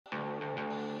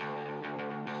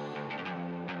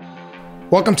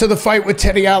Welcome to The Fight with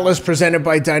Teddy Atlas, presented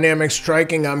by Dynamic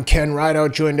Striking. I'm Ken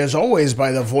Rideout, joined as always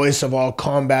by the voice of all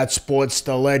combat sports,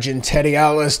 the legend Teddy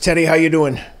Atlas. Teddy, how you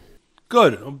doing?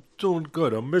 Good. I'm doing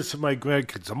good. I'm missing my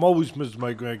grandkids. I'm always missing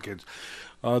my grandkids.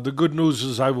 The good news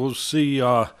is I will see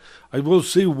one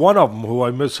of them who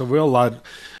I miss a real lot,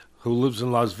 who lives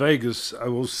in Las Vegas. I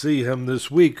will see him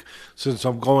this week since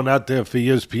I'm going out there for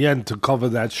ESPN to cover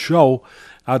that show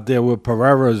out there where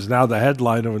Pereira is now the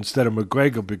headliner instead of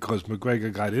McGregor because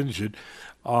McGregor got injured.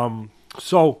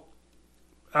 So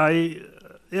I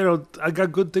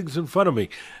got good things in front of me.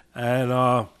 And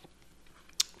I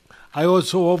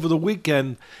also, over the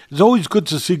weekend, it's always good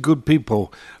to see good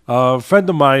people. A friend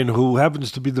of mine who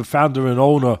happens to be the founder and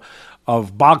owner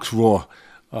of Box Raw,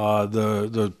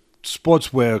 the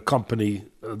sportswear company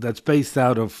that's based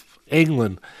out of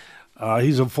England.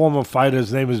 He's a former fighter.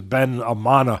 His name is Ben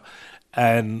Amana.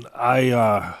 And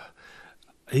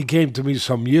he came to me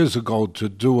some years ago to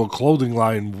do a clothing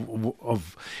line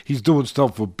he's doing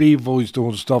stuff for Bevo, he's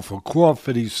doing stuff for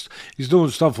Crawford, he's doing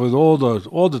stuff with all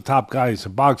the top guys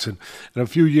in boxing. And a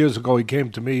few years ago he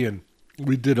came to me and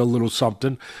we did a little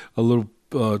something, a little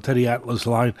Teddy Atlas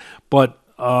line. But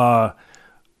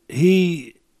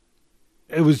it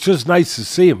was just nice to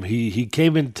see him. He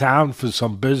came in town for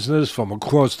some business from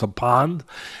across the pond,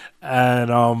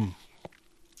 and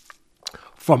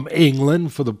from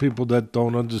England, for the people that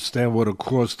don't understand what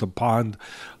across the pond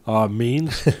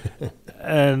means.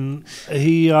 And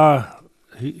he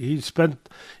spent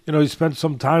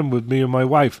some time with me and my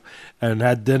wife and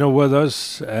had dinner with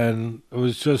us, and it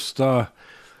was just it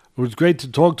was great to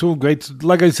talk to him.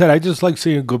 Like I said, I just like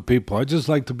seeing good people. I just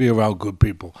like to be around good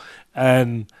people.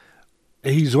 And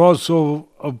he's also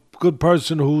a good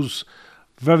person who's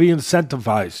very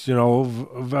incentivized,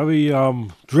 very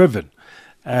driven.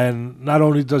 And not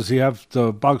only does he have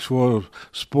the Box Raw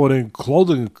Sporting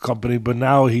Clothing Company, but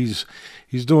now he's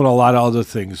doing a lot of other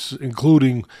things,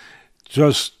 including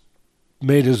just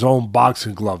made his own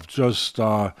boxing glove. Just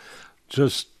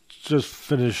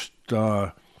finished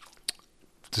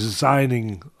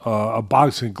designing a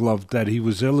boxing glove that he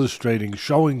was illustrating,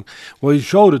 showing. Well, he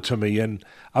showed it to me, and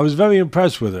I was very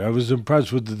impressed with it. I was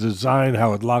impressed with the design,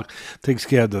 how it takes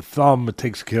care of the thumb, it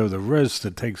takes care of the wrist,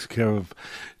 it takes care of,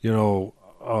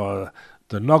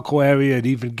 the knuckle area. It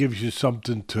even gives you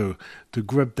something to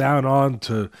grip down on,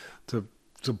 to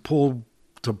pull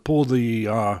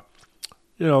the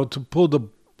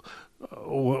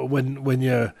when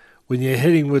you're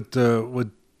hitting with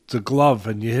the glove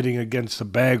and you're hitting against the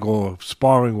bag or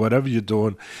sparring, whatever you're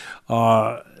doing,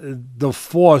 the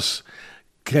force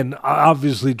can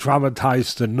obviously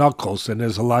traumatize the knuckles, and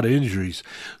there's a lot of injuries.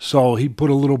 So he put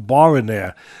a little bar in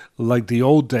there, like the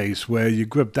old days, where you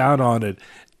grip down on it,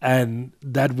 and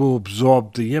that will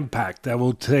absorb the impact. That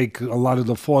will take a lot of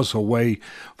the force away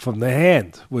from the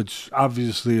hand, which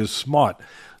obviously is smart.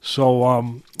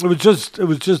 So it was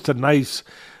just a nice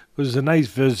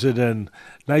visit, and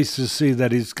nice to see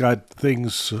that he's got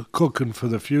things cooking for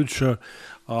the future,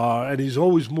 and he's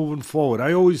always moving forward.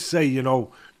 I always say,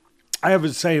 I have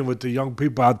a saying with the young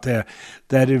people out there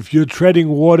that if you're treading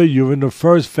water, you're in the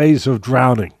first phase of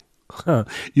drowning.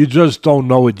 You just don't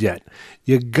know it yet.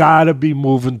 You gotta be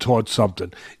moving towards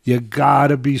something. You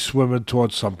gotta be swimming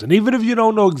towards something. Even if you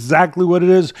don't know exactly what it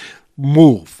is,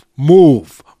 move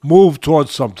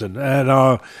towards something.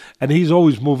 And he's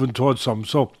always moving towards something.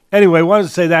 So anyway, I want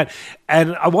to say that,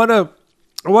 and I want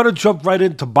to jump right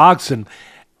into boxing.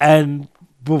 And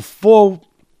before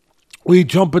we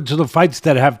jump into the fights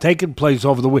that have taken place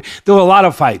over the week, there were a lot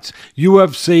of fights.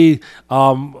 UFC,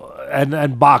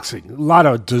 and boxing. A lot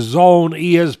of DAZN,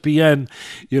 ESPN,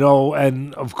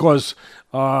 and of course,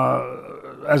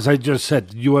 as I just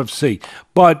said, UFC.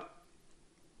 But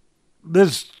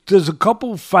there's a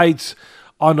couple fights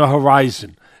on the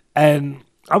horizon, and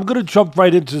I'm going to jump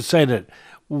right into saying it.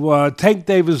 Tank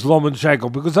Davis, Lomachenko,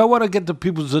 because I want to get the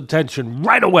people's attention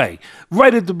right away,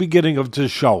 right at the beginning of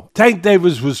this show. Tank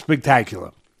Davis was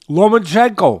spectacular.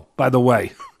 Lomachenko, by the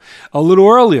way, a little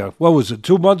earlier, what was it,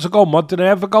 2 months ago, month and a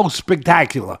half ago?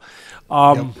 Spectacular.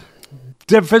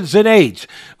 Difference in age.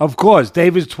 Of course,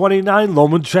 Davis 29,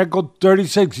 Lomachenko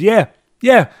 36.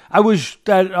 Yeah, I wish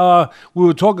that we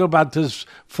were talking about this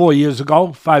 4 years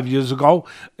ago, 5 years ago,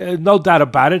 no doubt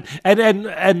about it.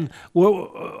 And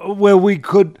where we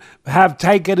could have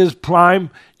Tank at his prime,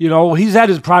 he's at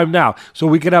his prime now. So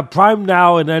we could have prime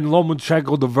now and then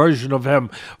Lomachenko, the version of him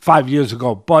 5 years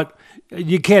ago. But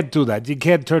you can't do that. You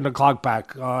can't turn the clock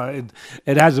back.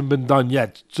 It hasn't been done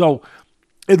yet. So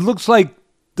it looks like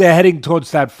they're heading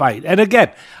towards that fight. And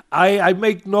again, I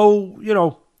make no,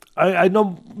 I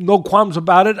know no qualms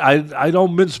about it. I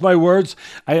don't mince my words.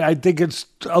 I think it's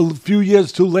a few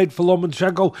years too late for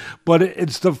Lomachenko, but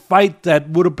it's the fight that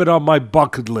would have been on my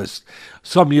bucket list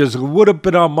some years ago. Would have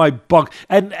been on my bucket.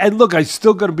 And look, I'm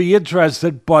still going to be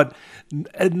interested, but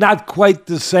not quite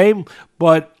the same.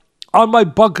 But on my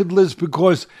bucket list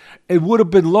because it would have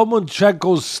been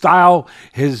Lomachenko's style,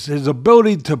 his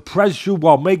ability to press you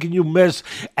while making you miss,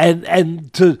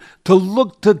 and to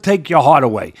look to take your heart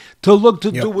away, to look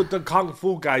to do what the Kung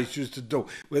Fu guys used to do,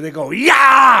 where they go,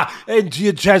 yeah, into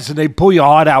your chest and they pull your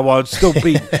heart out while it's still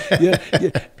beating.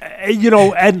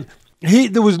 And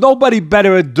there was nobody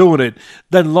better at doing it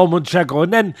than Lomachenko.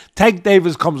 And then Tank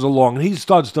Davis comes along and he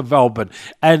starts developing,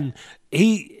 and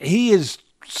he is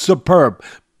superb,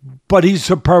 but he's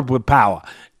superb with power.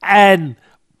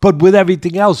 But with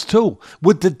everything else too,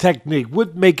 with the technique,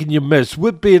 with making you miss,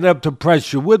 with being able to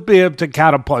press you, with being able to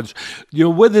counterpunch,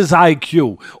 with his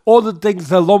IQ, all the things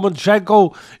that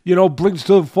Lomachenko, brings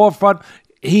to the forefront,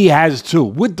 he has too.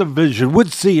 With the vision,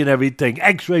 with seeing everything,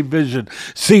 X-ray vision,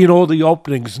 seeing all the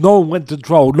openings, knowing when to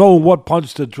throw, knowing what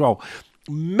punch to throw.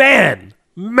 Man!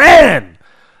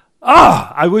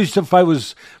 I wish the fight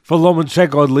was for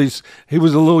Lomachenko at least. He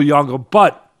was a little younger,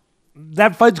 but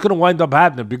that fight's going to wind up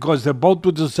happening because they're both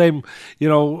with the same,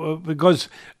 because,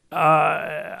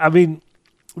 it's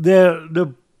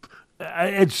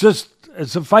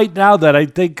a fight now that I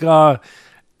think they're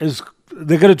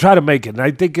going to try to make it. And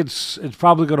I think it's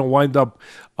probably going to wind up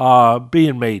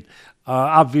being made.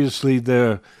 Obviously,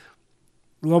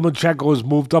 Lomachenko has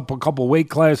moved up a couple weight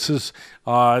classes.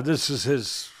 This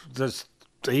is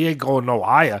he ain't going no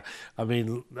higher. I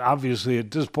mean, obviously at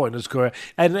this point in his career,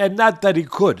 and not that he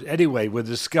could anyway with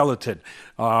his skeleton.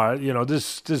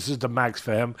 This is the max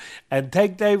for him. And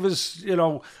Tank Davis,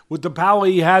 with the power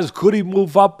he has, could he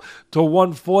move up to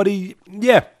 140?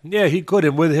 Yeah, he could.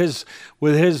 And with his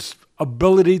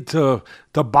ability to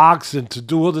box and to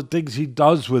do all the things he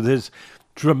does with his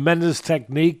tremendous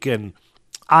technique and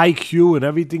IQ and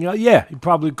everything else, yeah, he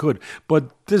probably could. But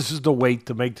this is the weight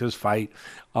to make this fight.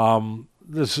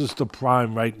 This is the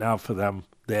prime right now for them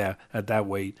there at that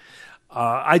weight.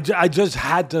 I just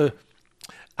had to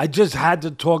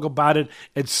talk about it.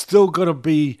 It's still gonna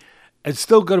be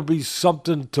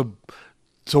something to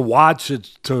watch.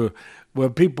 Where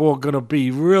people are gonna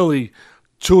be really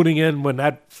tuning in when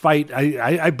that fight.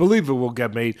 I believe it will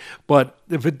get made, but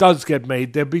if it does get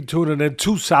made, they'll be tuning in.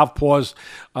 Two southpaws,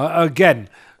 again,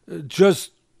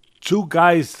 just two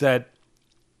guys that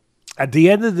at the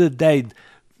end of the day,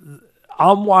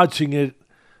 I'm watching it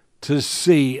to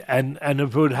see, and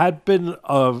if it had been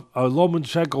a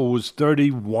Lomachenko who was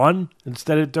 31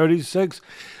 instead of 36,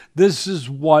 this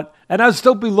is what, and I'll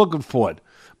still be looking for it,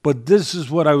 but this is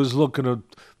what I was looking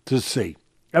to see.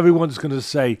 Everyone's going to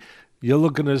say, you're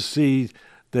looking to see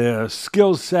their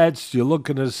skill sets, you're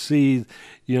looking to see,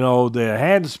 their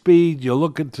hand speed, you're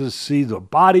looking to see the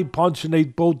body punching they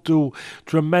both do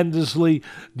tremendously,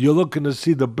 you're looking to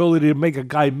see the ability to make a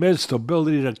guy miss, the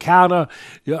ability to counter,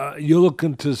 you're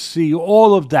looking to see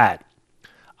all of that.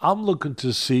 I'm looking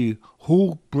to see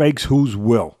who breaks whose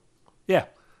will. Yeah,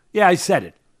 I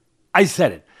said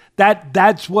it.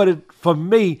 That's what it, for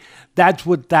me, that's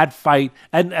what that fight,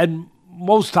 and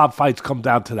most top fights come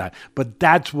down to that. But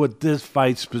that's what this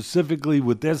fight, specifically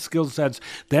with their skill sets,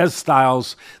 their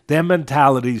styles, their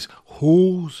mentalities,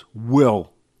 whose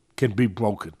will can be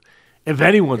broken. If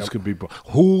anyone's can be broken,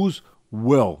 whose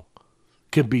will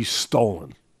can be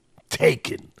stolen,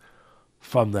 taken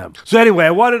from them. So anyway,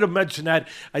 I wanted to mention that.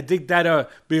 I think that'll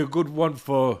be a good one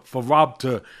for Rob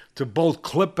to both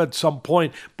clip at some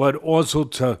point, but also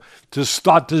to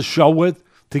start the show with,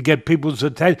 to get people's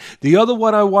attention. The other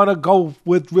one I want to go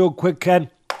with real quick, Ken,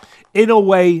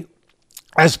 Inoue,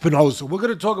 Espinoza. We're going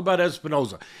to talk about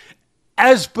Espinoza.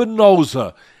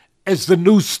 Espinoza is the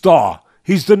new star.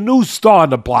 He's the new star on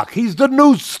the block. He's the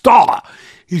new star.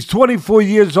 He's 24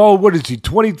 years old. What is he,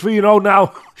 23-0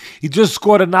 now? He just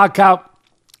scored a knockout.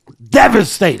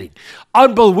 Devastating.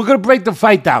 Unbelievable. We're going to break the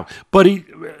fight down. But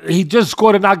he just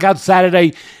scored a knockout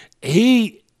Saturday.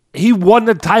 He won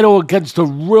the title against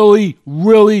in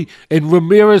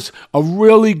Ramirez, a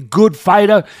really good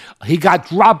fighter. He got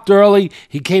dropped early.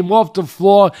 He came off the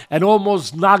floor and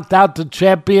almost knocked out the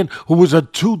champion, who was a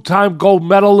two-time gold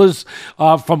medalist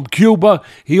from Cuba.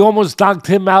 He almost knocked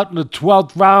him out in the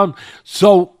 12th round.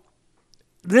 So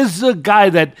this is a guy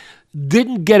that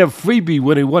didn't get a freebie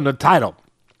when he won the title.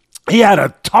 He had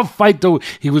a tough fight, though.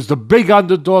 He was the big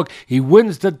underdog. He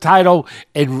wins the title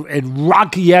in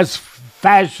Rocky-esque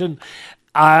fashion,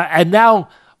 and now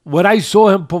when I saw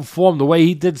him perform the way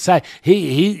he did,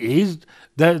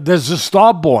 there's a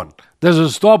star born. There's a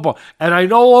star, and I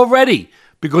know already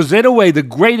because Inoue, the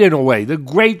great Inoue, the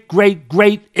great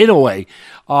Inoue,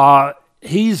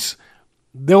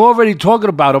 they're already talking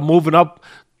about him moving up.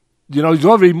 You know, he's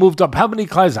already moved up. How many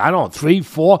classes? I don't know, 3,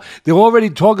 4. They're already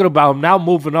talking about him now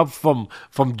moving up from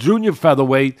junior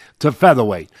featherweight to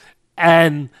featherweight,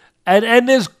 and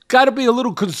there's got to be a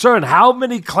little concern. How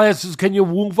many classes can you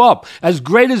move up? As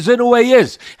great as Inoue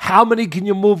is, how many can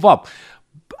you move up?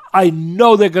 I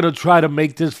know they're going to try to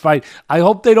make this fight. I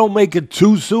hope they don't make it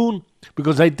too soon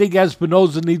because I think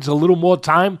Espinoza needs a little more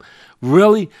time,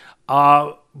 really.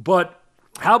 But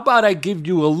how about I give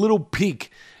you a little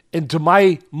peek into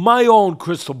my own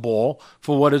crystal ball,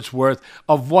 for what it's worth,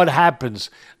 of what happens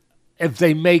if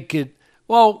they make it.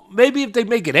 Well, maybe if they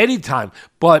make it anytime,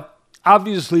 but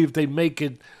obviously if they make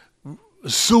it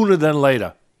sooner than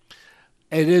later.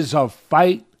 It is a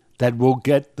fight that will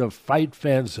get the fight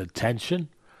fans' attention.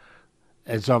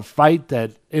 It's a fight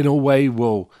that, in a way,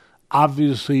 will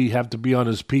obviously have to be on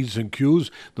his P's and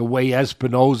Q's, the way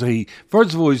Espinoza,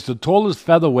 first of all, he's the tallest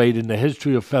featherweight in the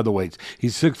history of featherweights.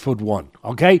 He's 6'1",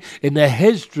 okay? In the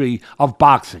history of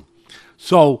boxing.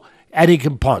 So, and he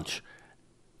can punch.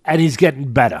 And he's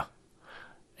getting better.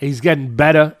 He's getting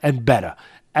better and better.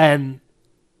 And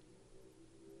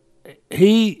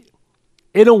he,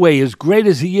 in a way, as great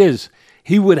as he is,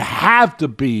 he would have to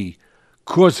be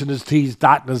crossing his T's,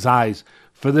 dotting his I's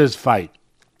for this fight.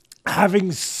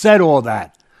 Having said all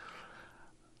that,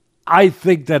 I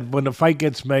think that when the fight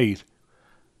gets made,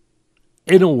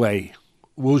 Inoue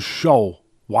will show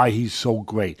why he's so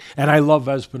great. And I love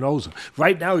Espinoza.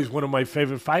 Right now, he's one of my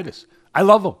favorite fighters. I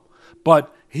love him.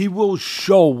 But he will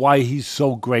show why he's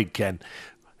so great, Ken.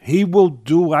 He will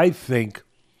do, I think,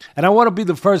 and I want to be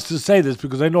the first to say this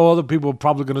because I know other people are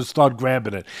probably going to start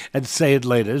grabbing it and say it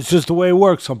later. It's just the way it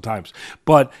works sometimes.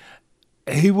 But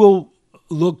he will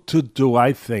look to do,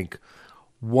 I think,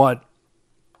 what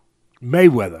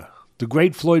Mayweather, the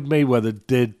great Floyd Mayweather,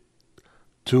 did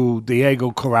to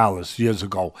Diego Corrales years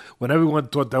ago when everyone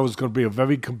thought that was going to be a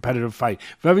very competitive fight.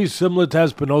 Very similar to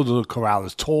Espinoza to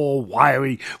Corrales. Tall,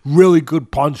 wiry, really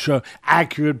good puncher,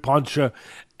 accurate puncher,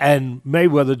 and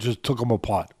Mayweather just took him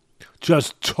apart.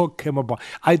 Just took him apart.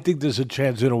 I think there's a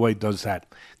chance Inoue does that.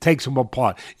 Takes him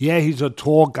apart. Yeah, he's a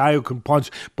tall guy who can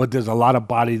punch, but there's a lot of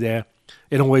body there.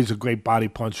 Inoue's a great body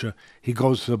puncher. He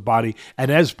goes to the body. And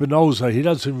Espinoza, he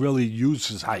doesn't really use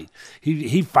his height.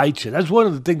 He fights you. That's one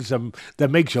of the things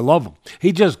that makes you love him.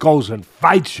 He just goes and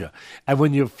fights you. And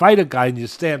when you fight a guy and you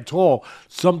stand tall,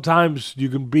 sometimes you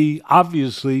can be a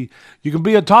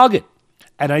target.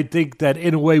 And I think that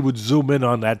Inoue would zoom in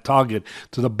on that target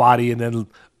to the body and then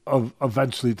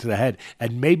eventually to the head,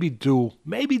 and maybe do what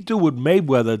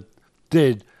Mayweather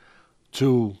did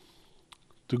to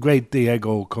the great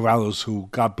Diego Corrales, who,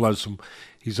 God bless him,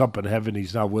 he's up in heaven,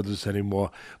 he's not with us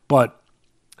anymore. But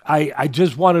I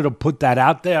just wanted to put that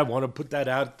out there. I want to put that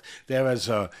out there as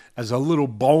a little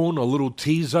bone, a little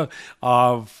teaser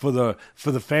for the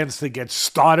fans to get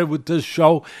started with this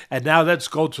show. And now let's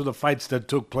go to the fights that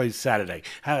took place Saturday.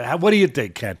 What do you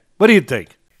think, Ken? What do you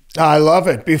think? I love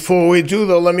it. Before we do,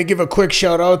 though, let me give a quick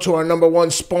shout out to our number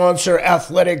one sponsor,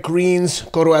 Athletic Greens.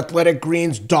 Go to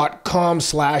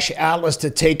athleticgreens.com/Atlas to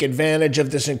take advantage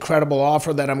of this incredible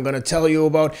offer that I'm going to tell you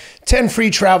about. 10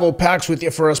 free travel packs with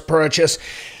your first purchase.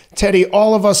 Teddy,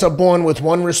 all of us are born with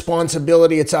one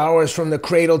responsibility. It's ours from the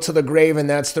cradle to the grave, and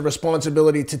that's the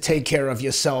responsibility to take care of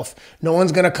yourself. No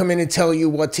one's going to come in and tell you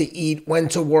what to eat, when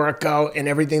to work out, and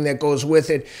everything that goes with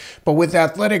it. But with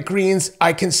Athletic Greens,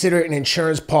 I consider it an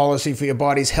insurance policy for your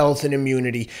body's health and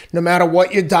immunity. No matter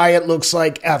what your diet looks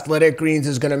like, Athletic Greens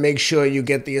is going to make sure you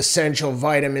get the essential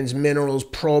vitamins, minerals,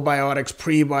 probiotics,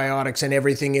 prebiotics, and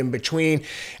everything in between.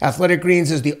 Athletic Greens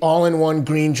is the all-in-one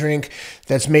green drink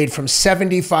that's made from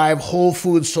 75 whole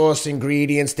food sourced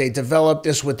ingredients. They developed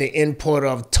this with the input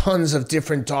of tons of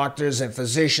different doctors and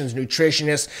physicians,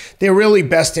 nutritionists. They're really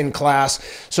best in class.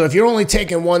 So if you're only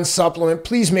taking one supplement,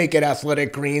 please make it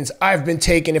Athletic Greens. I've been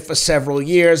taking it for several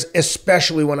years,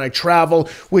 especially when I travel,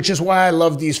 which is why I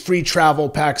love these free travel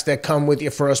packs that come with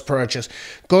your first purchase.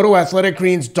 Go to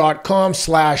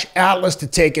athleticgreens.com/Atlas to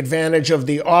take advantage of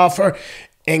the offer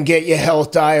and get your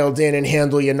health dialed in and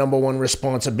handle your number one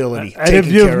responsibility. And if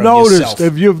you've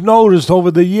noticed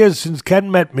over the years since Ken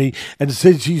met me and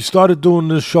since he started doing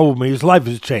this show with me, his life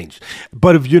has changed.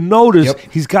 But if you notice,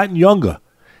 he's gotten younger.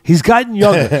 He's gotten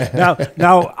younger.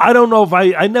 Now, I don't know if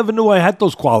I never knew I had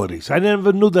those qualities. I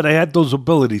never knew that I had those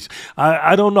abilities.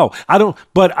 I don't know.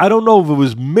 But I don't know if it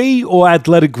was me or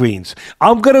Athletic Greens.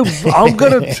 I'm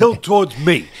gonna tilt towards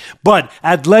me. But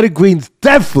Athletic Greens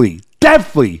definitely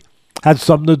Had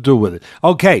something to do with it.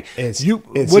 Okay. It's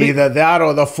either that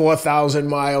or the 4,000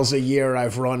 miles a year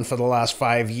I've run for the last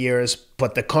 5 years.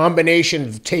 But the combination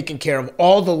of taking care of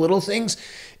all the little things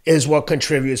is what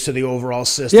contributes to the overall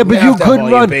system. Yeah, but you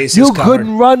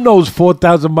couldn't run those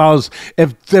 4,000 miles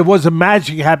if there wasn't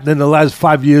magic happening in the last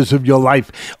 5 years of your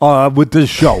life with this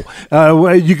show.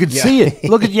 You could see it.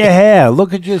 Look at your hair.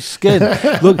 Look at your skin.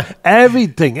 Look,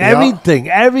 everything.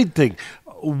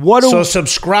 So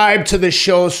subscribe to the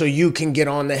show so you can get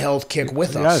on the health kick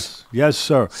with us. Yes,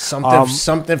 sir.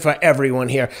 Something for everyone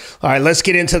here. All right, let's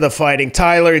get into the fighting.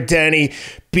 Tyler Denny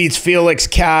beats Felix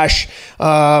Cash.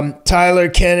 Tyler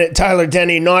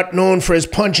Denny, not known for his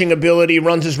punching ability,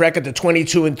 runs his record to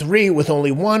 22-3 with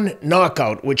only one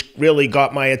knockout, which really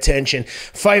got my attention.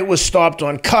 Fight was stopped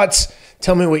on cuts.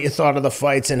 Tell me what you thought of the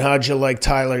fights and how'd you like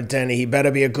Tyler Denny? He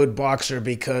better be a good boxer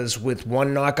because with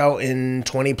one knockout in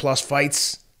 20-plus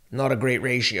fights, not a great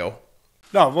ratio.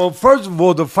 No, well, first of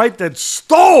all, the fight that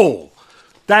stole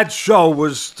that show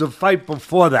was the fight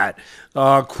before that,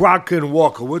 Crocker and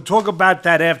Walker. We'll talk about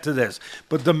that after this.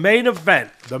 But the main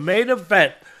event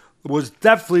was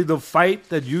definitely the fight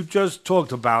that you just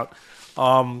talked about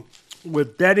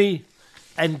with Denny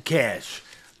and Cash.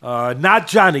 Not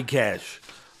Johnny Cash.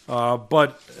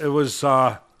 But it was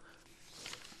a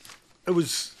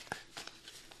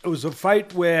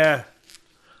fight where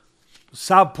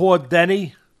Southpaw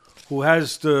Denny, who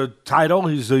has the title,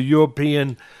 he's a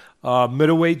European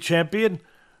middleweight champion,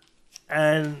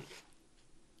 and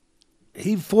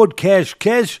he fought Cash.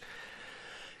 Cash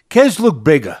looked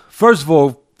bigger. First of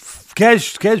all,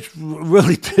 Cash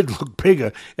really did look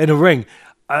bigger in the ring.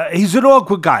 He's an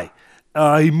awkward guy.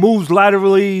 He moves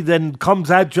laterally, then comes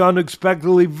at you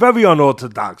unexpectedly. Very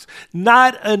unorthodox.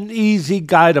 Not an easy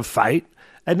guy to fight,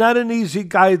 and not an easy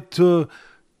guy to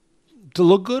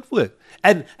look good with.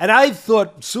 And I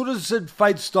thought, as soon as the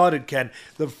fight started, Ken,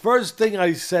 the first thing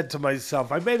I said to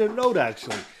myself, I made a note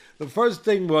actually. The first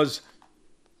thing was,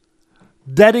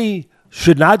 Denny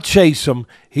should not chase him.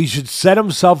 He should set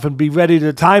himself and be ready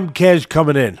to time Cash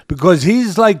coming in. Because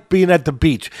he's like being at the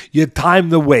beach. You time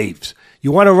the waves.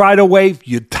 You want to ride a wave,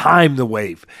 you time the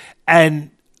wave.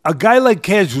 And a guy like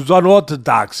Cash who's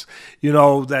unorthodox, you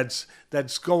know, that's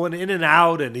going in and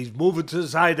out and he's moving to the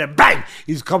side and bang,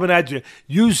 he's coming at you.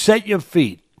 You set your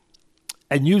feet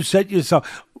and you set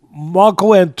yourself.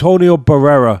 Marco Antonio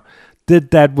Pereira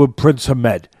did that with Prince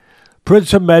Ahmed.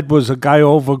 Prince Ahmed was a guy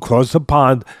over across the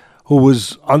pond who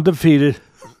was undefeated.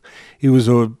 He was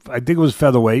I think it was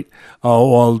featherweight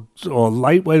or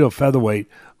lightweight or featherweight.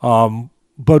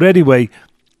 But anyway,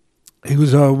 he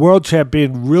was a world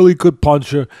champion, really good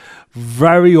puncher,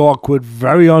 very awkward,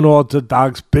 very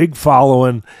unorthodox, big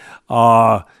following.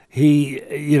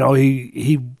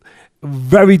 He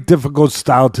very difficult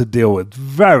style to deal with,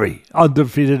 very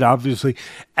undefeated, obviously.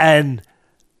 And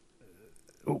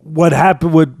what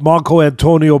happened with Marco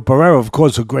Antonio Pereira, of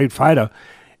course, a great fighter,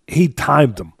 he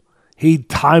timed him. He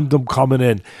timed him coming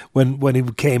in when he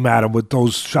came at him with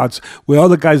those shots where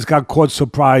other guys got caught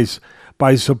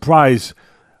by surprise.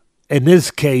 In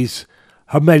this case,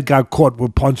 Hamed got caught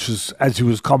with punches as he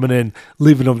was coming in,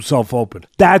 leaving himself open.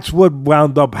 That's what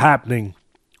wound up happening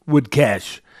with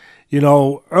Cash. You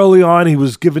know, early on he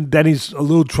was giving Denny a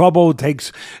little trouble.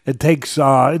 It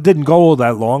didn't go all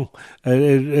that long.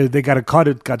 They got a cut.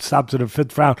 It got stopped in the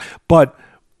 5th round. But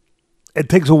it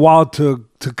takes a while to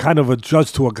kind of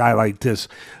adjust to a guy like this.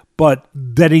 But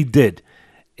then he did.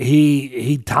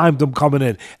 He timed him coming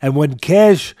in. And when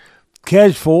Cash,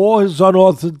 for all his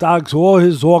unorthodox, all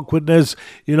his awkwardness,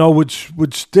 you know, which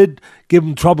did give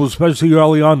him trouble, especially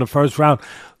early on in the 1st round.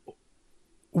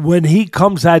 When he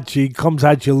comes at you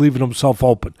leaving himself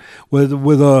open with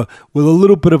a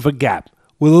little bit of a gap,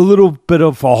 with a little bit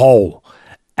of a hole,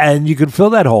 and you can fill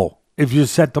that hole if you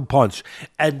set the punch.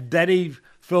 And then he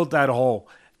filled that hole,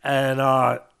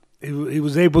 and he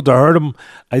was able to hurt him.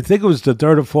 I think it was the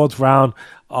 3rd or 4th round,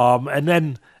 and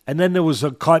then there was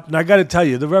a cut. And I got to tell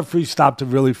you, the referee stopped it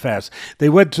really fast. They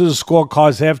went to the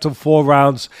scorecards after 4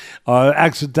 rounds,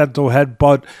 accidental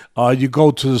headbutt. You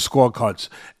go to the scorecards.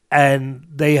 And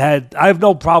I have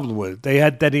no problem with it. They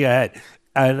had Denny ahead.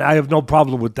 And I have no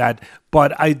problem with that.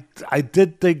 But I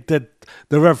did think that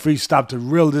the referee stopped it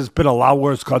real. There's been a lot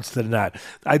worse cuts than that.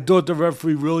 I thought the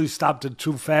referee really stopped it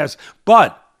too fast.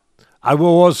 But I will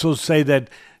also say that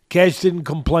Cash didn't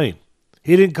complain.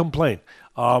 He didn't complain.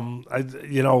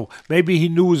 Maybe he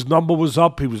knew his number was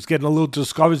up. He was getting a little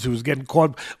discouraged. He was getting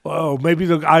caught. Maybe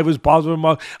the eye was bothering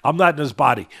him. I'm not in his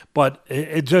body. But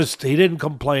he didn't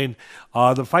complain.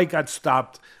 The fight got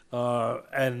stopped.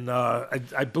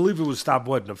 I believe it was stopped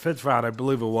in the 5th round. I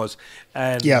believe it was.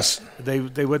 And yes,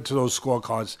 they went to those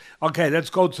scorecards. Okay, let's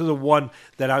go to the one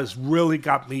that has really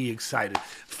got me excited.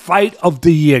 Fight of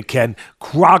the year, Ken.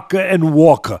 Crocker and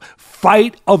Walker.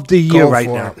 Fight of the year right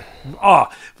now.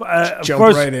 Jump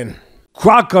first, right in.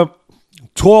 Crocker,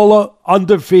 taller,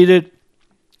 undefeated.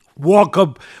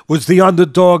 Walker was the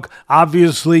underdog,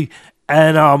 obviously,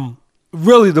 and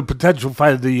really the potential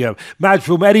fight of the year.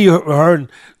 Matchroom, Eddie Hearn,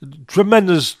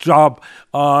 tremendous job.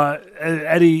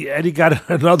 Eddie got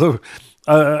another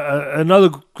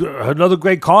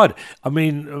great card. I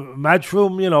mean,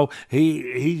 Matchroom,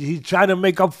 he's trying to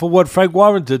make up for what Frank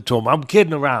Warren did to him. I'm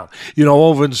kidding around,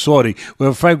 over in Saudi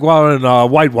where Frank Warren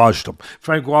whitewashed him.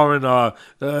 Frank Warren's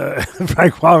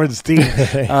team.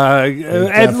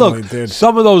 And look,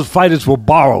 some of those fighters were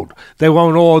borrowed. They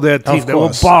weren't all their team. They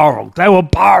were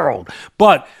borrowed.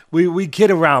 But we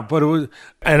kid around, but it was.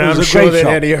 And I'm sure that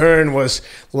Eddie Hearn was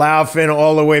laughing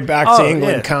all the way back to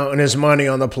England, counting his money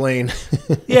on the plane.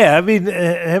 Yeah, I mean,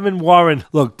 him and Warren.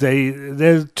 Look, they're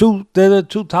the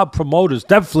two top promoters,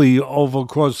 definitely over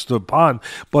across the pond.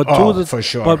 But for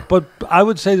sure. But I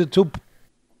would say the two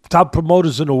top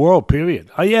promoters in the world.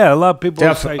 Period. Yeah, a lot of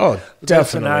people say,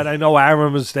 definitely. I know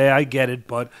Aram is there. I get it,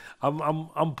 but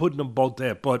I'm putting them both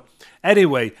there. But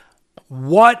anyway,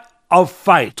 what a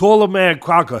fight. Taller man,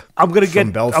 Crocker. I'm going to get...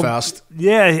 From Belfast?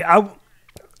 The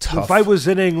fight was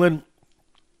in England.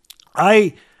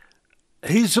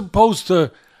 He's supposed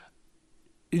to...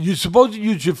 You're supposed to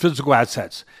use your physical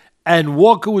assets. And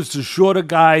Walker was the shorter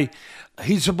guy.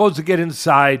 He's supposed to get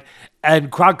inside. And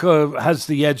Crocker has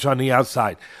the edge on the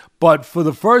outside. But for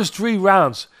the first 3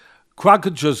 rounds, Crocker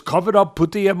just covered up,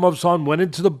 put the earmuffs on, went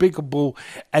into the peekaboo,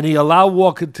 and he allowed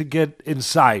Walker to get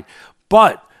inside.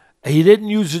 But... he didn't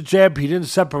use a jab. He didn't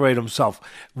separate himself.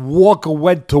 Walker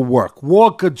went to work.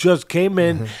 Walker just came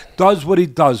in, does what he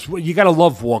does. You got to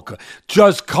love Walker.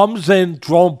 Just comes in,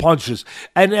 throwing punches.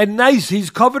 And nice,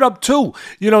 he's covered up too.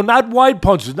 Not wide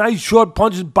punches. Nice short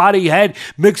punches, body, head,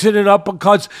 mixing in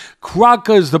uppercuts.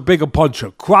 Crocker is the bigger puncher.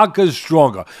 Crocker is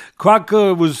stronger.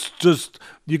 Crocker was just,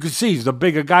 you can see he's the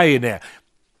bigger guy in there.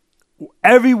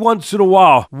 Every once in a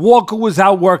while, Walker was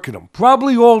outworking him.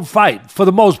 Probably all fight, for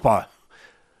the most part.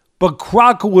 But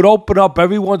Crocker would open up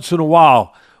every once in a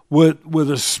while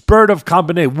with a spurt of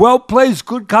combination. Well-placed,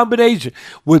 good combination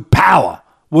with power.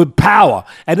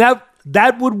 And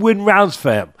that would win rounds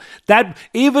for him. That,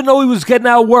 even though he was getting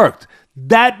outworked,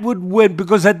 that would win.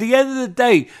 Because at the end of the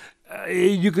day,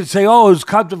 you could say, it was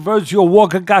controversial,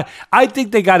 Walker got... I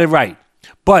think they got it right.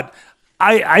 But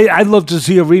I'd love to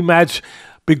see a rematch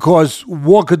because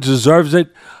Walker deserves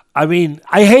it. I mean,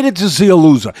 I hated to see a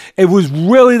loser. It was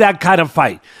really that kind of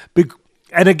fight.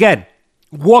 And again,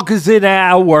 Walker's in there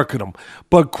outworking him.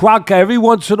 But Crocker, every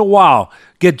once in a while,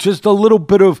 get just a little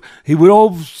bit of... he would all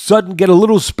of a sudden get a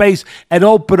little space and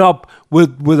open up with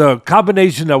a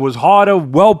combination that was harder,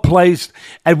 well-placed,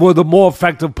 and with a more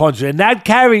effective puncher. And that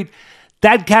carried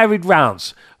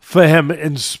rounds for him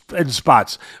in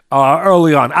spots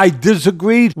early on. I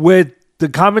disagreed with the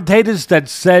commentators that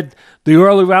said the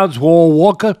early rounds were all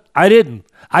Walker. I didn't.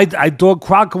 I thought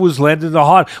Crocker was landing the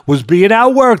hard, was being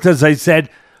outworked, as I said,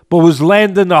 but was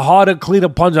landing the harder, cleaner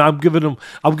punch. I'm giving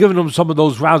him some of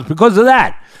those rounds because of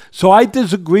that. So I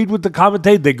disagreed with the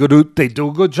commentator. They do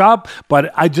a good job,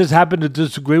 but I just happened to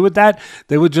disagree with that.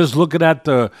 They were just looking at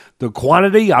the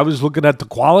quantity. I was looking at the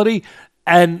quality.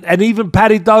 And even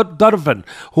Paddy Donovan,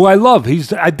 who I love.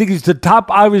 I think he's the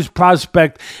top Irish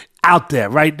prospect out there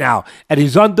right now, and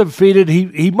he's undefeated.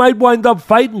 He might wind up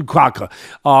fighting Crocker.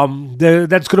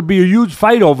 That's going to be a huge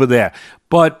fight over there.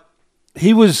 But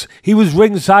he was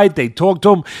ringside. They talked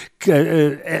to him.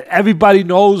 Everybody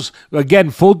knows.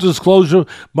 Again, full disclosure.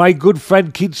 My good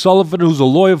friend Keith Sullivan, who's a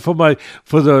lawyer for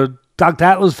the Dr.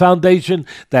 Atlas Foundation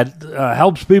that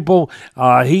helps people.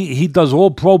 He does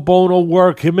all pro bono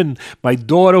work. Him and my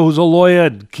daughter, who's a lawyer,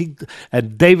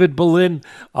 and David Berlin,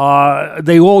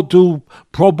 they all do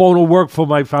pro bono work for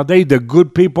my foundation. They're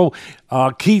good people.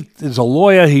 Keith is a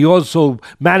lawyer. He also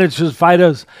manages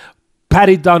fighters.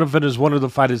 Paddy Donovan is one of the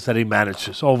fighters that he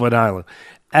manages over in Ireland.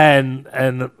 And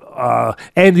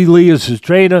Andy Lee is his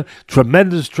trainer,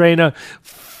 tremendous trainer,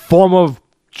 former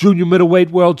junior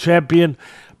middleweight world champion.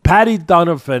 Paddy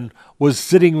Donovan was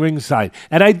sitting ringside,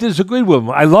 and I disagreed with him.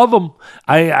 I love him.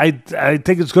 I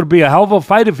think it's going to be a hell of a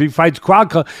fight if he fights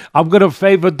Crocker. I'm going to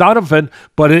favor Donovan,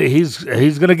 but he's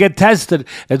going to get tested.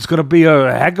 It's going to be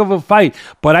a heck of a fight.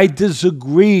 But I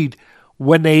disagreed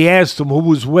when they asked him who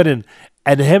was winning,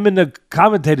 and him and the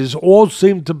commentators all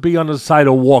seemed to be on the side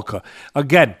of Walker.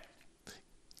 Again,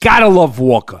 gotta love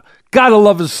Walker. Gotta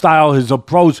love his style, his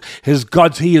approach, his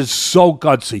guts. He is so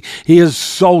gutsy. He is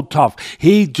so tough.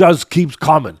 He just keeps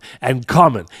coming and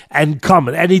coming and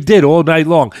coming. And he did all night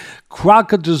long.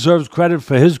 Crocker deserves credit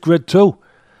for his grit too,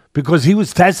 because he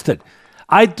was tested.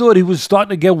 I thought he was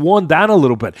starting to get worn down a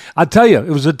little bit. I'll tell you,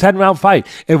 it was a 10-round fight.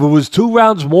 If it was 2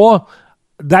 rounds more,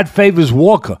 that favors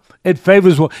Walker. It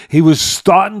favors Walker. He was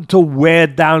starting to wear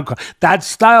down. That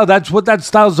style, that's what that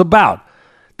style's about.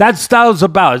 That style's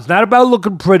about. It's not about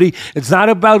looking pretty. It's not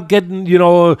about getting,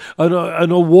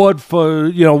 an award for,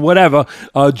 whatever,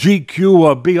 GQ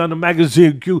or be on the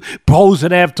magazine Q,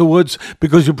 posing afterwards,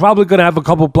 because you're probably going to have a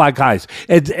couple black eyes.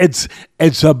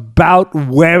 It's about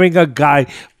wearing a guy.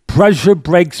 Pressure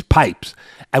breaks pipes.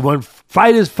 And when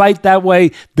fighters fight that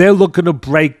way, they're looking to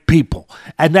break people.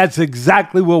 And that's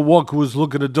exactly what Walker was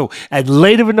looking to do. And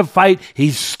later in the fight,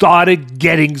 he started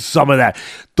getting some of that.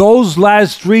 Those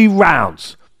last 3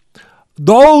 rounds, it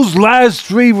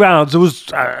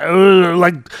was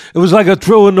like a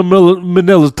throw in the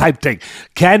Manila type thing.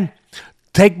 Ken,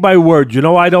 take my word.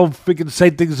 I don't freaking say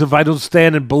things if I don't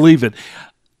stand and believe it.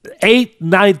 8th,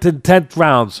 9th, and 10th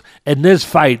rounds in this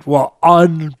fight were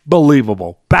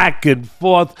unbelievable. Back and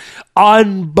forth,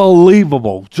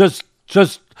 unbelievable. Just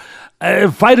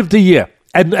fight of the year.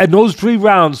 And those 3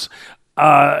 rounds,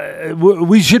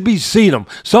 we should be seeing them.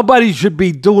 Somebody should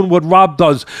be doing what Rob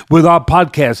does with our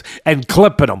podcast and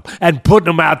clipping them and putting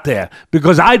them out there,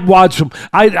 because I'd watch them.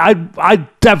 I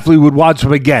definitely would watch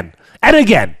them again and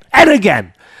again and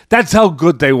again. That's how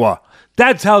good they were.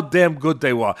 That's how damn good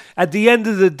they were. At the end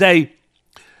of the day,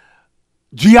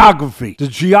 geography. The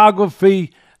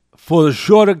geography for the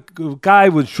shorter guy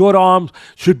with short arms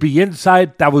should be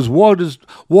inside. That was Walker's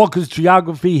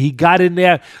geography. He got in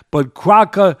there. But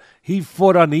Crocker, he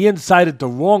fought on the inside at the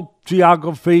wrong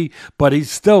geography, but he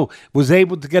still was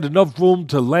able to get enough room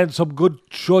to land some good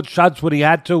short shots when he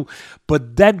had to.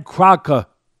 But then Crocker,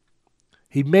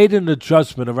 he made an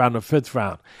adjustment around the 5th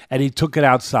round, and he took it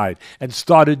outside and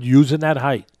started using that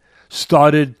height,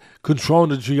 started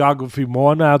controlling the geography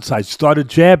more on the outside, started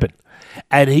jabbing.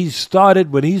 And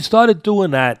when he started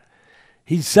doing that,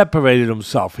 he separated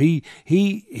himself. He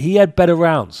had better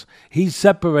rounds. He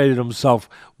separated himself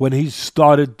when he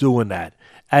started doing that.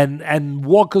 And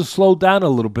Walker slowed down a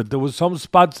little bit. There was some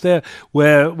spots there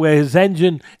where his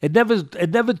engine, it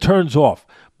never turns off.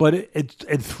 But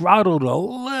it throttled a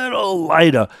little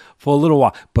lighter for a little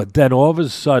while. But then all of a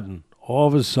sudden,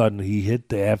 he hit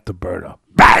the afterburner.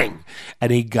 Bang!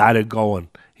 And he got it going.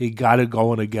 He got it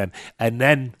going again. And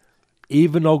then,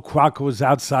 even though Crocker was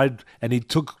outside and he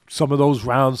took some of those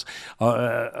rounds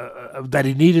that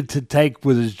he needed to take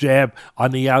with his jab on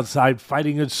the outside,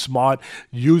 fighting it smart,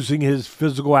 using his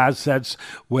physical assets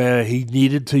where he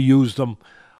needed to use them,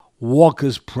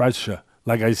 Walker's pressure,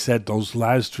 like I said, those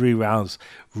last 3 rounds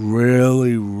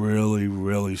really, really,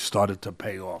 really started to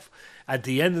pay off. At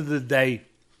the end of the day,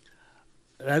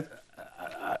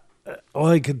 all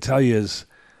I can tell you is,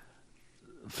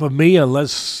 for me,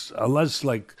 unless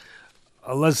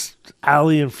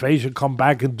Ali and Frazier come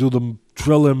back and do the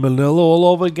drill in Manila all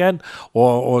over again,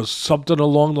 or something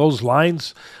along those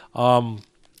lines, I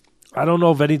don't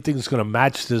know if anything's going to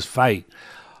match this fight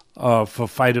for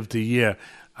Fight of the Year.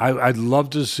 I'd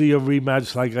love to see a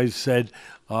rematch, like I said.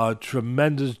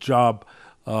 Tremendous job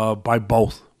by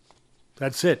both.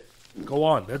 That's it. Go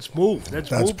on. Let's move.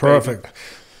 That's perfect. Baby.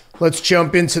 Let's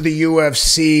jump into the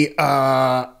UFC.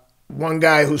 One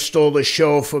guy who stole the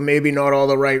show for maybe not all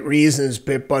the right reasons,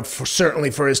 but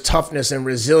certainly for his toughness and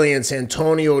resilience,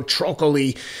 Antonio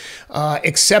Trocoli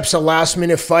accepts a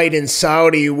last-minute fight in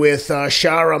Saudi with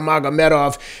Shara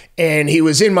Magomedov, and he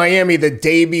was in Miami the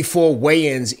day before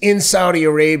weigh-ins in Saudi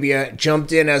Arabia,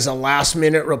 jumped in as a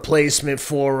last-minute replacement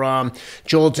for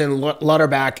Jolton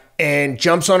Lutterbach, and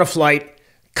jumps on a flight,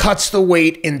 cuts the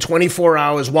weight in 24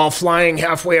 hours while flying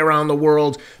halfway around the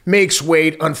world, makes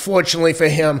weight. Unfortunately for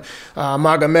him,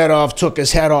 Magomedov took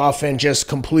his head off and just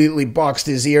completely boxed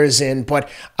his ears in. But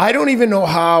I don't even know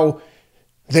how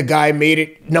the guy made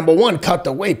it, number one, cut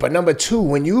the weight, but number two,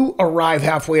 when you arrive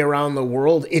halfway around the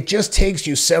world, it just takes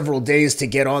you several days to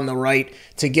get on the right,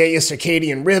 to get your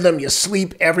circadian rhythm, your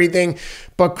sleep, everything.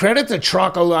 But credit to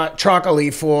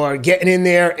Trocoli for getting in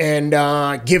there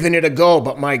and giving it a go.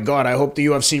 But my God, I hope the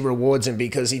UFC rewards him,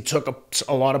 because he took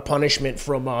a lot of punishment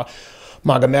from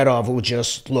Magomedov, who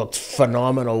just looked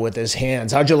phenomenal with his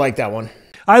hands. How'd you like that one?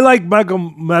 I like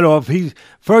Magomedov.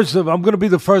 I'm going to be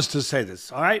the first to say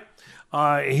this, all right?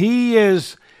 He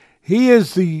is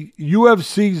the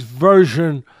UFC's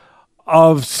version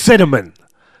of Cinnamon.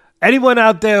 Anyone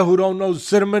out there who don't know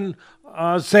Cinnamon,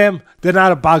 Sam, they're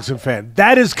not a boxing fan.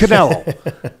 That is Canelo.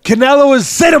 Canelo is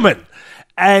Cinnamon.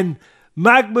 And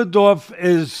Magomedov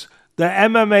is the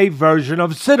MMA version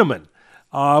of Cinnamon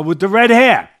with the red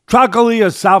hair. Trocoli,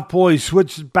 a southpaw, he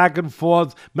switches back and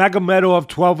forth. Magomedov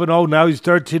 12-0. Now he's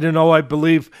 13-0, I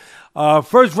believe.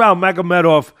 First round,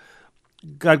 Magomedov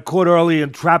got caught early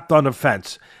and trapped on the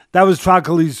fence. That was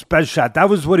Trocoli's best shot. That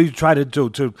was what he tried to do,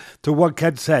 to what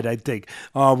Ken said, I think,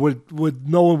 with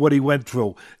knowing what he went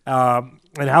through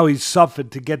and how he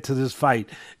suffered to get to this fight,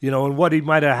 and what he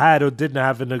might have had or didn't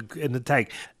have in the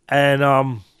tank.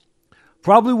 And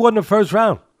probably won the first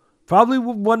round. Probably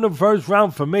won the first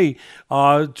round for me.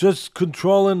 Just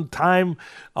controlling time,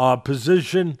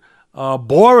 position,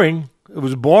 boring. It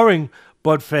was boring,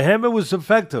 but for him it was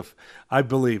effective, I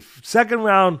believe. Second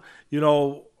round,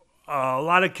 a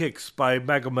lot of kicks by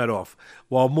Magomedov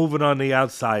while moving on the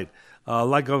outside.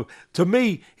 To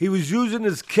me, he was using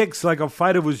his kicks like a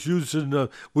fighter would use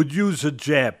a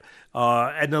jab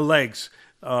and the legs,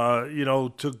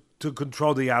 to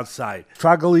control the outside.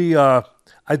 Trocoli,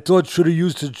 I thought, should have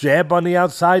used his jab on the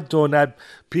outside during that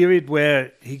period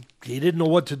where he didn't know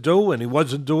what to do and he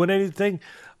wasn't doing anything.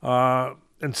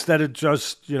 Instead of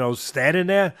just, standing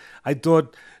there, I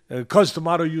thought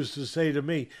Customato used to say to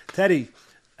me, Teddy,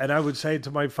 and I would say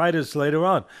to my fighters later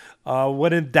on,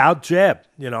 when in doubt, jab,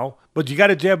 But you got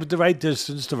to jab at the right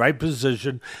distance, the right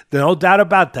position. There's no doubt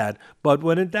about that. But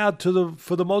when in doubt,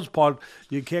 for the most part,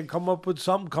 you can't come up with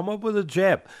something. Come up with a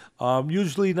jab.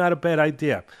 Usually not a bad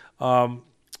idea.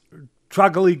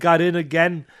 Trocoli got in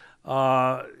again,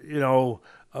 trapping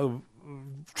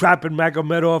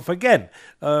Magomedov again,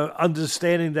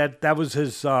 understanding that was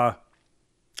his, that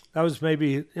was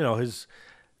maybe, his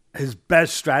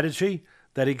best strategy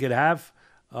that he could have.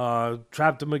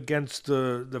 Trapped him against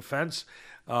the fence.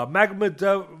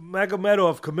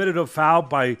 Magomedov committed a foul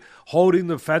by holding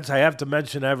the fence. I have to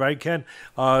mention that, right, Ken?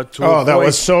 That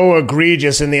was so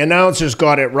egregious, and the announcers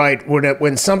got it right.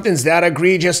 When something's that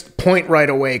egregious, point right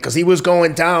away, because he was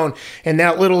going down, and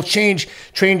that little change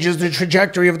changes the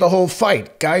trajectory of the whole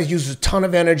fight. Guys use a ton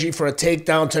of energy for a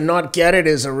takedown. To not get it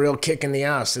is a real kick in the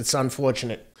ass. It's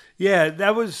unfortunate. Yeah,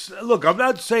 that was... Look, I'm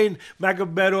not saying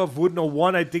Magomedov wouldn't have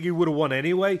won. I think he would have won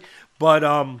anyway, but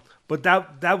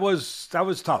that was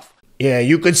tough. Yeah,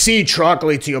 you could see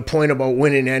Trocoli, to your point about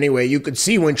winning anyway. You could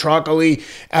see when Trocoli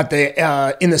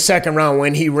in the second round,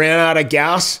 when he ran out of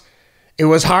gas, it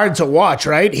was hard to watch,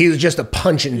 right? He was just a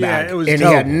punching bag. Yeah, it was and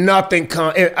terrible. He had nothing.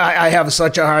 I have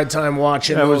such a hard time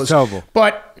watching those. It was terrible.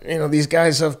 But, these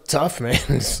guys are tough, man. It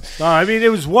was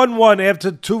 1-1.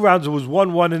 After 2 rounds, it was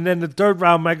 1-1. And then the third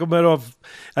round, Magomedov,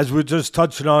 as we're just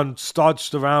touching on,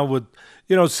 starts the round with,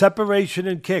 separation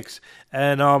and kicks.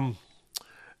 And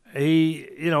he,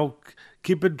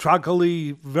 keeping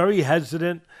Trocoli very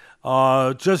hesitant.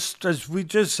 Just as we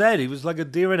just said, he was like a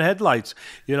deer in headlights,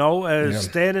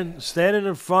 standing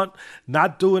in front,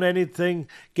 not doing anything,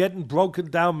 getting broken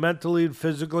down mentally and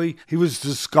physically. He was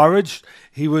discouraged.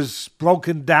 He was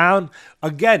broken down.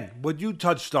 Again, what you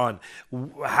touched on,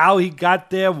 how he got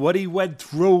there, what he went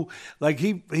through. Like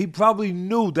he probably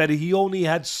knew that he only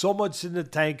had so much in the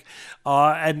tank,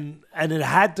 and it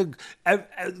had to,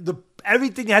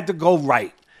 everything had to go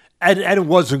right. And it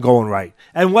wasn't going right.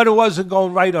 And when it wasn't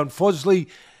going right, unfortunately,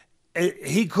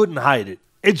 he couldn't hide it.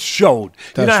 It showed.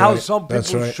 You know how some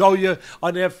people show you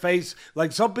on their face?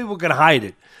 Like some people can hide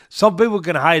it. Some people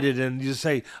can hide it, and you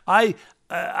say, I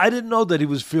didn't know that he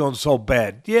was feeling so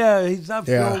bad. Yeah, he's not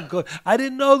feeling good. I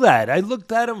didn't know that. I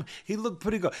looked at him. He looked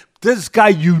pretty good. This guy,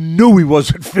 you knew he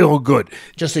wasn't feeling good.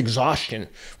 Just exhaustion,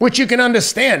 which you can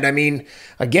understand. I mean,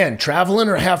 again, traveling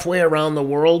or halfway around the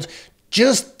world,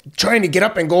 just trying to get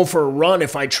up and go for a run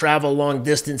if I travel long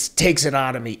distance takes it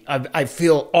out of me. I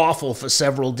feel awful for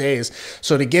several days.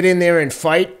 So to get in there and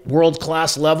fight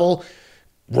world-class level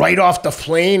right off the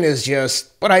plane is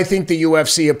just... But I think the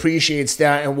UFC appreciates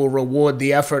that and will reward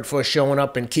the effort for showing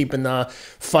up and keeping the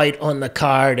fight on the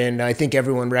card. And I think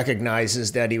everyone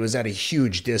recognizes that he was at a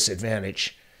huge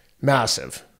disadvantage.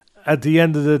 Massive. At the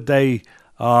end of the day,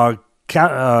 a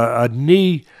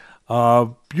knee...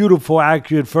 beautiful,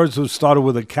 accurate. First, it started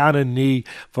with a counter knee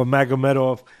for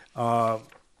Magomedov,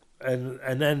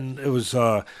 and then it was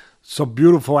some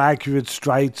beautiful, accurate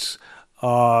strikes.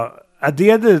 At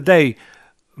the end of the day,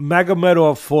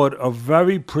 Magomedov fought a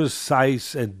very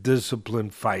precise and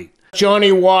disciplined fight.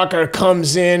 Johnny Walker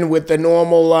comes in with the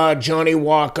normal Johnny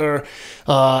Walker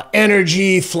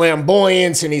energy,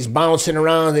 flamboyance, and he's bouncing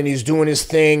around and he's doing his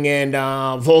thing. And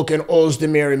Volkan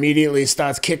Oezdemir immediately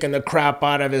starts kicking the crap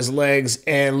out of his legs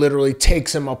and literally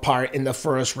takes him apart in the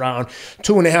first round.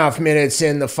 2.5 minutes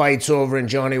in, the fight's over, and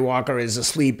Johnny Walker is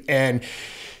asleep. And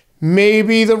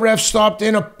Maybe the ref stepped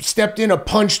in a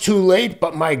punch too late,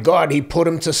 but my God, he put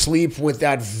him to sleep with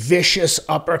that vicious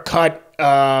uppercut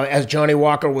as Johnny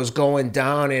Walker was going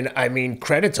down. And I mean,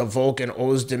 credit to Volk and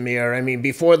Oezdemir. I mean,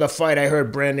 before the fight, I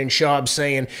heard Brandon Schaub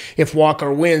saying if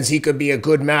Walker wins, he could be a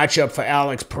good matchup for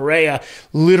Alex Pereira,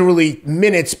 literally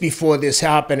minutes before this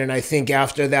happened. And I think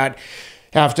after that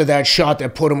shot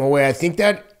that put him away, I think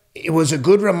that it was a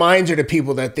good reminder to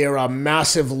people that there are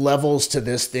massive levels to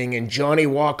this thing, and Johnny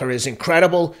Walker is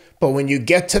incredible. But when you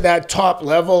get to that top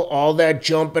level, all that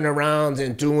jumping around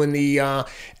and doing the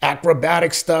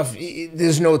acrobatic stuff,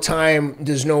 there's no time,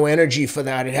 there's no energy for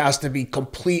that. It has to be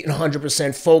complete and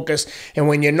 100% focused. And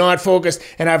when you're not focused,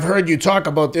 and I've heard you talk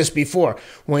about this before,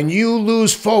 when you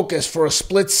lose focus for a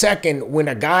split second, when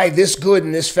a guy this good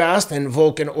and this fast, and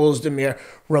Volk and Oezdemir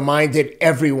reminded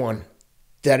everyone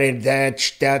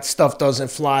that stuff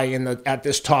doesn't fly at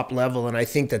this top level. And I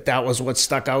think that was what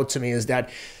stuck out to me, is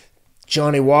that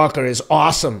Johnny Walker is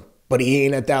awesome, but he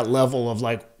ain't at that level of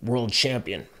like world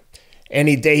champion.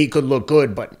 Any day he could look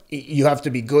good, but you have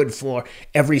to be good for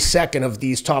every second of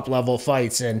these top level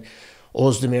fights. And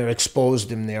Oezdemir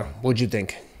exposed him there. What'd you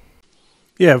think?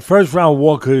 Yeah, first round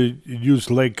Walker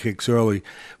used leg kicks early.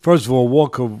 First of all,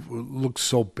 Walker looks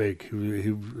so big.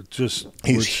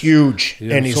 He's huge,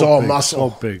 and he's all muscle.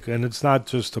 So big, and it's not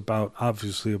just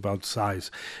obviously about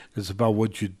size. It's about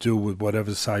what you do with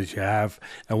whatever size you have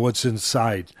and what's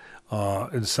inside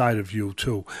of you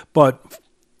too. But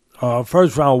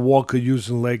first round Walker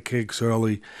using leg kicks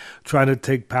early, trying to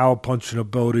take power punching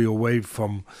ability away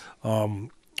from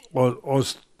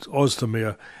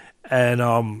Oezdemir,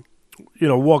 and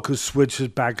Walker switches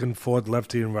back and forth,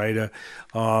 lefty and righter.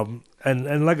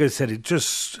 And like I said, he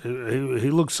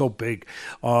looks so big.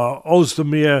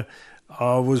 Oezdemir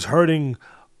was hurting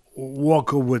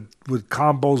Walker with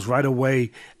combos right away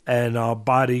and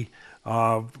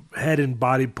head and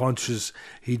body punches.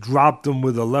 He dropped him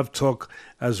with a left hook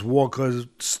as Walker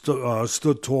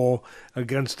stood tall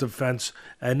against the fence.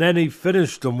 And then he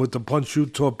finished him with the punch you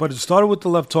talked. But it started with the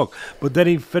left hook. But then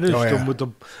he finished him with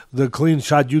the clean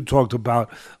shot you talked about,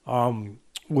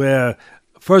 where,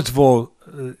 first of all,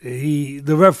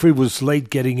 the referee was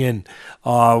late getting in,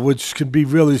 which can be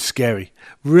really scary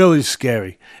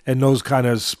in those kind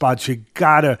of spots.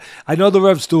 I know the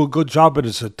refs do a good job, and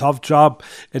it's a tough job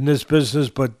in this business,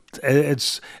 but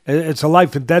it's a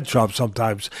life and death job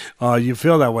sometimes. You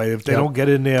feel that way if they don't get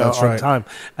in there on time.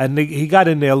 And he got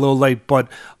in there a little late, but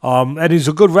and he's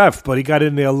a good ref, but he got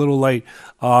in there a little late.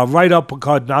 Right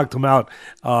uppercut knocked him out,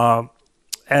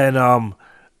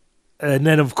 and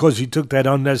then, of course, he took that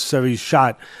unnecessary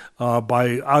shot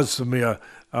by Oezdemir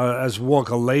as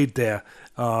Walker laid there.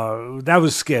 That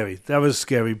was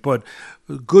scary. But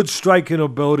good striking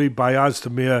ability by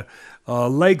Oezdemir.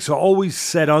 Legs are always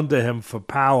set under him for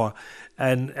power,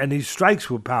 and he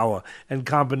strikes with power and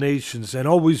combinations, and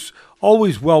always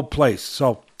well placed.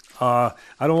 So I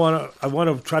want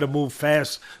to try to move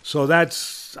fast. So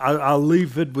I'll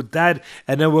leave it with that,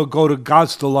 and then we'll go to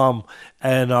Gastelum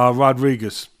and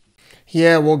Rodriguez.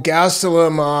 Yeah, well,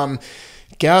 Gastelum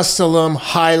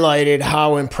highlighted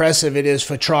how impressive it is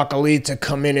for Trocoli to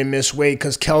come in and miss weight,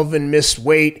 because Kelvin missed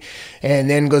weight and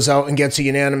then goes out and gets a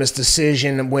unanimous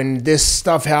decision. When this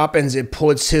stuff happens, it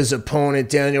puts his opponent,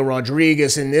 Daniel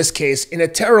Rodriguez, in this case, in a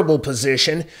terrible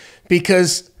position,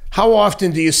 because how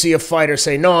often do you see a fighter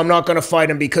say, no, I'm not going to fight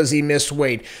him because he missed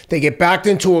weight? They get backed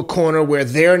into a corner where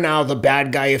they're now the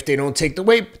bad guy if they don't take the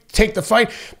fight,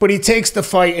 but he takes the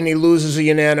fight and he loses a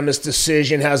unanimous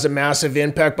decision, has a massive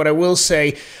impact. But I will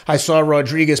say, I saw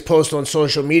Rodriguez post on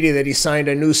social media that he signed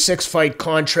a new 6-fight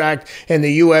contract, and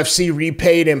the UFC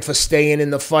repaid him for staying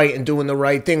in the fight and doing the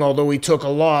right thing, although he took a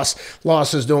loss.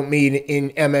 Losses don't mean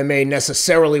in MMA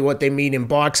necessarily what they mean in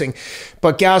boxing.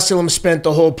 But Gastelum spent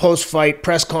the whole post-fight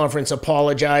press conference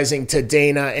apologizing to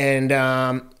Dana and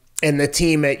the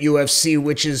team at UFC,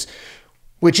 which is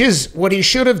what he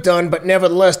should have done, but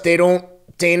nevertheless, Dana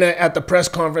at the press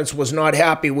conference was not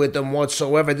happy with him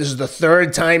whatsoever. This is the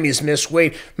third time he's missed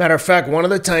weight. Matter of fact, one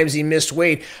of the times he missed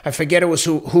weight, I forget it was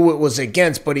who it was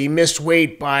against, but he missed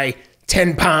weight by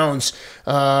 10 pounds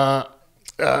against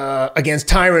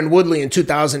Tyron Woodley in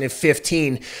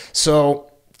 2015. So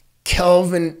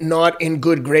Kelvin not in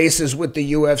good graces with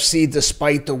the UFC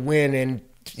despite the win, and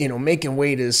making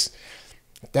weight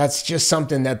that's just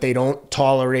something that they don't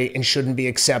tolerate and shouldn't be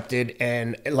accepted.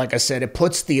 And like I said, it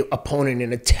puts the opponent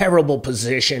in a terrible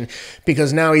position,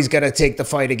 because now he's got to take the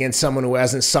fight against someone who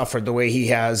hasn't suffered the way he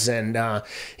has, and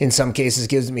in some cases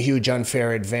gives him a huge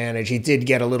unfair advantage. He did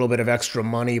get a little bit of extra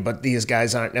money, but these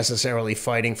guys aren't necessarily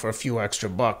fighting for a few extra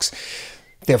bucks.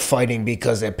 they're fighting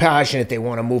because they're passionate. They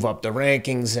want to move up the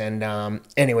rankings. And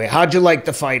anyway, how'd you like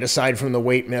the fight aside from the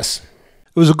weight miss?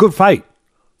 It was a good fight.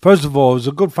 First of all, it was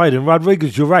a good fight. And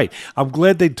Rodriguez, you're right. I'm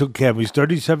glad they took care of him. He's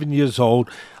 37 years old.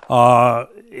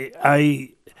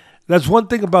 That's one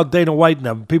thing about Dana White and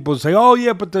them. People say, oh,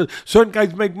 yeah, but the certain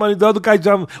guys make money, the other guys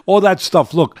don't, all that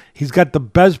stuff. Look, he's got the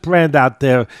best brand out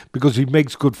there because he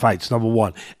makes good fights, number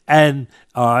one. And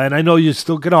I know you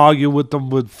still can argue with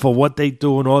them for what they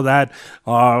do and all that.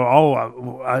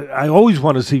 I always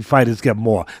want to see fighters get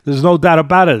more. There's no doubt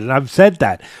about it, and I've said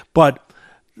that. But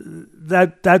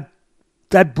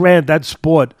that brand, that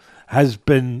sport has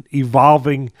been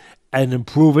evolving and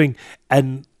improving,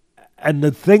 and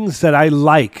the things that I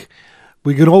like,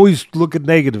 we can always look at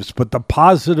negatives, but the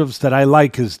positives that I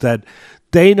like is that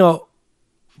Dana,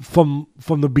 from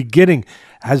the beginning,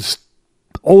 has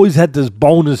always had this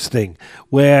bonus thing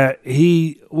where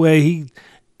he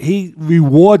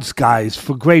rewards guys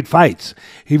for great fights.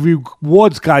 He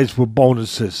rewards guys for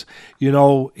bonuses. You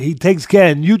know, he takes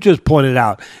care, and you just pointed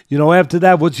out, you know, after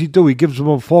that, what's he do? He gives them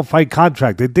a 4-fight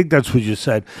contract. I think that's what you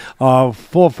said. 4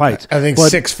 fights. I think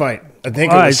 6 fights. I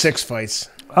think it was 6 fights.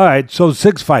 All right, so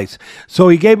 6 fights. So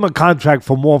he gave him a contract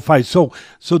for more fights. So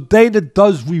Dana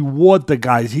does reward the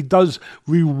guys. He does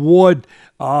reward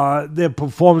their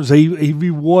performance. He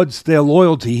rewards their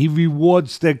loyalty. He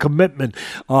rewards their commitment.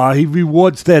 He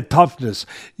rewards their toughness.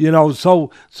 You know,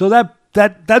 so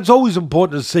that's always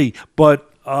important to see.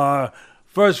 But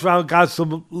first round,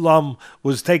 Gastelum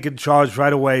was taking charge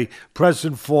right away,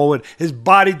 pressing forward. His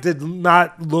body did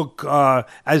not look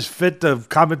as fit. The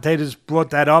commentators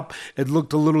brought that up. It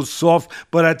looked a little soft.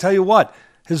 But I tell you what,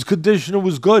 his conditioner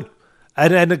was good.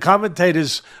 And the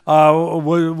commentators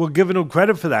were giving him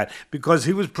credit for that because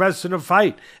he was pressing a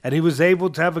fight. And he was able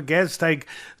to have a gas tank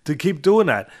to keep doing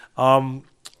that.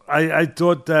 I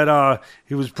thought that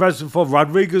he was pressing forward.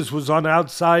 Rodriguez was on the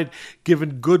outside,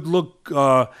 giving good look.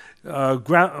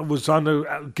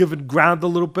 Giving ground a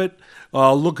little bit,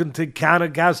 looking to counter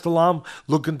Gastelum,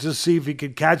 looking to see if he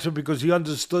could catch him because he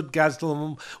understood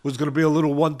Gastelum was going to be a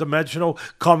little one-dimensional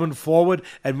coming forward,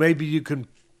 and maybe you can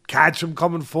catch him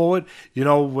coming forward. You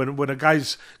know, when a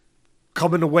guy's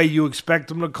coming the way you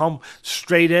expect him to come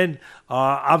straight in,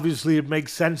 obviously it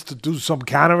makes sense to do some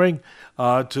countering,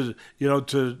 to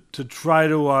try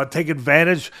to take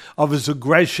advantage of his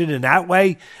aggression in that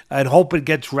way and hope it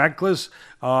gets reckless.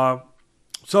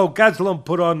 So Gastelum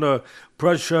put on the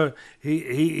pressure.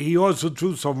 He also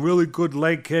threw some really good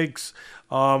leg kicks.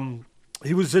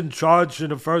 He was in charge in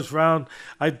the first round.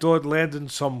 I thought landing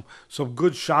some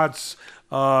good shots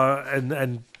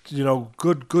and you know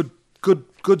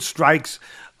good strikes.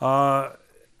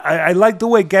 I like the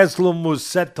way Gastelum was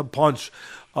set to punch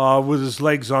with his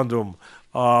legs under him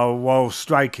while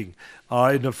striking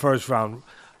in the first round.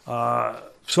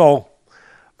 So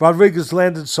Rodriguez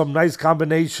landed some nice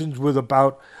combinations with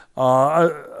about,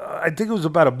 I think it was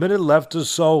about a minute left or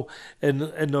so in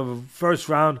the first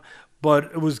round, but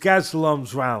it was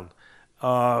Gastelum's round.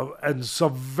 And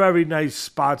some very nice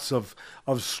spots of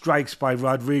strikes by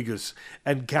Rodriguez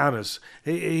and counters.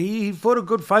 He fought a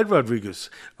good fight,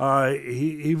 Rodriguez.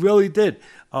 He really did.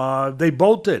 They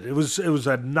both did. It was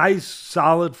a nice,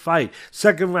 solid fight.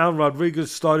 Second round, Rodriguez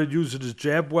started using his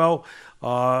jab well.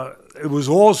 It was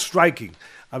all striking.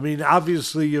 I mean,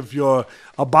 obviously, if you're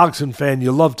a boxing fan,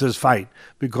 you loved this fight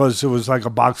because it was like a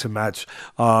boxing match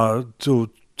to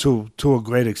a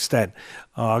great extent.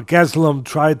 Gastelum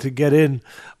tried to get in,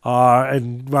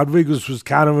 and Rodriguez was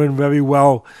countering very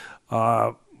well.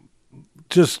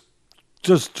 Just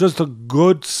a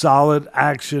good, solid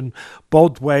action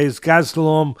both ways.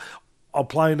 Gastelum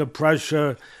applying the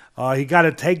pressure. He got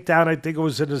a takedown, I think it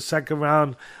was in the second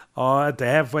round. At the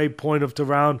halfway point of the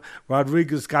round,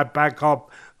 Rodriguez got back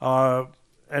up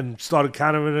and started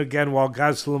countering again while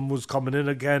Gastelum was coming in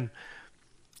again.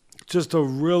 Just a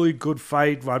really good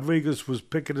fight. Rodriguez was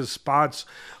picking his spots,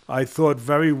 I thought,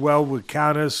 very well with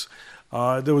counters.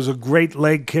 There was a great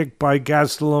leg kick by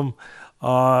Gastelum.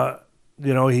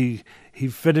 He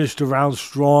finished the round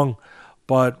strong,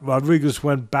 but Rodriguez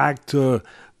went back to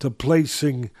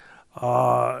placing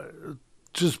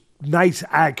just nice,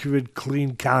 accurate,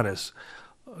 clean counters.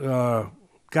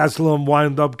 Gastelum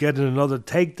wound up getting another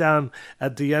takedown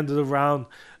at the end of the round.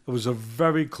 It was a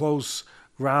very close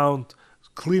round.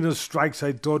 Cleaner strikes,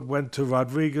 I thought, went to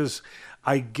Rodriguez.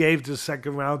 I gave the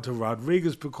second round to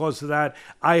Rodriguez because of that.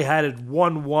 I had it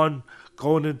 1-1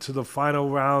 going into the final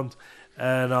round.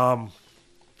 And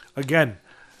again,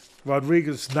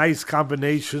 Rodriguez, nice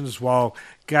combinations while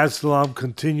Gastelum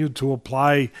continued to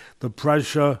apply the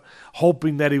pressure,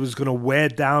 hoping that he was going to wear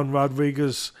down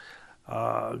Rodriguez.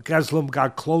 Gastelum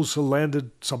got closer,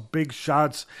 landed some big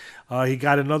shots. He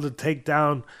got another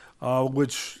takedown,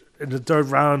 which in the third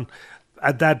round,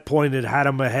 at that point, it had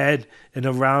him ahead in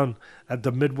a round at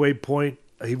the midway point.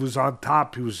 He was on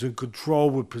top. He was in control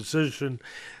with precision.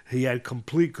 He had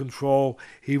complete control.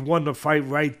 He won the fight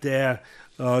right there,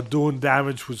 doing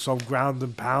damage with some ground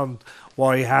and pound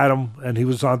while he had him, and he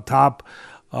was on top.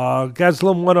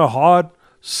 Gastelum won a hard,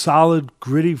 solid,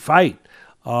 gritty fight.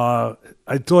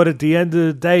 I thought at the end of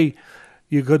the day,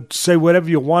 you could say whatever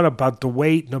you want about the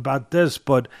weight and about this,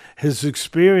 but his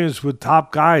experience with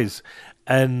top guys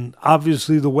and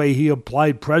obviously the way he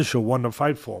applied pressure won the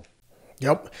fight for him.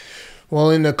 Yep.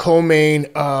 Well, in the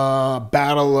co-main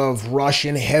battle of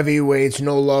Russian heavyweights,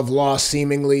 no love lost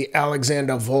seemingly.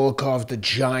 Alexander Volkov, the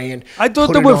giant. I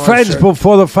thought they were friends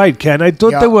before the fight, Ken. I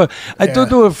thought they were. I thought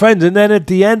they were friends, and then at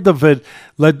the end of it,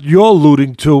 like you're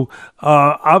alluding to,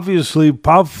 obviously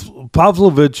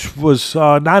Pavlovich was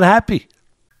not happy.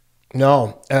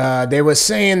 No, they were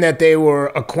saying that they were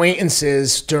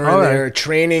acquaintances during their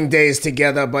training days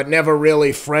together, but never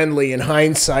really friendly in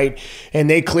hindsight, and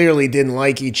they clearly didn't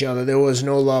like each other. There was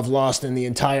no love lost in the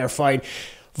entire fight.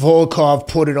 Volkov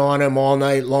put it on him all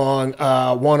night long.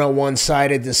 One-on-one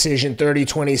sided decision,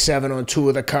 30-27 on two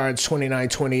of the cards,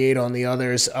 29-28 on the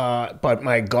others. But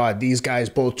my God, these guys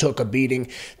both took a beating.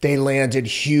 They landed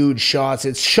huge shots.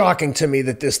 It's shocking to me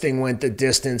that this thing went the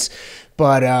distance.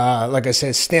 But like I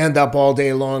said, stand up all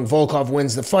day long. Volkov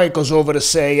wins the fight, goes over to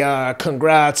say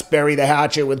congrats, bury the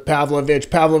hatchet with Pavlovich.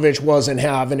 Pavlovich wasn't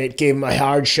having it, gave him a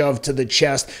hard shove to the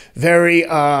chest. Very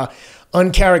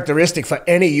uncharacteristic for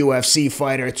any UFC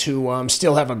fighter to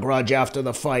still have a grudge after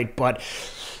the fight, but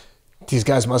these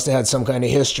guys must have had some kind of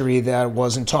history that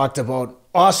wasn't talked about.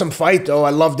 Awesome fight, though.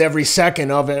 I loved every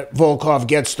second of it. Volkov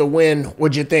gets the win.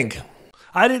 What'd you think?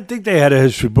 I didn't think they had a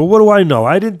history, but what do I know?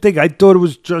 I thought it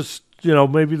was just,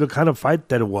 maybe the kind of fight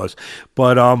that it was.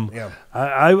 But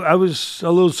I was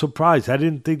a little surprised. I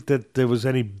didn't think that there was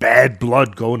any bad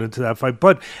blood going into that fight.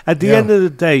 But at the end of the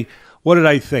day, what did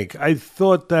I think? I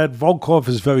thought that Volkov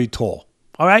is very tall.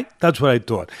 All right? That's what I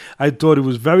thought. I thought he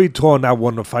was very tall and that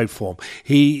won the fight for him.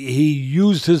 He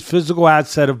used his physical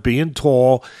asset of being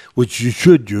tall, which you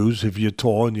should use if you're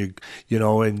tall and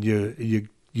you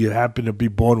happen to be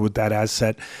born with that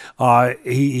asset.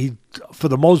 He for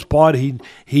the most part, he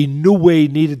knew where he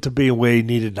needed to be and where he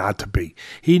needed not to be.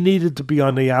 He needed to be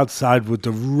on the outside with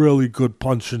the really good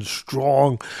punching,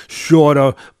 strong,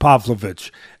 shorter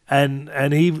Pavlovich.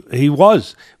 And he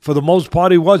was. For the most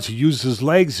part, he was. He used his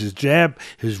legs, his jab,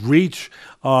 his reach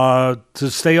to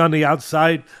stay on the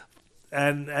outside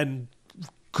and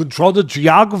control the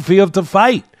geography of the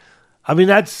fight. I mean,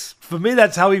 that's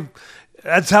how,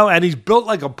 and he's built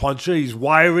like a puncher. He's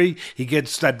wiry. He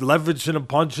gets that leverage in the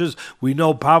punches. We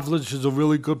know Pavlovich is a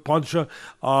really good puncher.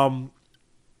 Volkov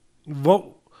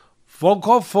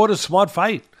fought a smart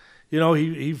fight.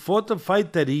 He fought the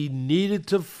fight that he needed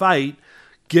to fight,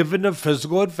 given the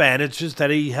physical advantages that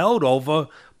he held over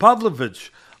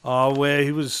Pavlovich, where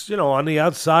he was, on the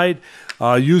outside,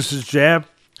 used his jab.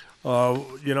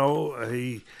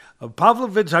 Pavlovich,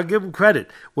 I give him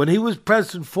credit. When he was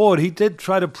pressing forward, he did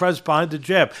try to press behind the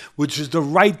jab, which is the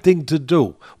right thing to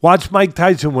do. Watch Mike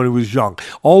Tyson when he was young.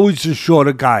 Always the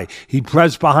shorter guy. He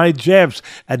pressed behind jabs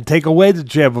and take away the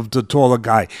jab of the taller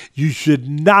guy. You should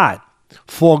not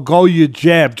forego your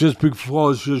jab just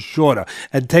because you're shorter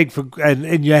and and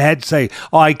in your head say,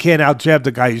 oh, I can't out jab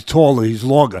the guy, he's taller, he's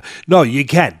longer. No, you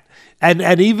can.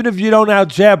 And even if you don't out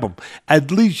jab him,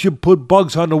 at least you put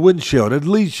bugs on the windshield. At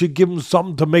least you give him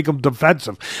something to make him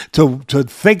defensive, to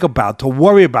think about, to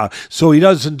worry about, so he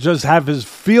doesn't just have his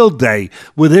field day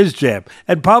with his jab.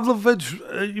 And Pavlovich,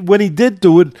 when he did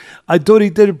do it, I thought he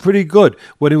did it pretty good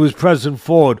when he was pressing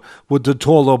forward with the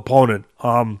taller opponent.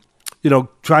 Trying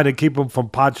to keep him from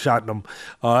pot-shotting him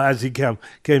as he came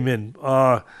in.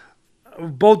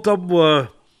 Both of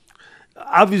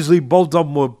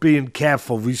them were being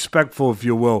careful, respectful, if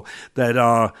you will,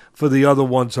 that for the other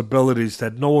one's abilities,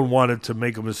 that no one wanted to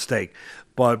make a mistake.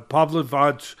 But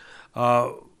Pavlovich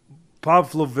was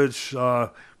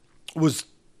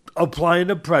applying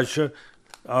the pressure,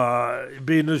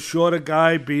 being a shorter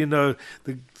guy, he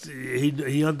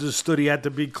understood he had to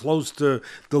be close to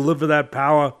deliver that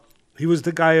power. He was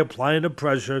the guy applying the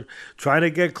pressure, trying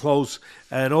to get close,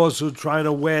 and also trying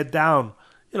to wear down,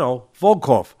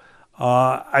 Volkov.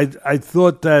 I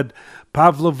thought that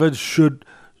Pavlovich should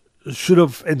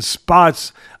have, in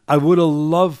spots, I would have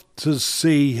loved to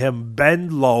see him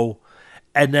bend low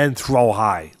and then throw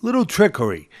high. Little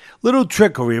trickery.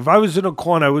 If I was in a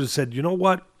corner, I would have said, you know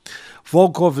what?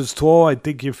 Volkov is tall. I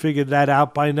think you figured that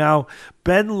out by now.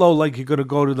 Bend low like you're going to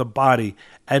go to the body,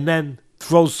 and then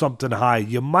throw something high.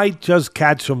 You might just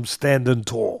catch him standing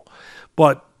tall.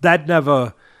 But that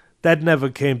never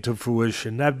came to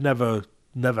fruition. That never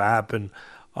happened.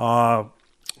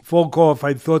 Volkov,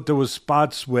 I thought there was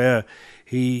spots where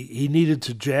he needed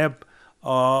to jab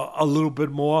a little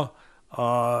bit more,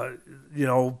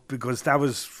 because that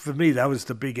was, for me, that was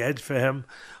the big edge for him.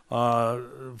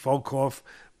 Volkov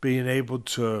being able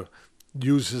to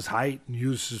use his height and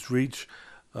use his reach.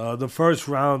 The first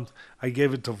round, I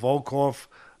gave it to Volkov.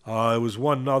 It was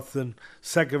 1-0.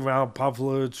 Second round,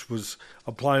 Pavlovich was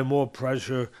applying more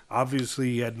pressure.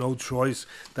 Obviously, he had no choice.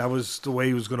 That was the way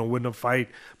he was going to win the fight,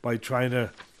 by trying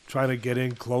to get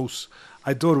in close.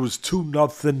 I thought it was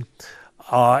 2-0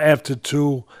 after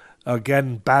 2.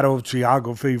 Again, battle of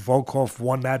geography. Volkov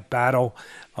won that battle.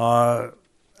 I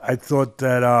thought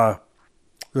that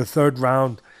the third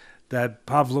round, that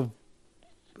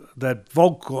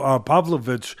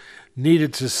Pavlovich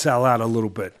needed to sell out a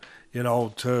little bit,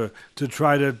 to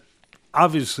try to,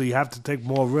 obviously you have to take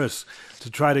more risks to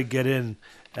try to get in.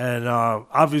 And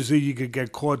obviously you could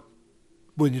get caught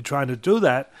when you're trying to do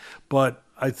that, but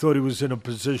I thought he was in a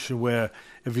position where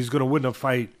if he's going to win a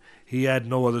fight, he had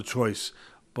no other choice.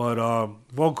 But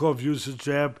Volkov used his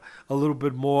jab a little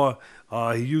bit more.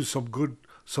 He used some good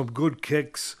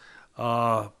kicks.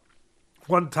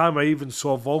 One time I even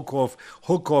saw Volkov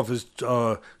hook off his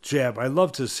jab. I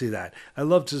love to see that. I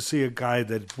love to see a guy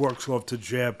that works off the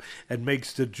jab and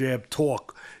makes the jab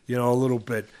talk, a little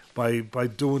bit by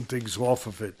doing things off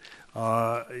of it.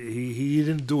 He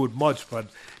didn't do it much, but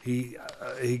he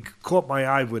caught my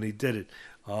eye when he did it.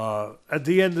 At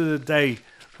the end of the day,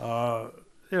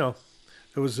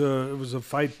 it was a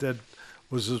fight that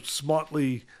was a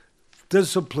smartly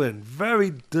disciplined,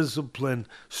 very disciplined,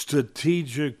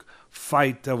 strategic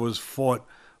fight that was fought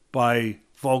by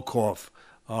Volkov,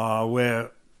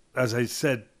 where, as I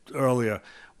said earlier,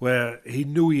 where he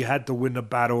knew he had to win the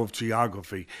battle of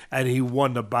geography, and he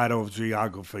won the battle of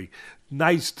geography.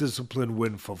 Nice disciplined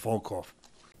win for Volkov.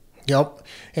 Yep.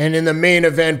 And in the main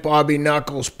event, Bobby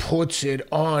Knuckles puts it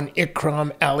on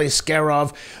Ikram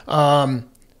Aliskerov.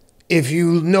 If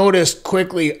you noticed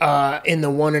quickly in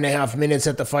the 1.5 minutes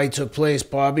that the fight took place,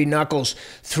 Bobby Knuckles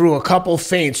threw a couple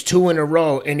feints, 2 in a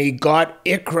row, and he got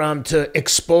Ikram to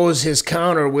expose his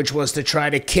counter, which was to try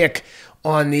to kick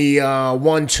on the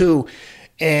 1-2.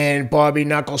 And Bobby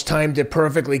Knuckles timed it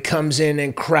perfectly, comes in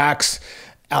and cracks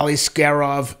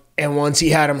Aliskerov. And once he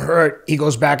had him hurt, he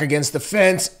goes back against the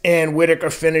fence, and Whittaker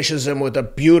finishes him with a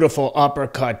beautiful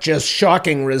uppercut. Just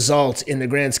shocking results in the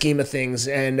grand scheme of things.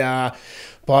 And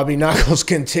Bobby Knuckles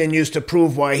continues to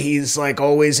prove why he's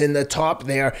always in the top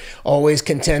there, always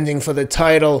contending for the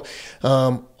title.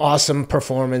 Awesome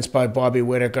performance by Bobby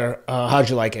Whittaker. How'd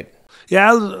you like it?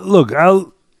 Yeah, look,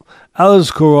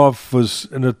 Aliskerov was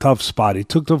in a tough spot. He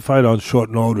took the fight on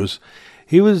short notice.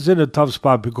 He was in a tough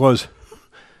spot because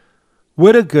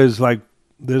Whittaker is like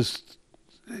this.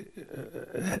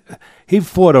 He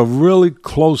fought a really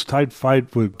close, tight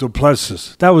fight with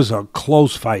Duplessis. That was a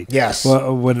close fight. Yes.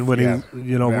 When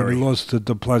he lost to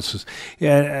Duplessis.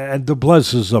 Yeah, and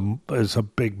Duplessis is a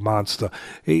big monster.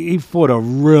 He fought a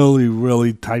really,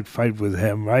 really tight fight with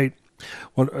him, right?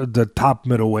 The top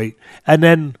middleweight, and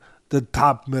then the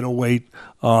top middleweight,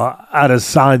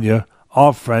 Adesanya,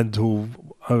 our friend who.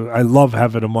 I love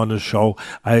having him on the show.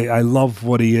 I love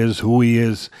what he is, who he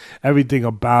is, everything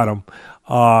about him.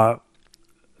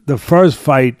 The first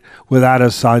fight with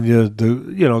Adesanya,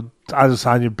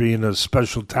 Adesanya being a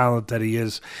special talent that he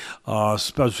is,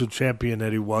 special champion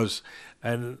that he was,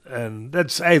 and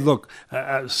that's, hey, look,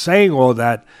 saying all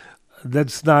that,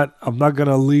 that's not. I'm not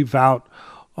gonna leave out.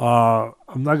 I'm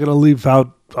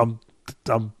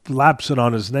lapsing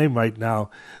on his name right now.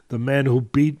 The man who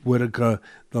beat Whittaker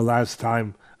the last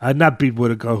time, not beat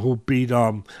Whittaker, who beat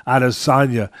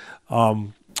Adesanya,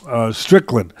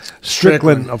 Strickland.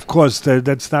 Of course,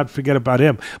 let's not forget about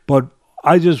him. But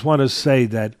I just want to say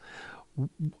that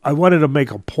I wanted to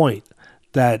make a point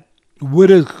that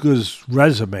Whittaker's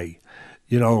resume,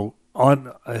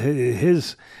 on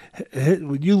his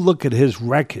when you look at his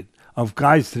record of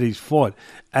guys that he's fought,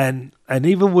 and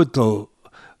even with the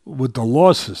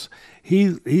losses,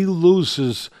 he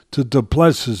loses to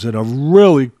Duplessis in a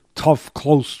really tough,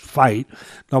 close fight,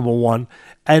 number one.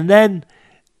 And then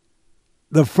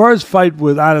the first fight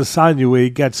with Adesanya where he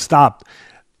gets stopped,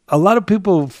 a lot of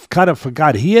people kind of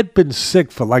forgot. He had been sick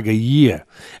for like a year,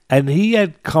 and he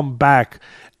had come back,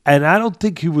 and I don't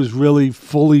think he was really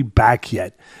fully back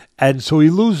yet. And so he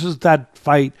loses that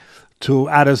fight to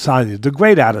Adesanya, the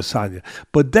great Adesanya.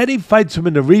 But then he fights him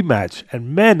in the rematch,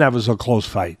 and man, that was a close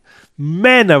fight.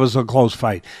 Man, that was a close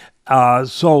fight.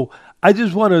 So I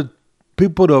just wanted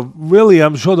people to really,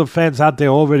 I'm sure the fans out there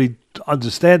already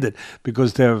understand it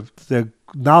because they're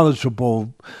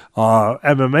knowledgeable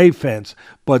MMA fans,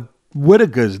 but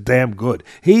Whittaker is damn good.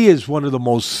 He is one of the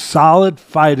most solid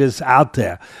fighters out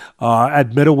there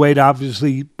at middleweight,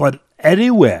 obviously, but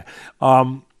anywhere.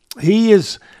 He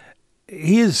is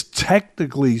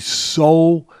technically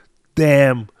so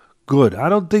damn good. I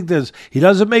don't think he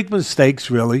doesn't make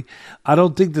mistakes, really. I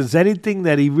don't think there's anything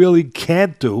that he really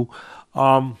can't do.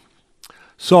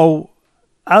 So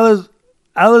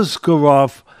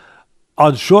Aliskerov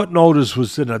on short notice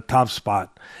was in a tough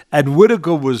spot. And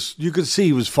Whittaker you could see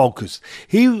he was focused.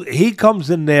 He comes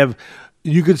in there,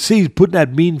 you could see he's putting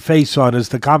that mean face on, as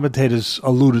the commentators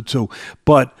alluded to.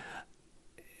 But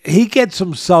he gets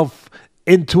himself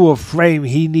into a frame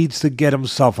he needs to get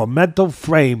himself, a mental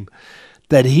frame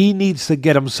that he needs to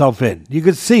get himself in. You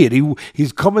can see it.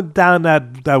 He's coming down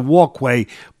that walkway,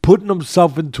 putting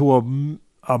himself into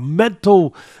a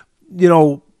mental,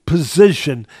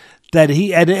 position that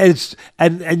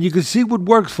and you can see what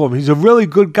works for him. He's a really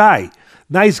good guy,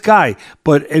 nice guy,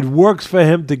 but it works for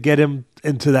him to get him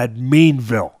into that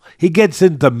Meanville. He gets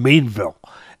into Meanville,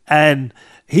 and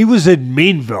he was in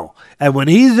Meanville. And when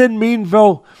he's in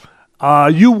Meanville,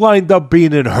 you wind up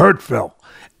being in Hurtville.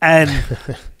 And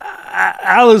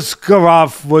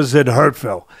Aliskerov was in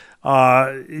Hurtville.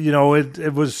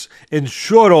 It was in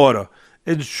short order.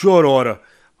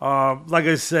 Like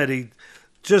I said, he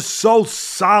just so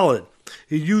solid.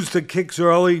 He used the kicks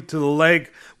early to the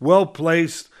leg, well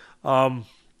placed. Doesn't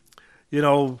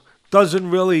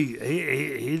really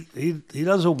he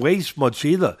doesn't waste much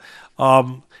either.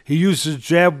 He used his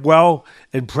jab well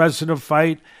in pressing the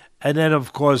fight, and then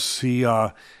of course he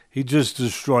just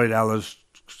destroyed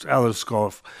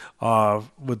Aliskerov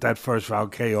with that first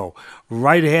round KO.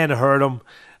 Right hand hurt him.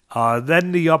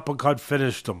 Then the uppercut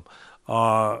finished him.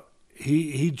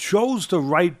 He chose the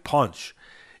right punch.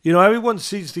 Everyone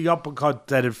sees the uppercut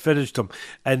that it finished him,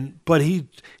 but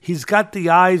he's got the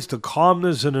eyes, the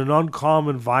calmness in an uncalm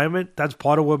environment. That's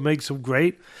part of what makes him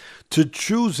great. To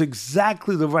choose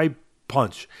exactly the right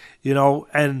punch,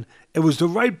 and it was the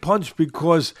right punch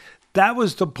because that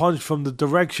was the punch from the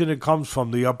direction it comes from,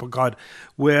 the uppercut,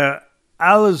 where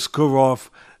Aliskerov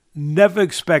never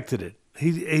expected it.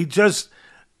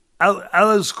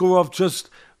 Aliskerov just,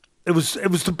 it was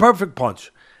the perfect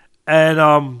punch.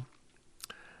 And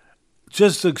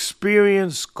just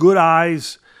experience, good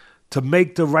eyes to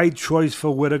make the right choice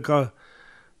for Whittaker.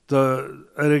 The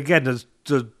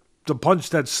punch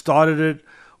that started it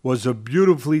was a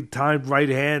beautifully timed right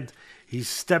hand. He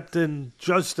stepped in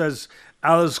just as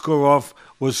Aliskerov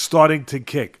was starting to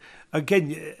kick.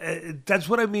 Again, that's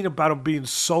what I mean about him being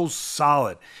so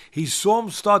solid. He saw him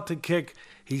start to kick.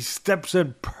 He steps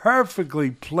in,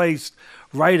 perfectly placed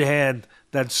right hand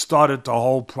that started the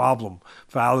whole problem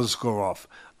for Aliskerov.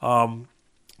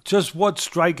 Just what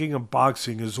striking and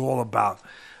boxing is all about.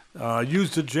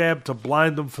 Used the jab to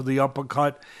blind him for the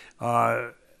uppercut,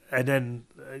 and then,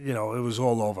 it was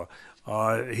all over.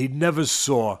 He never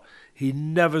saw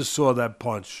that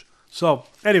punch. So,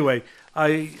 anyway,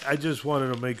 I just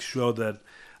wanted to make sure that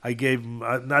I gave him,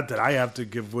 not that I have to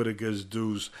give Whittaker his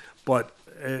dues, but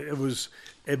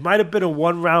it might have been a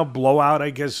one-round blowout,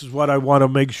 I guess is what I want to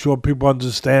make sure people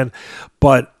understand.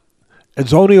 But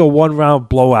it's only a one-round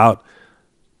blowout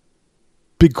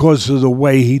because of the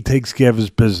way he takes care of his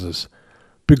business,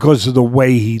 because of the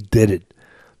way he did it,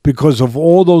 because of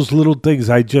all those little things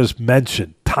I just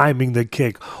mentioned, timing the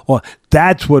kick.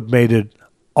 That's what made it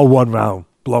a one-round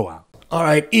blowout. All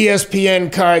right,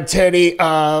 ESPN card, Teddy.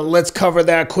 Let's cover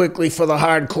that quickly for the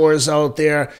hardcores out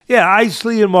there. Yeah,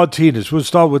 Isley and Martinez. We'll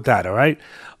start with that, all right?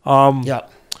 Yeah.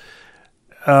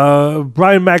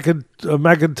 Brian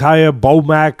McIntyre,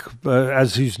 Bo-Mac,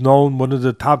 as he's known, one of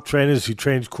the top trainers. He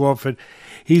trains Crawford.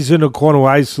 He's in the corner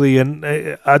with Isley, and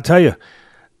I tell you,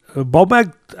 Bo-Mac,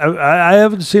 I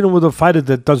haven't seen him with a fighter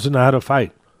that doesn't know how to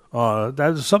fight.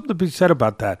 There's something to be said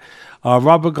about that.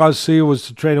 Robert Garcia was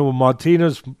the trainer with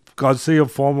Martinez. Garcia,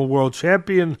 former world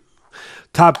champion,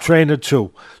 top trainer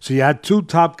too. So you had two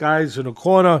top guys in the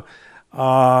corner.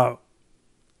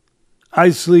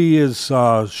 Isley is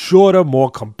shorter, more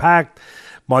compact.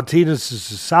 Martinez is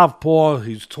a southpaw.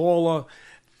 He's taller.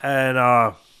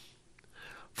 And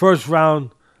first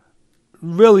round,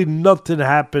 really nothing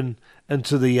happened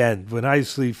until the end when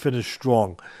Isley finished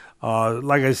strong.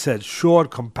 Like I said, short,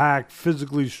 compact,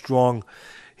 physically strong.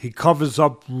 He covers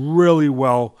up really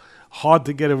well. Hard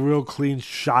to get a real clean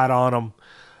shot on him.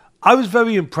 I was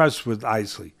very impressed with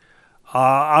Isley.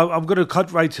 I'm going to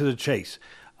cut right to the chase.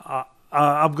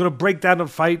 I'm going to break down the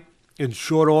fight in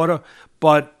short order,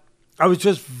 but I was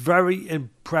just very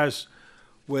impressed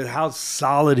with how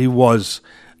solid he was.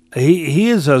 He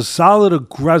is a solid,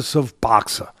 aggressive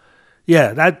boxer.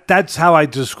 Yeah, that's how I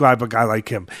describe a guy like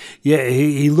him. Yeah,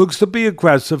 he looks to be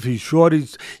aggressive. He's short.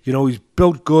 He's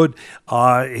built good.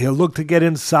 He'll look to get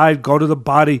inside, go to the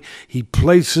body. He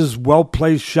places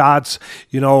well-placed shots,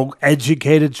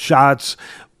 educated shots.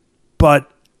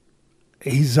 But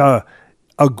he's a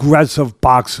aggressive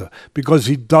boxer because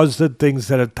he does the things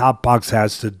that a top boxer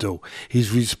has to do.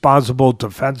 He's responsible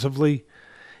defensively.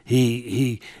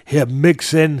 He'll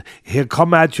mix in, he'll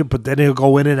come at you, but then he'll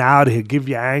go in and out, he'll give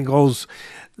you angles.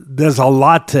 There's a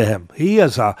lot to him. He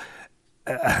is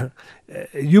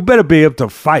you better be able to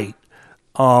fight,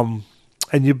 and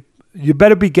you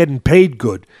better be getting paid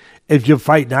good if you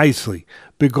fight nicely,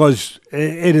 because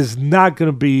it is not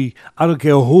going to be, I don't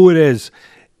care who it is,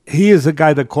 he is a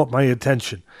guy that caught my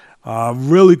attention,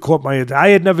 really caught my attention. I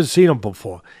had never seen him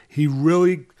before. He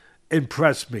really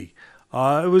impressed me.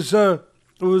 It was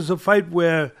a fight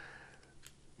where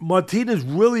Martinez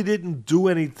really didn't do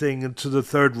anything until the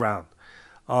third round,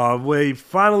 where he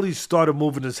finally started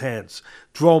moving his hands,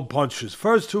 throwing punches.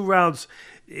 First 2 rounds,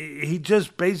 he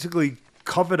just basically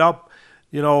covered up,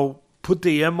 put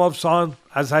the earmuffs on,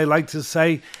 as I like to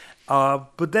say,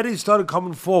 but then he started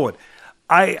coming forward.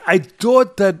 I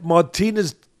thought that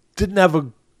Martinez didn't have a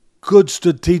good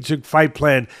strategic fight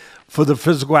plan for the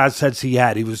physical assets he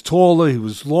had. He was taller, he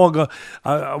was longer.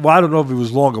 I don't know if he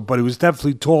was longer, but he was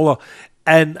definitely taller.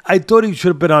 And I thought he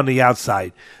should have been on the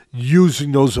outside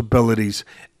using those abilities.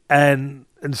 And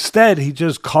instead, he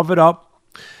just covered up,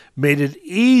 made it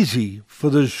easy for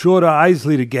the shorter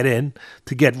Isley to get in,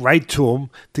 to get right to him,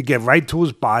 to get right to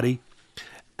his body.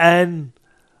 And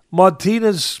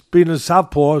Martinez, being a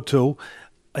southpaw too,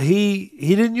 he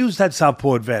didn't use that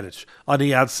southpaw advantage on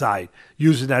the outside,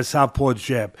 using that southpaw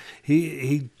jab.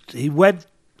 He went,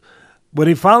 when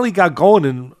he finally got going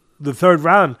in the third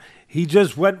round, he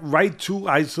just went right to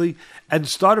Isley and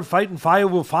started fighting fire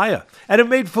with fire. And it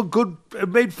made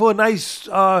for a nice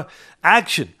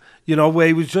action, where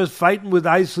he was just fighting with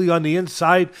Isley on the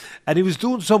inside, and he was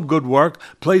doing some good work,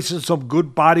 placing some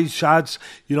good body shots,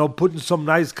 putting some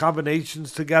nice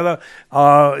combinations together.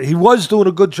 He was doing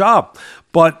a good job,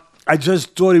 but I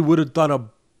just thought he would have done a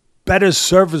better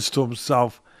service to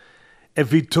himself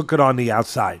if he took it on the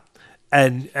outside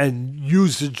and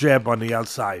used the jab on the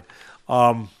outside.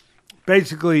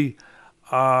 Basically,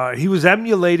 he was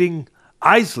emulating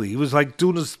Isley. He was like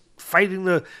fighting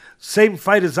the same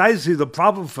fight as Isley. The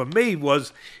problem for me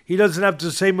was he doesn't have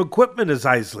the same equipment as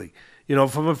Isley,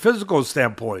 from a physical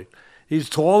standpoint. He's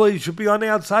taller. He should be on the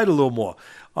outside a little more.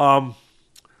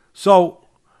 So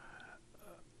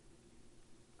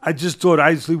I just thought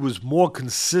Isley was more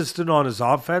consistent on his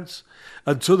offense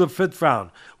until the 5th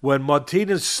round when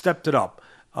Martinez stepped it up.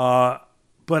 But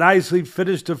Isley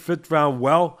finished the 5th round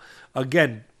well.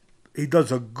 Again, he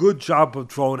does a good job of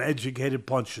throwing educated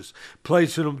punches,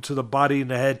 placing them to the body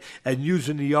and the head, and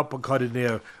using the uppercut in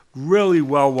there really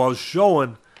well while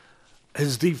showing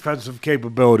his defensive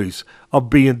capabilities of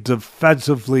being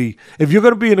defensively. If you're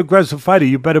going to be an aggressive fighter,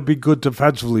 you better be good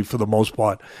defensively for the most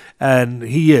part. And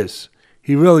he is.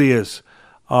 He really is.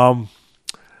 It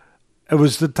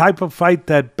was the type of fight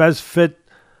that best fitted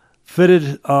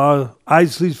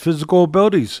Isley's physical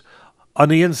abilities on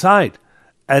the inside.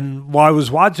 And while I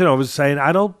was watching, I was saying,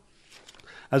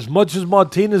 as much as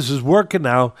Martinez is working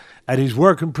now, and he's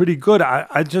working pretty good,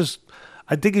 I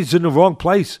think he's in the wrong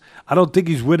place. I don't think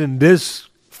he's winning this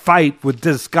fight with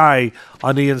this guy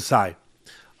on the inside.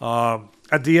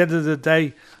 At the end of the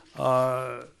day,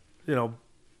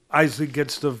 Isley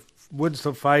wins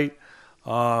the fight.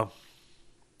 7th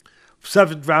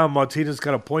round, Martinez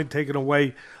got a point taken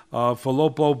away for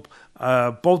Lopo.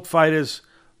 Both fighters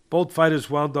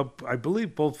wound up, I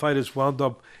believe both fighters wound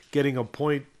up getting a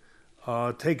point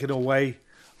taken away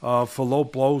for low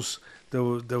blows. There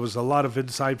was a lot of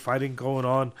inside fighting going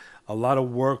on, a lot of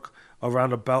work around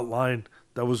the belt line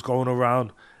that was going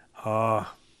around. I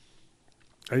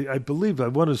believe, I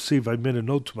want to see if I made a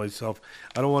note to myself.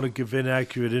 I don't want to give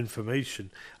inaccurate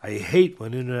information. I hate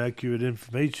when inaccurate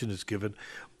information is given,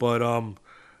 but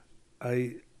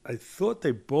I thought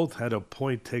they both had a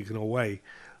point taken away.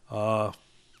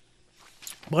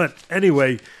 But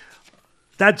anyway,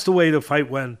 that's the way the fight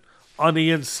went. On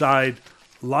the inside,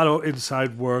 a lot of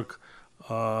inside work.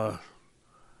 Could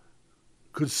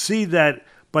see that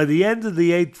by the end of the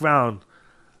 8th round,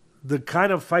 the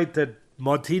kind of fight that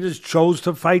Martinez chose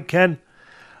to fight, Ken,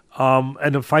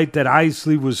 and the fight that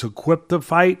Isley was equipped to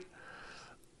fight,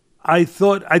 I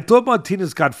thought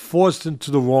Martinez got forced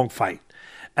into the wrong fight.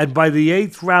 And by the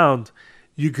 8th round,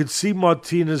 you could see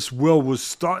Martinez's will was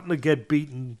starting to get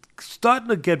beaten, starting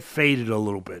to get faded a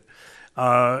little bit,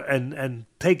 and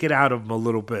take it out of him a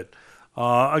little bit.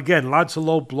 Again, lots of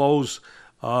low blows.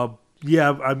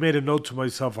 Yeah, I made a note to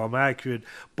myself. I'm accurate.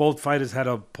 Both fighters had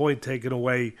a point taken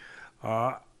away.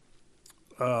 Isley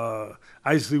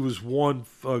was warned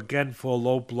again for a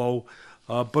low blow.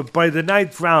 But by the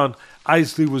 9th round,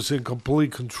 Isley was in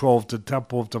complete control of the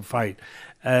tempo of the fight.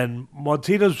 And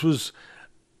Martinez was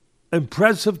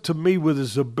impressive to me with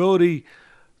his ability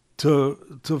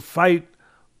to fight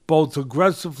both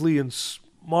aggressively and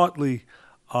smartly.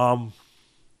 Or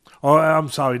I'm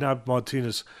sorry, not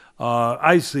Martinez.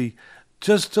 Isley,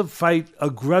 just to fight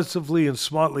aggressively and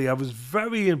smartly. I was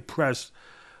very impressed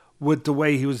with the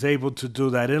way he was able to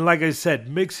do that. And like I said,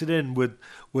 mix it in with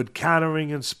countering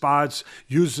in spots,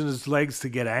 using his legs to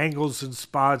get angles in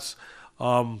spots.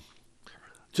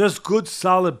 Just good,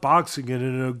 solid boxing in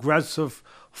an aggressive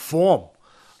form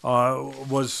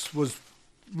was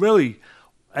really,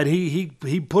 and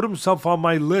he put himself on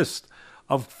my list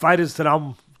of fighters that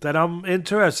I'm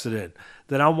interested in,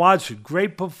 that I'm watching.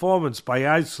 Great performance by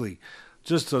Isley.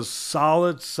 Just a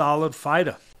solid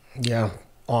fighter. Yeah,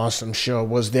 awesome show.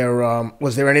 Was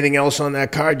there anything else on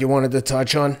that card you wanted to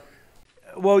touch on?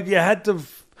 Well, you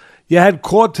had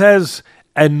Cortes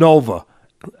and Nova,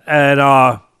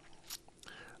 and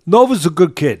Nova's a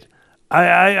good kid.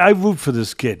 I root for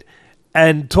this kid.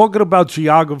 And talking about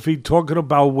geography, talking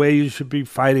about where you should be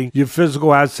fighting, your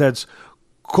physical assets,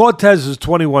 Cortes is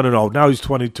 21-0. Now he's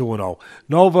 22-0.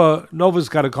 Nova's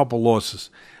got a couple losses.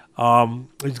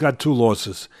 He's got 2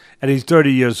 losses, and he's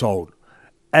 30 years old.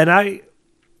 And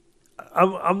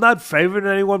I'm not favoring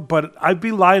anyone, but I'd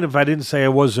be lying if I didn't say I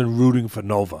wasn't rooting for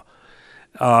Nova.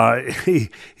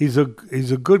 He's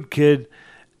a good kid,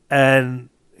 and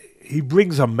he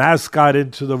brings a mascot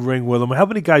into the ring with him. How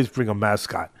many guys bring a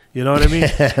mascot? You know what I mean?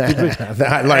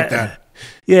 I like that.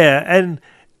 Yeah, and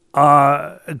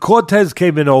Cortes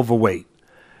came in overweight,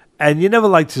 and you never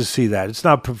like to see that. It's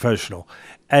not professional.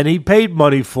 And he paid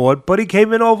money for it, but he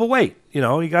came in overweight. You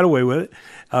know, he got away with it.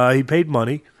 He paid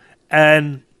money.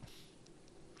 And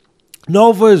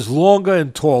Nova is longer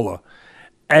and taller,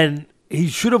 and he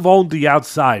should have owned the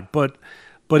outside, but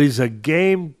he's a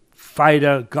game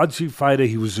fighter, gutsy fighter.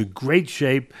 He was in great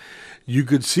shape. You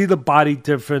could see the body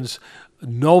difference.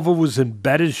 Nova was in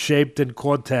better shape than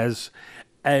Cortes.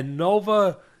 And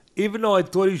Nova, even though I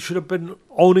thought he should have been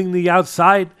owning the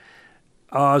outside,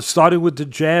 starting with the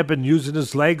jab and using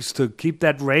his legs to keep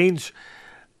that range,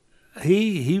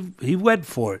 he went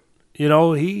for it. You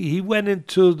know, he went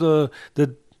into the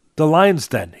lion's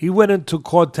den. He went into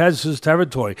Cortez's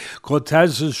territory.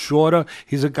 Cortez is shorter.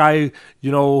 He's a guy,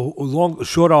 you know,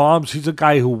 shorter arms. He's a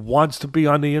guy who wants to be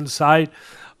on the inside.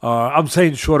 I'm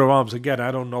saying shorter arms again.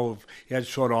 I don't know if he has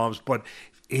short arms, but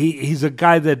he's a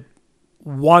guy that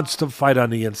wants to fight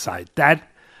on the inside. That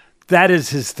is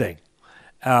his thing.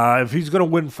 If he's going to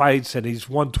win fights, and he's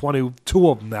won 22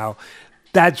 of them now,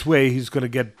 that's where he's going to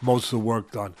get most of the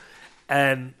work done.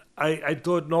 And I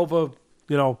thought Nova,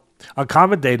 you know,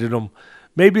 accommodated him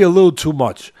maybe a little too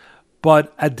much.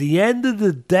 But at the end of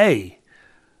the day,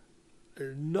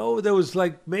 no, there was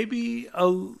like maybe a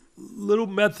little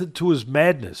method to his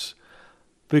madness,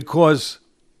 because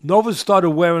Nova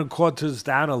started wearing Cortes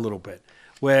down a little bit,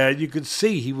 where you could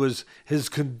see his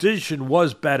condition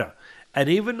was better. And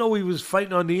even though he was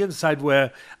fighting on the inside,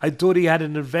 where I thought he had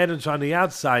an advantage on the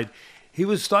outside, he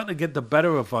was starting to get the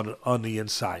better of on the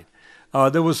inside.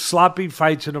 There was sloppy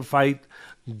fights in the fight.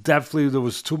 Definitely there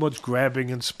was too much grabbing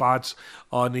in spots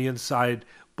on the inside.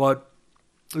 But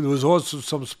there was also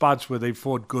some spots where they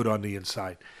fought good on the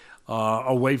inside,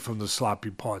 away from the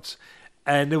sloppy parts.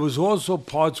 And there was also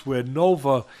parts where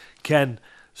Nova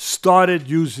started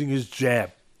using his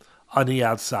jab on the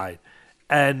outside.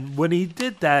 And when he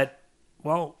did that,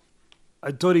 well,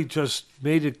 I thought he just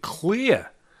made it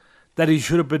clear that he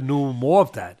should have been doing more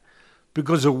of that,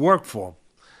 because it worked for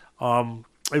him.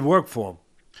 It worked for him.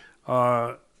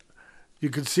 You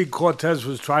could see Cortes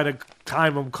was trying to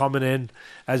time him coming in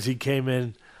as he came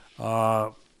in.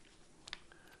 At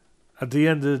the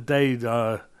end of the day,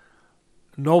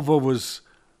 Nova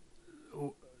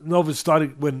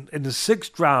started when in the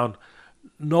 6th round.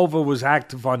 Nova was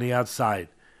active on the outside,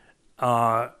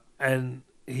 and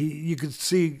you could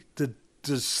see the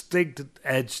distinct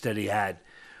edge that he had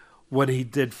when he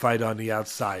did fight on the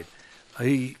outside.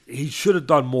 He should have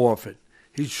done more of it.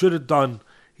 He just should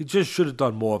have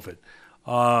done more of it.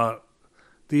 The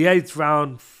 8th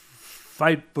round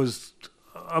fight was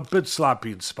a bit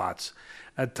sloppy in spots.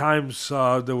 At times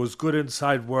there was good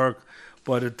inside work,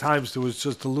 but at times there was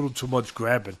just a little too much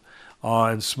grabbing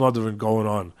and smothering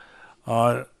going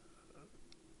on.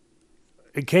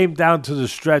 It came down to the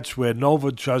stretch where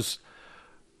Nova just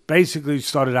basically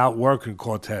started outworking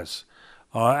Cortes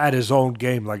at his own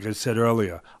game, like I said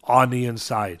earlier, on the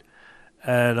inside.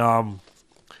 And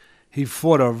he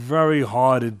fought a very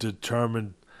hard and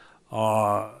determined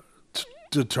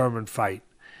fight.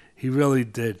 He really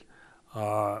did.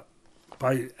 And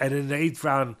in the 8th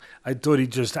round, I thought he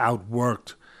just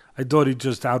outworked.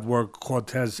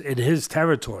 Cortes in his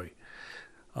territory.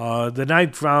 The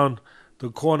 9th round, the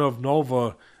corner of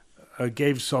Nova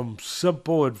gave some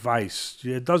simple advice.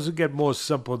 It doesn't get more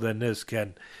simple than this,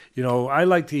 Ken. You know, I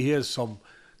like to hear some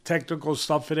technical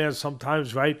stuff in there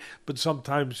sometimes, right? But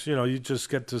sometimes, you know, you just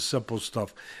get the simple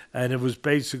stuff. And it was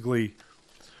basically,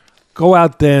 go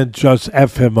out there and just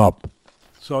F him up.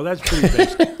 So that's pretty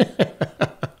basic.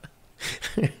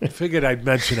 I figured I'd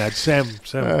mention that. Sam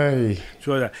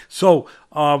enjoy that. So,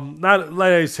 not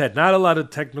like I said, not a lot of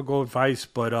technical advice,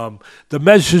 but the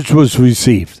message was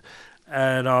received.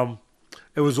 And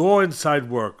it was all inside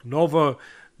work. Nova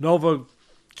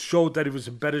showed that he was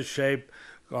in better shape.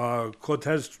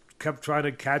 Cortes kept trying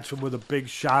to catch him with a big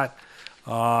shot,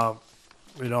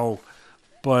 you know,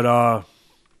 but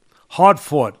hard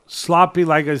fought. Sloppy,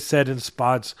 like I said, in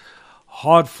spots.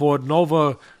 Hard fought.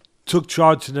 Nova took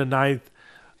charge in the 9th.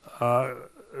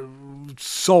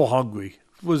 So hungry.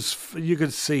 You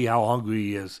could see how hungry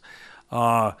he is.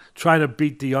 Trying to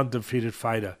beat the undefeated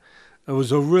fighter. The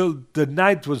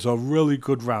 9th was a really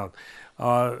good round.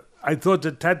 I thought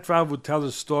the 10th round would tell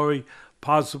the story,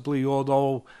 possibly,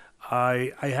 although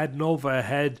I had Nova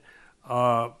ahead.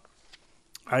 I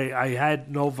had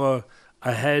Nova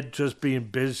ahead, just being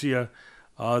busier.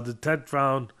 The 10th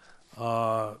round,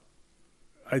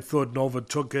 I thought Nova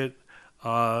took it.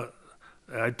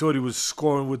 I thought he was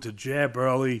scoring with the jab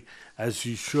early, as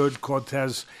he should.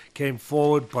 Cortes came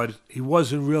forward, but he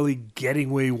wasn't really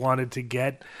getting where he wanted to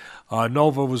get.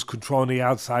 Nova was controlling the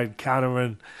outside,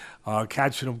 countering,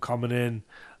 catching him coming in.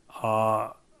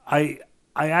 I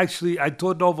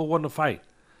thought Nova won the fight.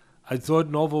 I thought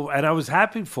Nova, and I was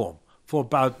happy for him for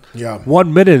about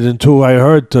 1 minute until I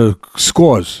heard the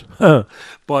scores.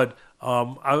 But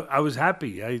I was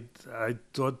happy. I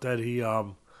thought that he,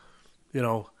 you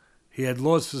know, he had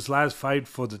lost his last fight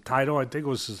for the title. I think it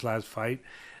was his last fight.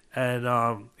 And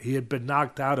he had been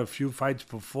knocked out a few fights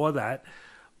before that.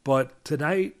 But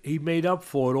tonight, he made up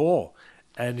for it all.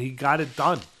 And he got it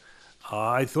done.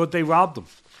 I thought they robbed him.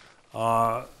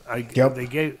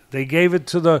 They gave it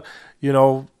to the, you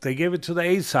know, they gave it to the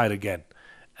A side again.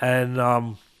 And,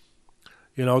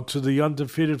 you know, to the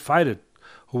undefeated fighter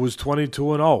who was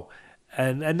 22-0.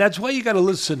 And that's why you got to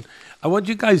listen. I want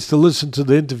you guys to listen to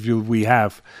the interview we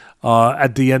have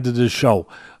at the end of the show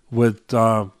with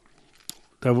that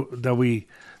we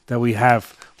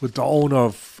have with the owner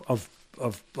of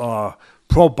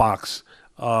ProBox,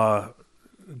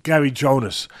 Garry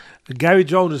Jonas. Garry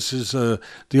Jonas is the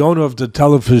owner of the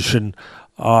television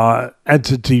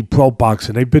entity ProBox,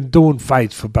 and they've been doing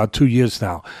fights for about 2 years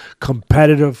now.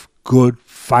 Competitive, good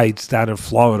fights down in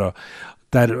Florida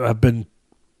that have been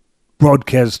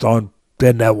broadcast on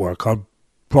their network, on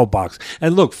ProBox.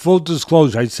 And look, full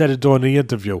disclosure, I said it during the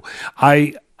interview.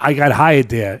 I got hired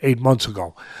there 8 months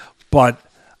ago, but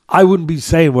I wouldn't be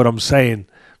saying what I'm saying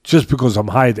just because I'm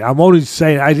hired there. I'm only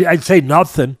saying, I'd say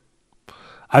nothing.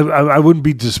 I wouldn't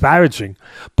be disparaging,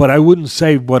 but I wouldn't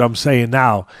say what I'm saying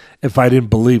now if I didn't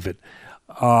believe it.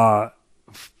 I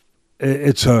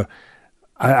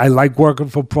like working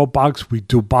for ProBox. We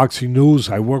do boxing news.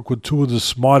 I work with two of the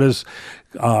smartest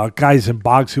guys in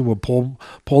boxing, with Paulie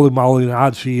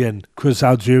Malignaggi and Chris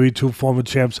Algieri, two former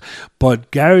champs.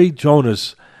 But Garry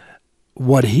Jonas,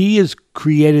 what he has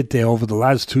created there over the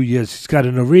last 2 years, he's got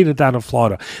an arena down in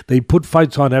Florida. They put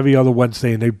fights on every other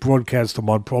Wednesday, and they broadcast them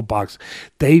on ProBox.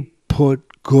 They put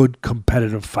good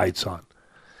competitive fights on.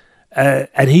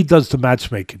 And he does the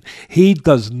matchmaking. He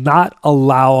does not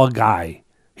allow a guy,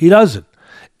 he doesn't,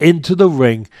 into the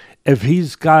ring if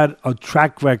he's got a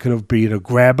track record of being a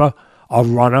grabber, a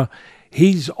runner.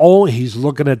 He's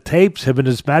looking at tapes, him and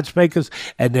his matchmakers,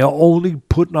 and they're only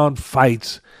putting on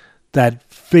fights that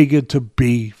figure to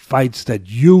be fights that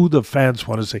you, the fans,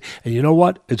 want to see. And you know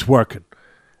what? It's working.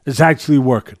 It's actually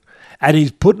working. And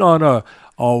he's putting on a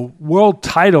world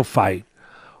title fight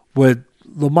with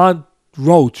Lamont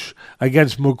Roach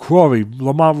against McCrory.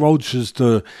 Lamont Roach is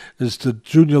the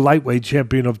junior lightweight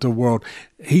champion of the world.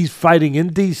 He's fighting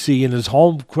in D.C. in his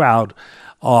home crowd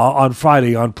on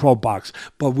Friday on ProBox.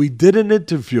 But we did an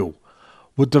interview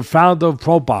with the founder of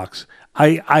ProBox.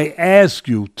 I ask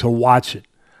you to watch it.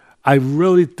 I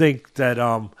really think that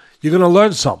you're going to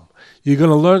learn something. You're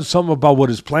going to learn something about what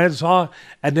his plans are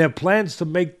and their plans to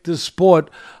make this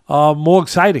sport more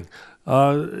exciting.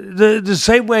 The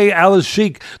same way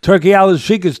Turkey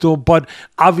Aliskerov is doing, but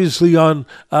obviously on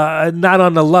not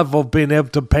on the level of being able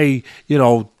to pay,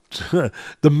 the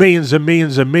millions and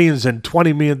millions and millions and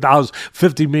 $20 million,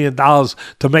 $50 million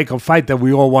to make a fight that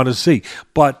we all want to see.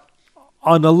 But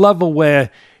on a level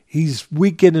where he's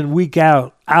week in and week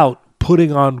out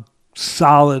putting on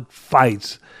solid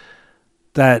fights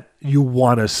that you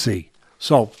want to see.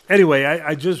 So anyway,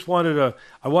 I just wanted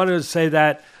to say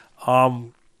that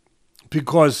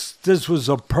because this was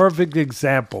a perfect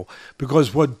example.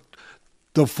 Because what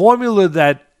the formula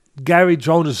that Garry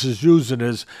Jonas is using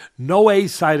is no A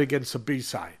side against the B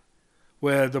side,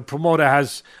 where the promoter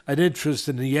has an interest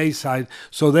in the A side,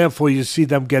 so therefore you see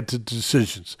them get to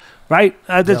decisions, right?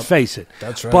 Let's face it.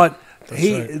 That's right. But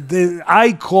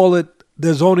I call it,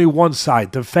 there's only one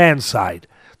side, the fan side,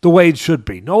 the way it should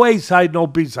be. No A side, no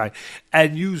B side.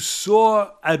 And you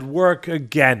saw at work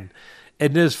again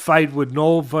in this fight with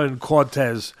Nova and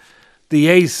Cortes, the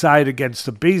A side against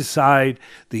the B side.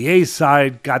 The A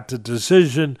side got the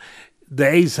decision. The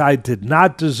A side did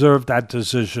not deserve that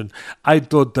decision. I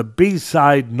thought the B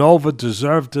side, Nova,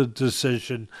 deserved the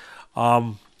decision.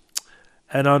 And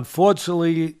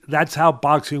unfortunately, that's how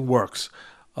boxing works.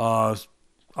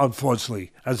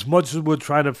 Unfortunately, as much as we're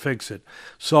trying to fix it.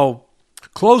 So,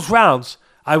 close rounds.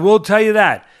 I will tell you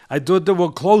that. I thought there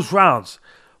were close rounds.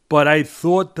 But I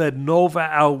thought that Nova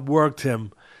outworked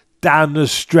him down the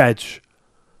stretch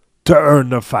to earn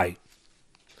the fight.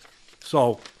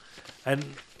 So, and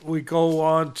we go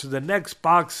on to the next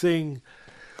boxing,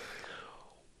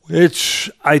 which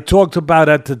I talked about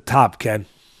at the top, Ken.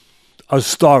 A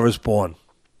star is born.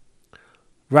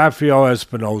 Rafael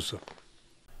Espinoza.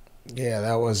 Yeah,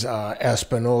 that was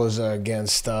Espinoza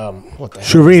against, what the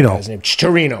hell Chirino. was his name?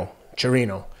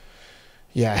 Chirino.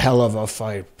 Yeah, hell of a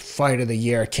fight. Fight of the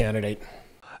year candidate.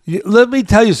 Let me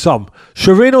tell you something.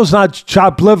 Chirino's not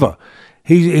chopped liver.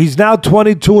 He's now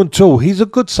 22-2. He's a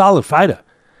good, solid fighter.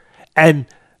 And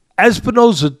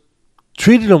Espinoza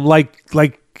treated him like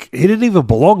he didn't even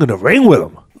belong in the ring with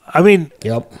him. I mean,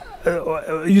 yep.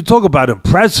 You talk about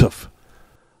impressive.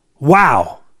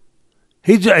 Wow.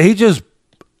 He just,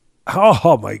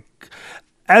 oh my,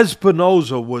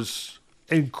 Espinoza was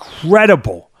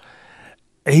incredible.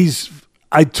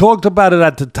 I talked about it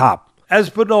at the top.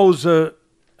 Espinoza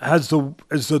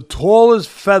is the tallest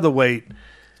featherweight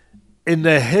in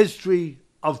the history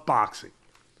of boxing.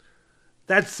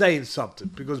 That's saying something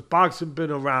because boxing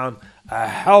been around a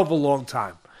hell of a long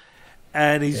time,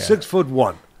 and he's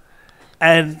 6'1",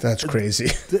 and that's crazy.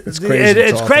 It's crazy.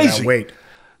 It's crazy. Wait,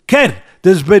 Ken,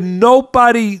 there's been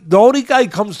nobody. The only guy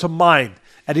comes to mind,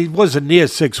 and he wasn't near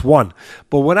 6'1",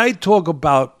 but when I talk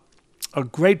about a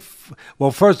great,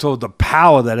 well, first of all, the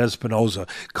power that Espinoza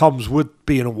comes with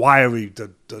being wiry,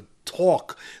 the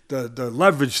torque, the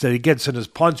leverage that he gets in his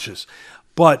punches.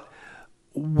 But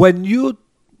when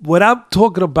I'm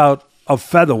talking about a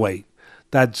featherweight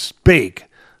that's big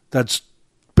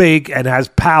and has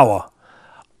power,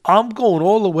 I'm going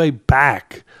all the way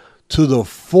back to the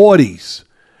 40s,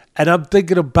 and I'm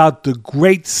thinking about the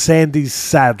great Sandy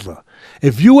Sadler.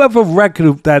 If you have a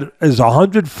record that is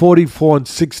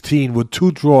 144-16 with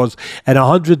 2 draws and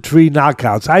 103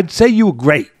 knockouts, I'd say you were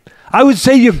great. I would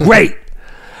say you're great.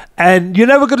 And you're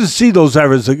never going to see those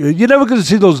errors. You're never going to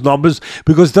see those numbers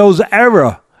because those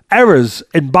errors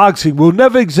in boxing will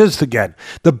never exist again.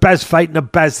 The best fighting the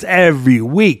best every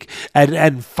week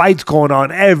and fights going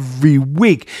on every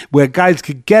week where guys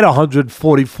could get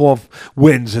 144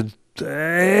 wins and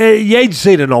you ain't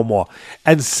seen it no more.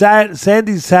 And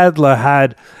Sandy Sadler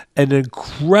had an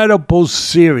incredible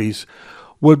series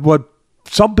with what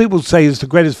some people say is the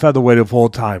greatest featherweight of all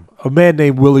time, a man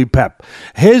named Willie Pep.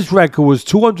 His record was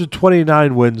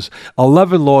 229 wins,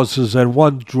 11 losses, and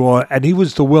 1 draw, and he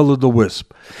was the will of the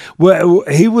wisp.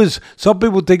 Some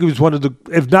people think he was one of the,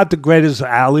 if not the greatest,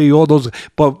 Ali, all those,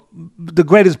 but the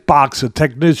greatest boxer,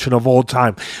 technician of all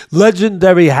time.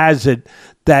 Legendary has it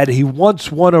that he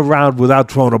once won a round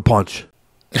without throwing a punch.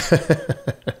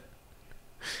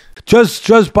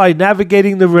 just by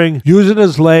navigating the ring, using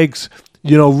his legs,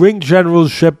 ring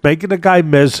generalship, making the guy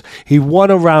miss, he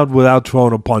won a round without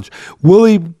throwing a punch.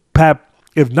 Willie Pep,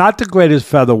 if not the greatest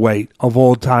featherweight of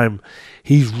all time,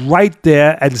 he's right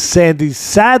there, and Sandy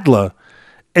Sadler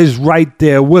is right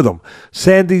there with him.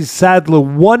 Sandy Sadler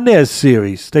won their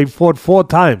series. They fought 4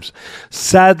 times.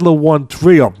 Sadler won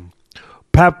 3 of them.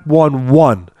 Pep won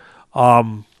 1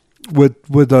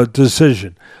 with a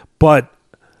decision. But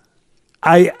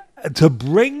to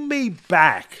bring me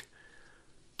back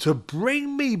to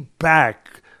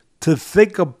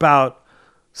think about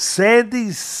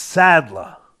Sandy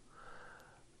Sadler,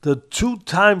 the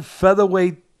two-time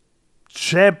featherweight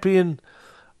champion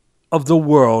of the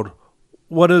world,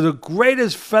 one of the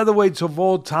greatest featherweights of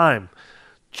all time,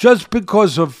 just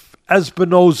because of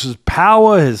Espinoza's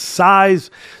power, his size,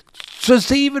 just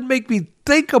to even make me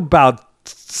think about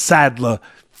Sadler.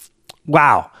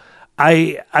 Wow.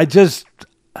 I just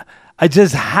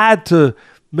had to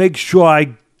make sure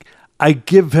I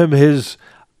give him his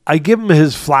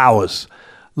flowers,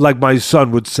 like my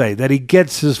son would say, that he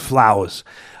gets his flowers.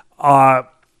 I've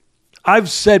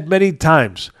said many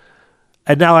times,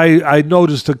 and now I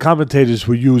noticed the commentators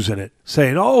were using it,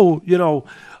 saying,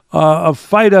 a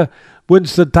fighter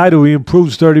wins the title, he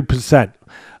improves 30%.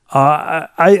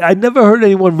 I never heard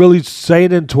anyone really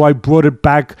saying it until I brought it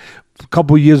back a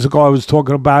couple of years ago. I was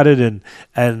talking about it, and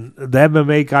the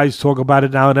MMA guys talk about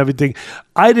it now and everything.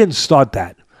 I didn't start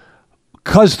that.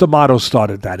 Customato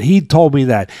started that. He told me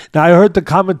that. Now, I heard the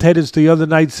commentators the other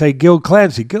night say Gil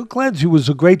Clancy. Gil Clancy was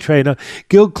a great trainer.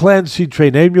 Gil Clancy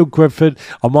trained Emil Griffith,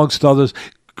 amongst others.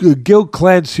 Gil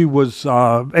Clancy was,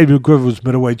 Emil Griffith was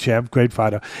middleweight champ, great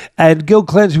fighter. And Gil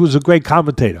Clancy was a great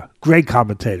commentator.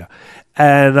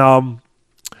 And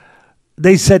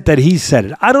they said that he said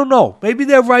it. I don't know. Maybe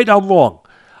they're right, I'm wrong.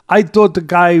 I thought the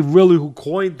guy really who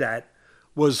coined that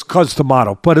was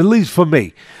Customato, but at least for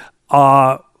me.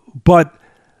 But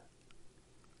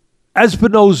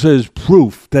Espinoza is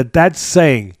proof that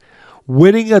saying,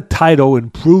 winning a title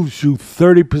improves you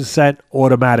 30%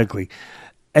 automatically.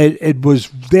 It was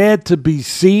there to be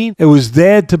seen. It was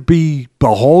there to be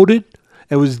beholden.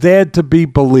 It was there to be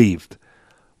believed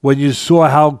when you saw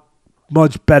how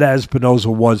much better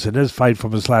Espinoza was in his fight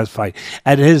from his last fight.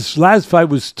 And his last fight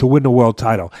was to win the world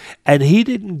title. And he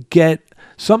didn't get...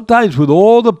 Sometimes with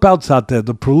all the belts out there,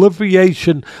 the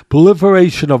proliferation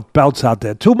of belts out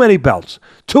there, too many belts.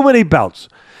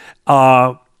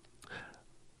 But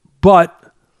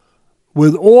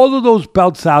with all of those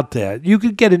belts out there, you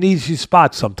can get an easy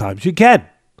spot sometimes. You can.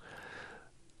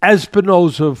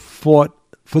 Espinoza fought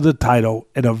for the title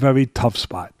in a very tough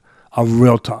spot,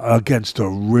 against a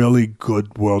really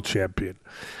good world champion,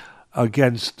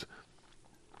 against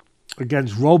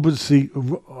Robeisy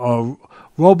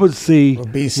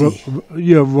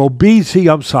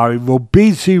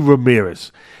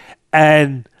Ramirez.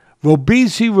 And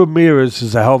Robeisy Ramirez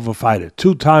is a hell of a fighter.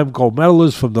 Two-time gold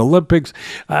medalist from the Olympics.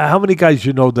 How many guys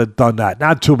you know that done that?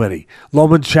 Not too many.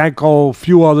 Lomachenko, a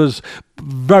few others.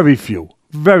 Very few.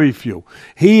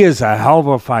 He is a hell of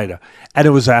a fighter. And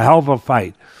it was a hell of a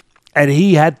fight. And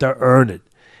he had to earn it.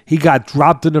 He got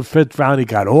dropped in the 5th round. He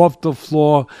got off the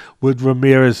floor with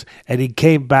Ramirez, and he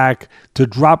came back to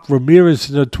drop Ramirez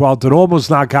in the 12th and almost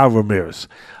knock out Ramirez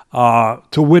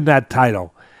to win that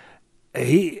title.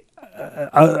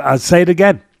 I'll say it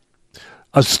again.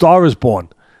 A star is born.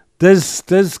 This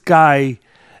guy,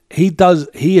 he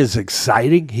is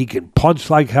exciting. He can punch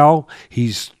like hell.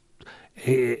 He's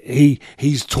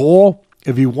tall.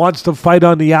 If he wants to fight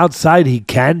on the outside, he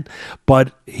can.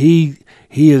 But he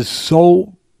is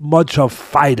so much a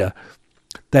fighter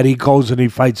that he goes and he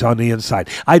fights on the inside.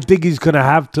 I think he's going to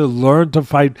have to learn to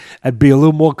fight and be a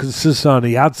little more consistent on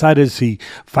the outside as he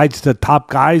fights the top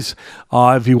guys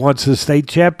if he wants to stay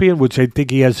champion, which I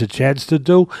think he has a chance to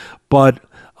do. But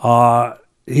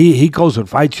he goes and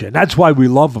fights you. And that's why we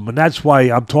love him, and that's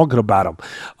why I'm talking about him.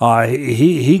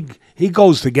 He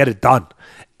goes to get it done.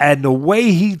 And the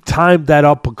way he timed that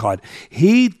uppercut,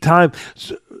 Sergio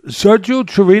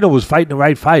Chirino was fighting the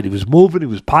right fight. He was moving, he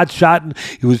was pot-shotting,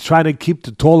 he was trying to keep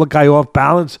the taller guy off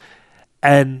balance.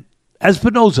 And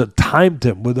Espinoza timed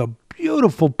him with a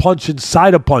beautiful punch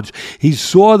inside a punch. He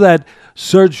saw that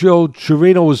Sergio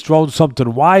Chirino was throwing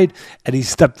something wide, and he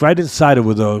stepped right inside it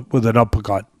with an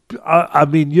uppercut. I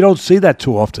mean, you don't see that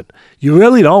too often. You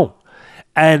really don't.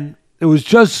 And it was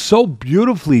just so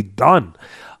beautifully done.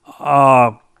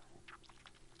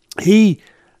 He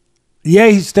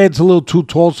stands a little too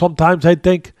tall sometimes, I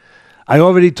think. I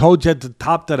already told you at the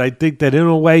top that I think that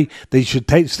Inoue, they should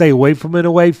stay away from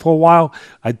Inoue for a while.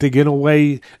 I think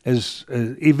Inoue is,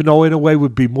 even though Inoue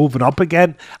would be moving up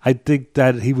again, I think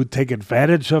that he would take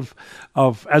advantage of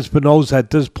Espinoza at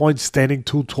this point, standing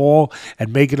too tall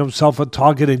and making himself a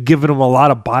target and giving him a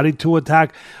lot of body to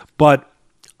attack. But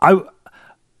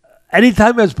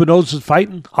anytime Espinoza's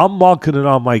fighting, I'm marking it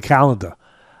on my calendar.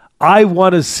 I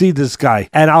want to see this guy.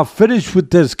 And I'll finish with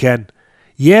this, Ken.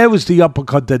 Yeah, it was the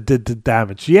uppercut that did the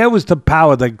damage. Yeah, it was the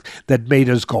power that made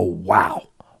us go, wow.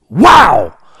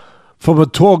 Wow! From a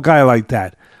tall guy like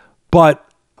that. But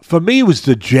for me, it was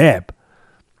the jab.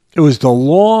 It was the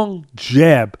long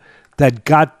jab that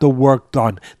got the work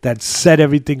done, that set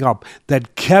everything up,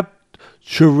 that kept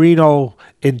Chirino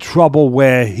in trouble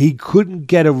where he couldn't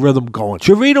get a rhythm going.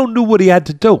 Chirino knew what he had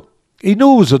to do. He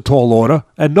knew it was a tall order,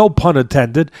 and no pun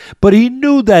intended, but he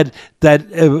knew that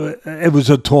it was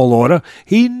a tall order.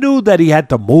 He knew that he had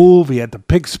to move, he had to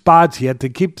pick spots, he had to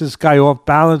keep this guy off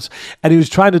balance, and he was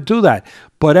trying to do that.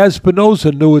 But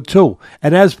Espinoza knew it too,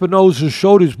 and Espinoza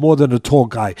showed he's more than a tall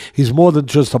guy. He's more than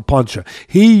just a puncher.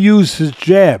 He used his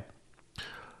jab.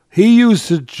 He used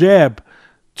his jab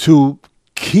to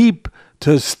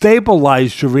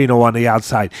stabilize Chirino on the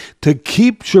outside, to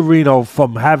keep Chirino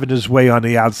from having his way on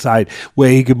the outside where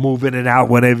he could move in and out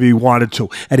whenever he wanted to,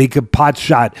 and he could pot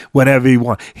shot whenever he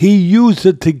wanted. He used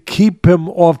it to keep him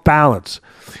off balance.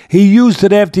 He used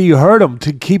it after he hurt him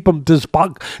to keep him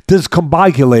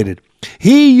discombobulated.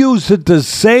 He used it the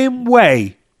same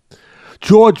way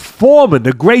George Foreman,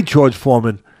 the great George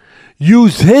Foreman,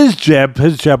 used his jab.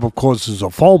 His jab, of course, is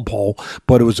a foam pole,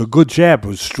 but it was a good jab. It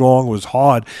was strong, it was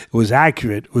hard, it was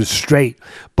accurate, it was straight.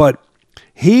 But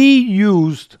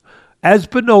Espinoza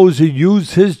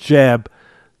used his jab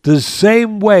the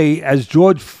same way as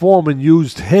George Foreman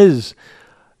used his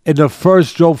in the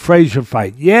first Joe Frazier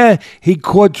fight. Yeah, he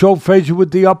caught Joe Frazier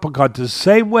with the uppercut, the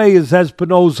same way as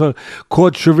Espinoza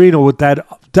caught Chirino with that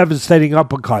devastating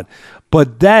uppercut.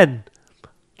 But then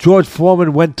George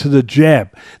Foreman went to the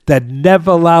jab that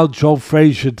never allowed Joe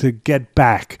Frazier to get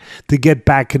back in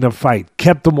the fight,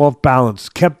 kept him off balance,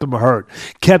 kept him hurt,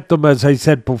 kept him, as I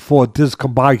said before,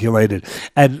 discombobulated,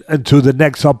 and until the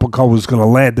next uppercut was going to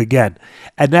land again.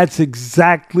 And that's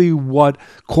exactly what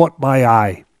caught my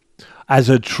eye as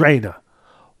a trainer,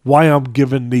 why I'm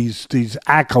giving these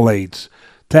accolades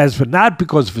to Espen, not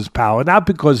because of his power, not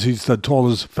because he's the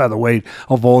tallest featherweight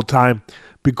of all time,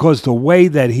 because the way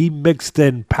that he mixed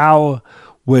in power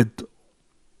with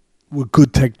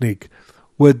good technique,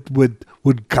 with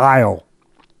guile,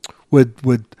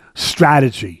 with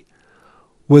strategy,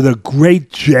 with a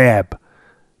great jab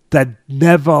that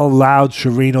never allowed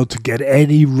Chirino to get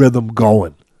any rhythm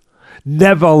going,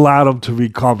 never allowed him to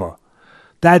recover.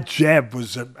 That jab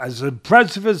was as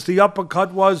impressive as the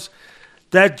uppercut was.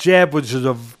 That jab was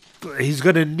he's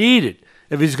going to need it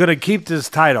if he's going to keep this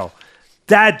title.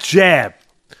 That jab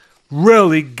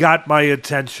really got my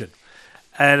attention.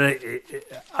 And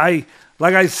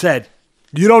like I said,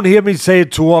 you don't hear me say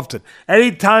it too often.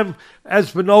 Anytime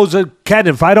Espinoza can,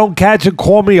 if I don't catch it,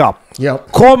 call me up.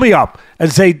 Yep. Call me up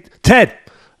and say, Ted,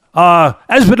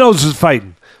 Espinoza's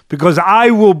fighting, because I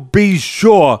will be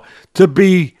sure to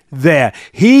be there.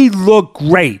 He looked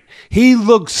great. He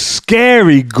looked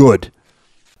scary good.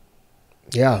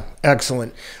 Yeah,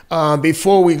 excellent.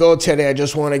 Before we go today, I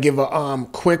just want to give a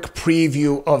quick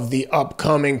preview of the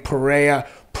upcoming Pereira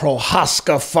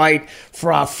Prochazka fight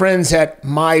for our friends at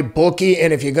MyBookie.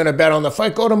 And if you're going to bet on the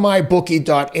fight, go to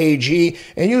mybookie.ag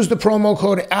and use the promo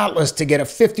code ATLAS to get a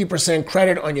 50%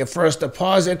 credit on your first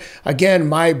deposit. Again,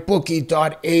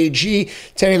 mybookie.ag.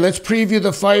 Teddy, let's preview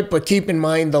the fight, but keep in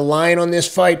mind the line on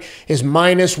this fight is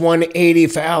minus 180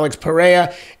 for Alex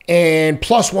Pereira and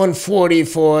plus 140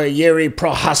 for Garry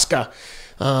Prochazka.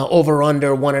 Over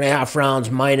under 1.5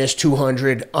 rounds, minus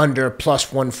 200, under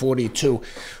plus 142.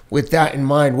 With that in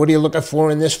mind, what are you looking for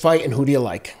in this fight, and who do you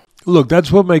like? Look,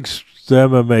 that's what makes the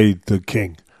MMA the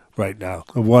king right now,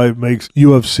 and why it makes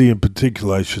UFC in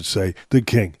particular, I should say, the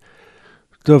king.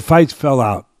 The fights fell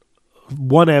out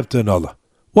one after another.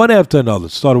 One after another.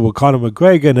 It started with Conor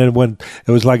McGregor, and then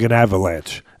it was like an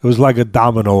avalanche. It was like a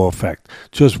domino effect.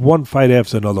 Just one fight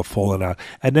after another falling out.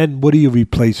 And then what do you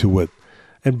replace it with?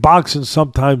 In boxing,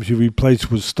 sometimes you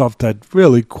replace with stuff that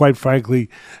really, quite frankly,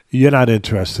 you're not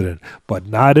interested in. But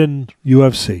not in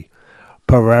UFC.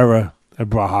 Pereira and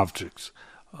Prochazka.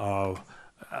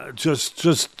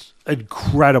 Just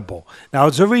incredible. Now,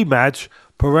 it's a rematch.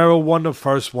 Pereira won the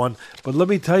first one. But let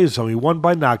me tell you something. He won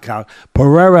by knockout.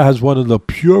 Pereira has one of the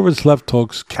purest left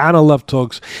hooks, counter left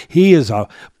hooks. He is a...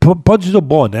 Punches are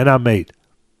born. They're not made.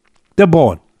 They're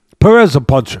born. Pereira's a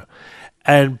puncher.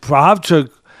 And Prochazka...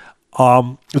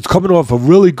 it's coming off a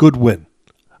really good win.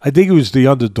 I think he was the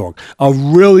underdog. A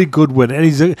really good win.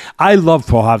 And I love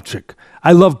Prochazka.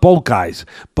 I love both guys.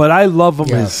 But I love him,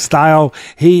 his style.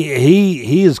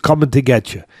 He is coming to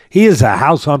get you. He is a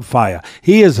house on fire.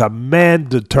 He is a man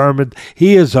determined.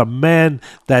 He is a man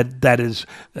that is,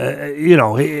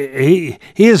 he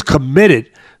is committed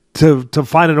to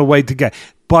finding a way to get.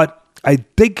 But I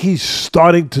think he's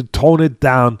starting to tone it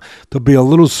down to be a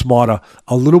little smarter,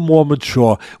 a little more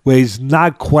mature, where he's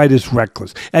not quite as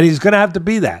reckless. And he's going to have to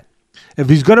be that. If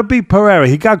he's going to beat Pereira,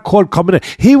 he got caught coming in.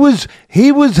 He was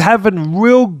having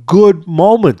real good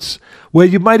moments where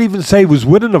you might even say he was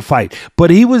winning the fight. But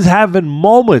he was having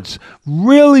moments,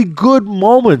 really good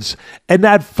moments in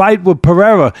that fight with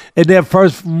Pereira in their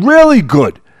first, really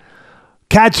good.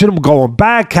 Catching him going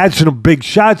back, catching him big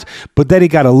shots. But then he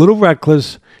got a little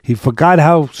reckless. He forgot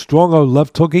how strong a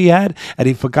left hook he had, and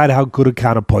he forgot how good a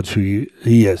counterpuncher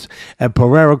he is. And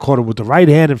Pereira caught him with the right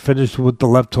hand and finished with the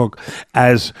left hook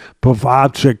as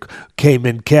Pavlovich came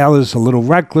in careless, a little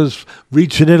reckless,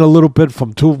 reaching in a little bit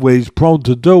from two ways, prone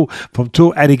to do,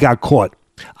 and he got caught.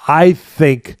 I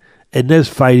think in this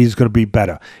fight he's going to be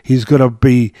better.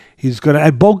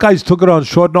 And both guys took it on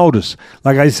short notice.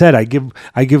 Like I said, I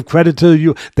give credit to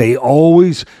you. They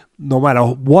always, no matter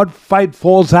what fight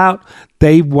falls out,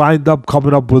 they wind up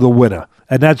coming up with a winner.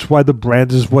 And that's why the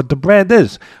brand is what the brand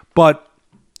is. But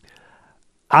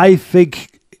I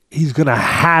think he's going to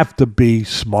have to be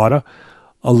smarter,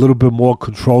 a little bit more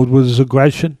controlled with his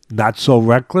aggression, not so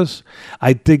reckless.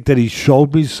 I think that he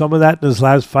showed me some of that in his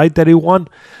last fight that he won.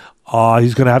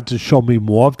 He's going to have to show me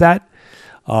more of that,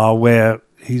 where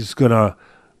he's going to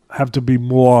have to be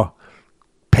more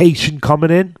patient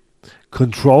coming in,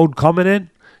 controlled coming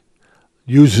in,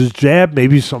 use his jab,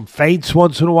 maybe some feints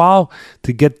once in a while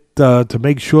to get to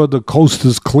make sure the coast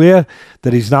is clear,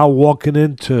 that he's not walking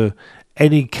into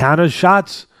any counter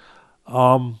shots.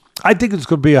 I think it's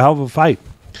going to be a hell of a fight.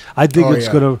 I think it's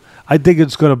going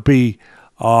to be.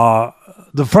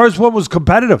 The first one was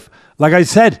competitive. Like I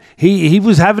said, he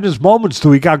was having his moments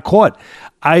till he got caught.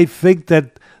 I think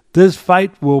that this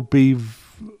fight will be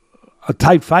a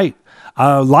tight fight.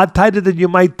 A lot tighter than you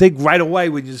might think right away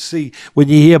when you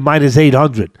hear minus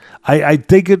 800. I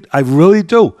really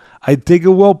do. I think it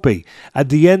will be. At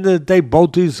the end of the day,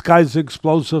 both these guys are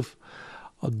explosive.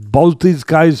 Both these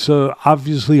guys are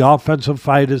obviously offensive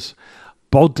fighters.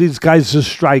 Both these guys are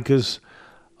strikers.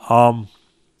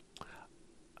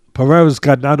 Pereira's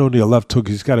got not only a left hook,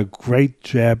 he's got a great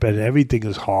jab, and everything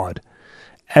is hard.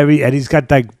 And he's got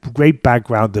that great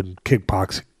background in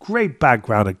kickboxing. Great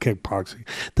background in kickboxing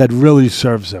that really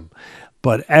serves him.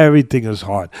 But everything is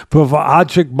hard.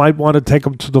 Pavlovich might want to take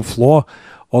him to the floor,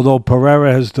 although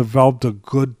Pereira has developed a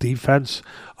good defense,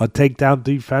 a takedown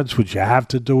defense, which you have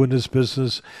to do in this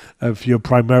business if you're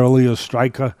primarily a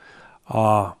striker.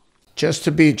 Just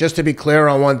to be clear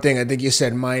on one thing, I think you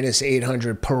said minus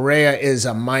 800. Pereira is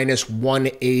a minus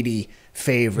 180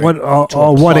 favorite.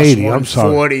 180. I'm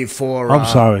sorry. 40 for. I'm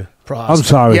sorry. Prochazka. I'm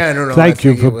sorry. Yeah, no. Thank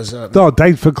you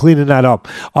thanks for cleaning that up.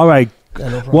 All right. Yeah,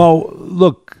 no problem. Well,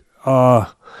 look,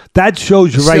 that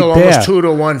shows you Still right there. Almost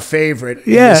 2-1 favorite.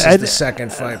 Yeah, this is the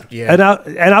second fight. Yeah,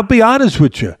 and I'll be honest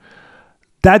with you.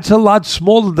 That's a lot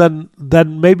smaller than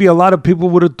maybe a lot of people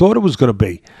would have thought it was going to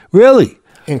be. Really.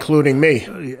 Including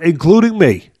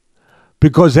me.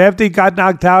 Because after he got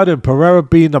knocked out and Pereira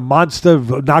being a monster,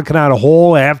 knocking out a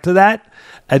hole after that,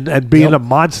 and being a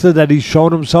monster that he's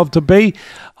shown himself to be,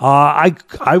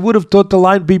 I would have thought the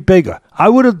line would be bigger. I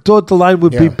would have thought the line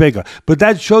would be bigger. But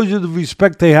that shows you the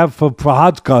respect they have for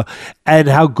Prochazka and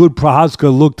how good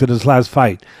Prochazka looked in his last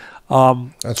fight.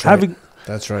 That's right.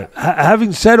 That's right.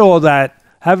 Having said all of that,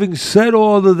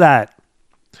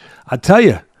 I tell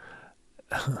you,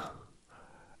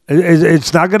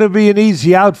 it's not going to be an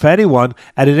easy out for anyone,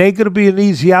 and it ain't going to be an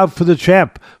easy out for the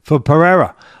champ, for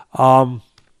Pereira.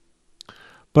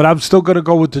 But I'm still going to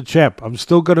go with the champ. I'm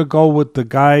still going to go with the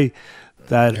guy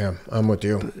that... Yeah, I'm with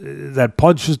you. That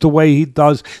punches the way he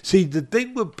does. See, the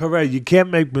thing with Pereira, you can't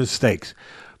make mistakes.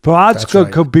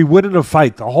 Prochazka could be winning a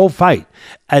fight, the whole fight.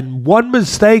 And one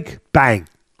mistake, bang,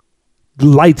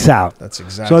 lights out. That's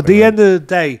exactly So at the end of the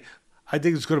day, I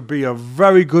think it's going to be a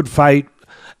very good fight,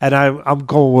 and I'm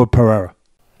going with Pereira.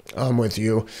 I'm with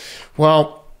you.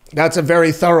 Well... That's a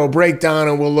very thorough breakdown,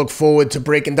 and we'll look forward to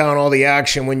breaking down all the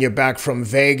action when you're back from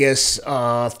Vegas.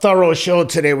 Thorough show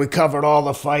today. We covered all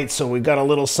the fights, so we got a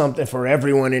little something for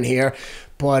everyone in here.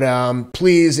 But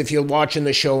please, if you're watching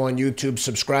the show on YouTube,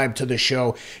 subscribe to the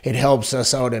show. It helps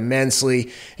us out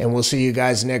immensely, and we'll see you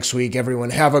guys next week.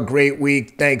 Everyone, have a great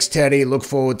week. Thanks, Teddy. Look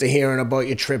forward to hearing about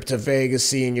your trip to Vegas,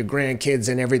 seeing your grandkids,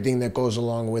 and everything that goes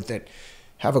along with it.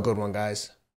 Have a good one,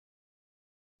 guys.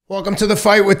 Welcome to The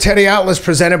Fight with Teddy Atlas,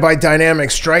 presented by Dynamic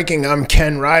Striking. I'm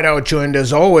Ken Rideout, joined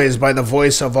as always by the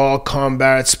voice of all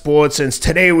combat sports. And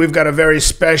today we've got a very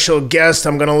special guest.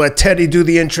 I'm going to let Teddy do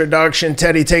the introduction.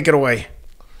 Teddy, take it away.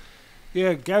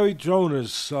 Yeah, Garry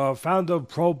Jonas, founder of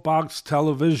ProBox's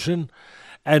Television.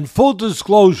 And full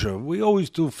disclosure, we always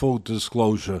do full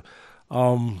disclosure.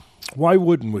 Why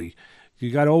wouldn't we?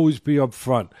 You got to always be up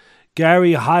front.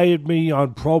 Garry hired me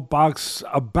on ProBox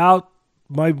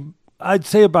I'd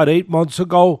say about 8 months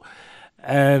ago,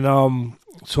 And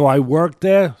so I work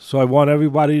there, so I want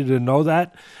everybody to know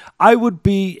that. I would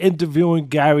be interviewing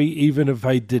Garry even if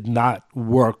I did not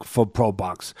work for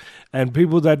ProBox. And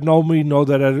people that know me know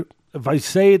that if I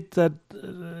say it, that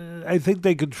I think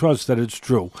they can trust that it's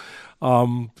true.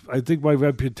 I think my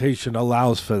reputation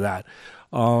allows for that.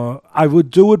 I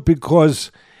would do it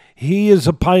because he is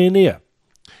a pioneer.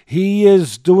 He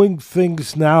is doing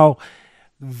things now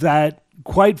that,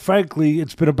 quite frankly,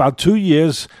 it's been about 2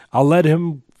 years. I'll let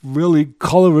him really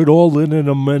color it all in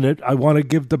a minute. I want to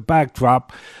give the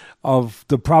backdrop of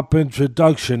the proper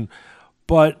introduction.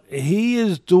 But he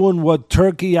is doing what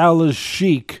Turkey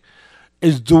Aliskerov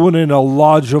is doing in a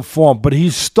larger form. But he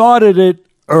started it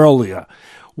earlier,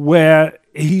 where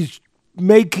he's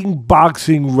making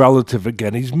boxing relative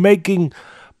again. He's making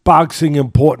boxing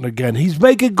important again. He's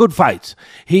making good fights.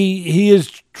 He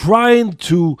is trying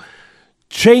to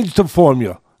change the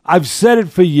formula. I've said it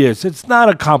for years. It's not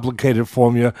a complicated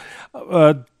formula.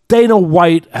 Dana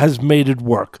White has made it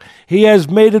work. He has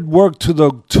made it work to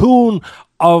the tune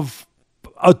of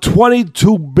a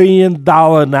 $22 billion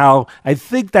now. I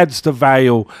think that's the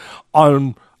value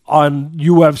on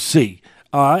UFC.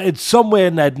 It's somewhere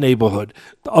in that neighborhood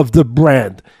of the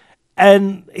brand.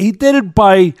 And he did it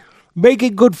by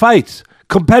making good fights,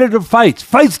 competitive fights,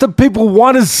 fights that people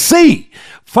want to see,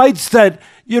 fights that,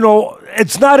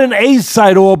 it's not an A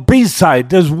side or a B side.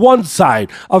 There's one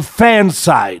side, a fan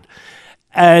side.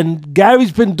 And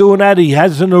Garry's been doing that. He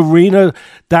has an arena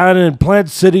down in Plant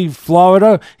City,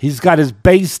 Florida. He's got his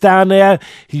base down there.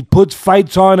 He puts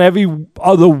fights on every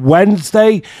other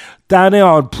Wednesday down there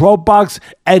on ProBox,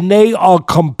 and they are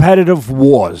competitive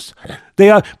wars. They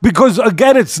are, because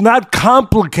again, it's not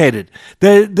complicated.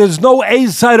 There's no A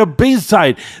side or B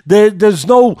side. There's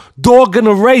no dog in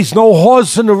the race, no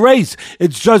horse in the race.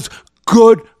 It's just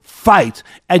good fights.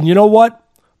 And you know what?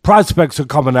 Prospects are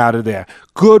coming out of there.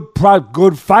 Good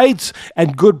fights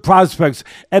and good prospects.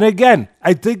 And again,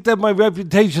 I think that my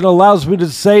reputation allows me to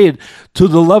say it to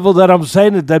the level that I'm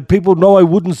saying it, that people know I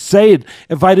wouldn't say it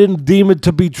if I didn't deem it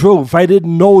to be true, if I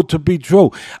didn't know it to be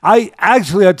true. I'll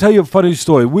tell you a funny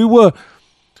story. We were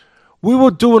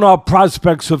doing our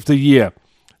prospects of the year,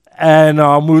 and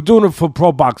we were doing it for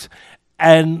ProBox,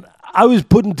 and I was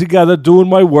putting together, doing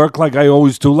my work like I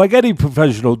always do, like any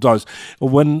professional does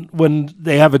when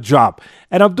they have a job.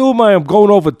 And I'm going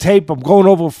over tape, I'm going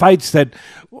over fights that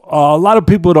a lot of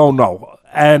people don't know.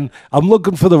 And I'm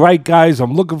looking for the right guys,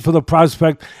 I'm looking for the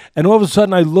prospect, and all of a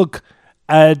sudden I look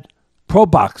at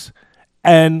ProBox.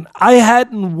 And I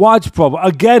hadn't watched ProBox.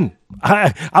 Again,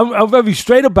 I'm very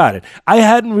straight about it. I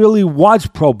hadn't really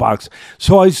watched ProBox.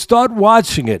 So I start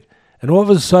watching it, and all of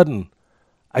a sudden,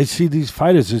 I see these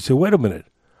fighters and say, wait a minute,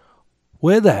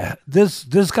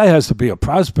 this guy has to be a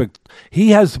prospect.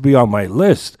 He has to be on my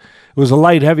list. It was a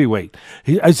light heavyweight.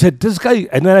 I said, this guy,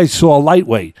 and then I saw a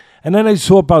lightweight. And then I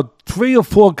saw about 3 or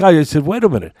 4 guys. I said, wait a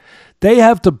minute, they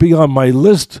have to be on my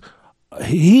list.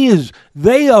 They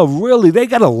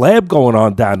got a lab going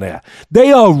on down there.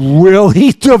 They are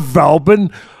really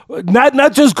developing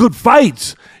not just good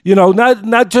fights,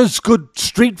 not just good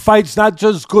street fights, not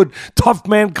just good tough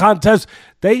man contests.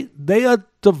 They are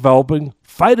developing,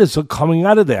 fighters are coming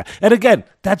out of there. And again,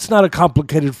 that's not a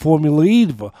complicated formula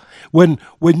either. When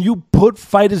you put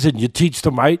fighters in, you teach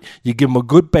them right, you give them a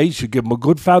good base, you give them a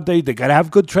good foundation, they got to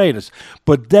have good trainers.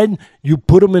 But then you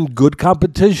put them in good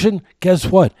competition, guess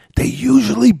what? They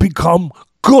usually become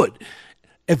good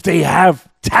if they have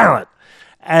talent.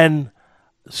 And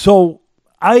so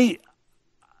they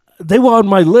were on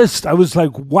my list. I was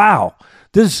like, wow,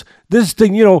 this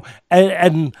thing,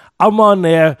 and I'm on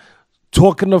there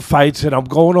talking the fights and I'm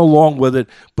going along with it.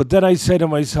 But then I say to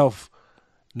myself,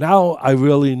 now I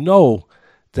really know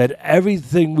that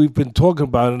everything we've been talking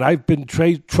about, and I've been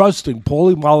trusting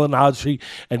Paulie Malignaggi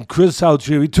and Chris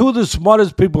Algieri, 2 of the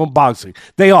smartest people in boxing.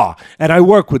 They are, and I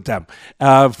work with them.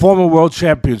 Former world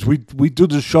champions. We do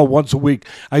the show once a week.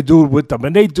 I do it with them,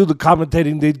 and they do the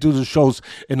commentating. They do the shows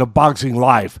in the Boxing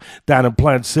Live down in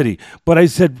Plant City. But I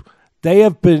said, they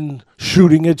have been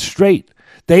shooting it straight.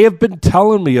 They have been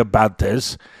telling me about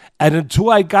this, and until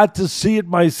I got to see it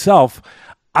myself,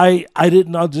 I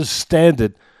didn't understand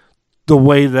it the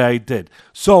way that I did.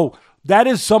 So that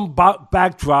is some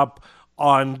backdrop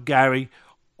on Garry.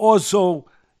 Also,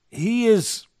 he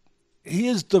is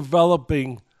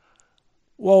developing,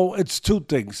 well, it's 2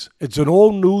 things. It's an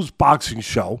all-news boxing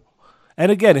show.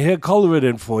 And again, here, color it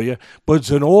in for you. But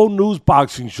it's an all-news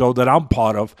boxing show that I'm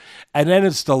part of. And then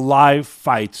it's the live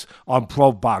fights on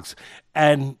ProBox.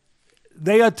 And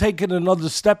they are taking another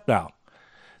step now.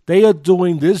 They are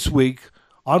doing this week,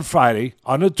 on Friday,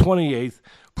 on the 28th,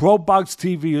 ProBox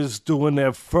TV is doing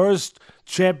their first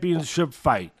championship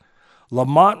fight.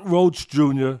 Lamont Roach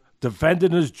Jr.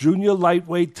 defending his junior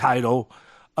lightweight title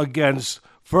against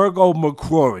Fergal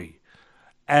McCrory.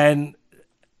 And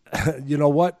you know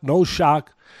what? No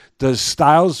shock. The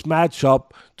styles match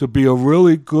up to be a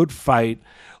really good fight.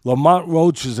 Lamont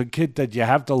Roach is a kid that you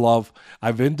have to love.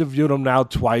 I've interviewed him now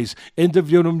twice.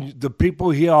 Interviewed him. The people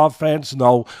here, our fans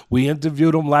know. We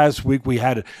interviewed him last week. We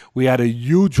had a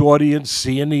huge audience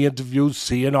seeing the interviews,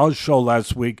 seeing our show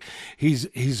last week. He's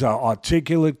an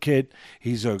articulate kid.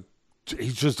 He's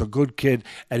just a good kid,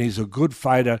 and he's a good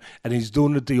fighter, and he's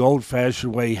doing it the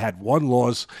old-fashioned way. He had one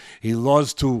loss. He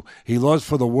lost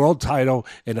for the world title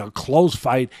in a close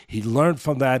fight. He learned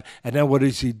from that, and then what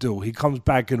does he do? He comes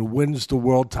back and wins the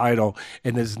world title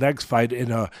in his next fight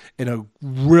in a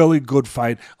really good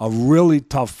fight, a really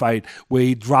tough fight where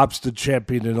he drops the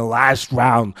champion in the last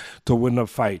round to win the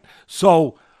fight.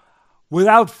 So,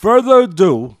 without further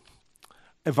ado,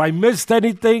 if I missed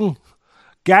anything,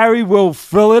 Garry will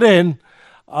fill it in.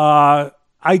 I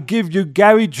give you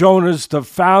Garry Jonas, the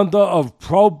founder of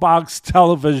ProBox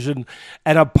Television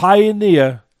and a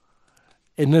pioneer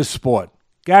in this sport.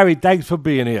 Garry, thanks for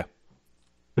being here.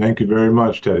 Thank you very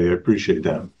much, Teddy. I appreciate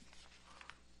that.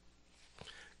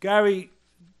 Garry,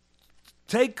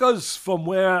 take us from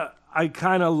where I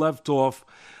kind of left off.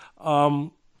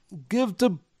 Give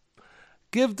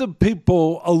the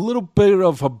people a little bit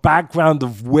of a background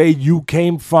of where you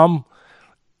came from,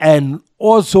 and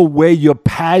also where your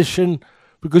passion,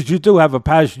 because you do have a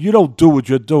passion. You don't do what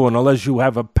you're doing unless you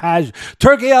have a passion.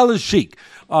 Turkey Al-Sheikh,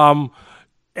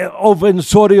 over in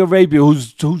Saudi Arabia,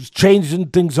 who's changing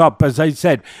things up, as I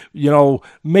said,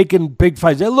 making big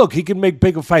fights. And look, he can make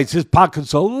bigger fights. His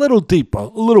pockets are a little deeper, a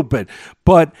little bit.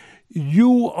 But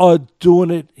you are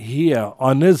doing it here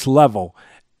on this level.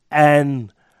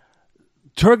 And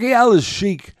Turkey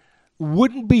Al-Sheikh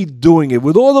wouldn't be doing it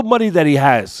with all the money that he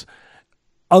has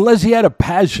unless he had a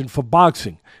passion for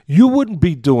boxing. You wouldn't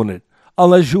be doing it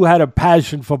unless you had a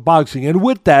passion for boxing. And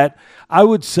with that, I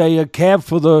would say a care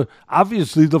for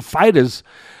obviously the fighters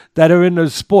that are in the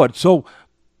sport. So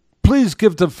please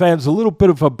give the fans a little bit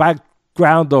of a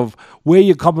background of where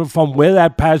you're coming from, where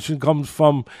that passion comes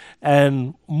from,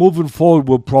 and moving forward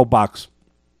with ProBox.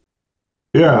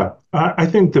 Yeah, I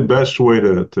think the best way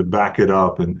to back it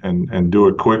up and do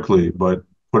it quickly, but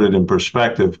put it in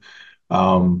perspective,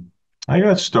 I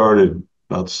got started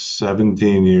about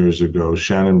 17 years ago.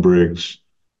 Shannon Briggs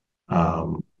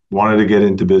wanted to get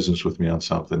into business with me on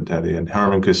something, Teddy, and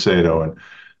Herman Casado. And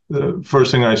the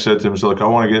first thing I said to him was, look, I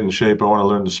want to get in shape. I want to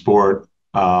learn the sport.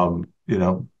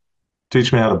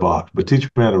 Teach me how to box, but teach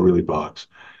me how to really box.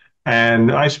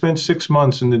 And I spent 6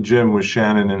 months in the gym with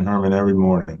Shannon and Herman every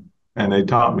morning, and they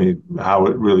taught me how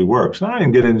it really works. Now, I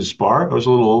didn't get into spar. I was a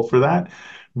little old for that.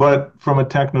 But from a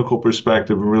technical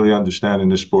perspective and really understanding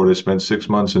the sport, I spent 6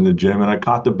 months in the gym, and I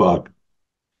caught the bug.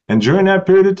 And during that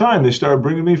period of time, they started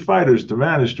bringing me fighters to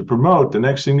manage, to promote. The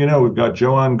next thing you know, we've got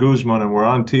Joanne Guzman, and we're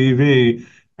on TV,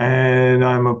 and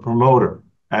I'm a promoter.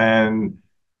 And,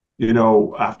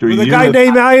 after with a a year... guy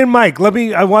named Iron Mike.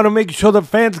 I want to make sure the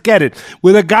fans get it.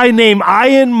 With a guy named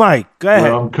Iron Mike. Go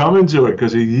ahead. Well, I'm coming to it,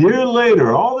 because a year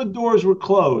later, all the doors were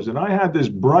closed, and I had this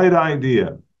bright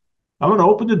idea. I'm going to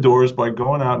open the doors by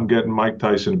going out and getting Mike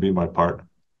Tyson to be my partner.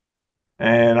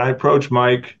 And I approach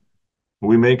Mike.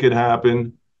 We make it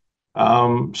happen.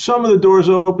 Some of the doors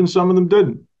opened, some of them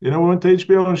didn't. We went to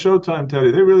HBO and Showtime,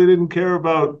 Teddy. They really didn't care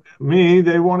about me.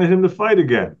 They wanted him to fight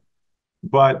again.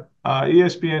 But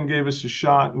ESPN gave us a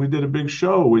shot. We did a big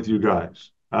show with you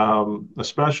guys, a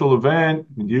special event.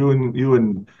 You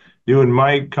and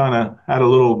Mike kind of had a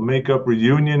little makeup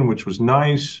reunion, which was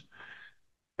nice.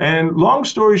 And long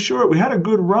story short, we had a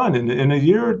good run. In a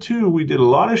year or two, we did a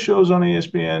lot of shows on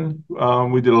ESPN.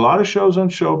 We did a lot of shows on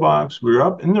Showbox. We were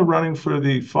up in the running for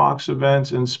the Fox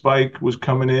events, and Spike was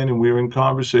coming in, and we were in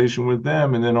conversation with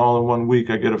them. And then all in 1 week,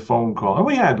 I get a phone call. And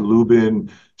we had Lubin,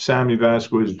 Sammy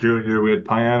Vasquez Jr., we had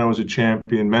Payano as a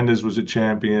champion, Mendez was a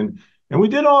champion. And we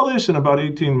did all this in about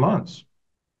 18 months.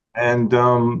 And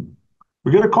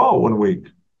we get a call 1 week.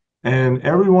 And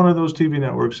every one of those TV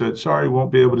networks said, sorry,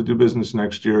 won't be able to do business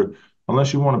next year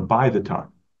unless you want to buy the time.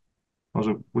 I was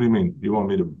like, what do you mean? You want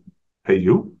me to pay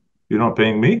you? You're not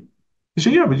paying me? He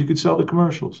said, yeah, but you could sell the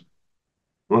commercials.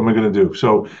 What am I going to do?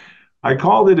 So I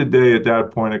called it a day at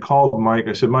that point. I called Mike.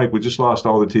 I said, Mike, we just lost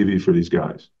all the TV for these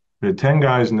guys. We had 10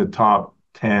 guys in the top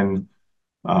 10.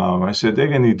 I said, they're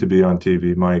going to need to be on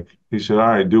TV, Mike. He said, all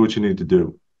right, do what you need to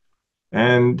do.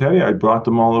 And tell you, I brought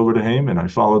them all over to Heyman. I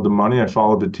followed the money. I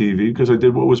followed the TV because I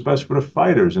did what was best for the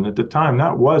fighters. And at the time,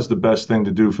 that was the best thing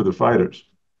to do for the fighters.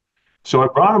 So I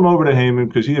brought him over to Heyman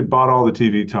because he had bought all the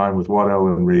TV time with Waddell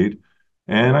and Reed,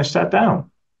 and I sat down.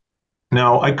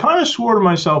 Now, I kind of swore to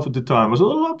myself at the time. I was a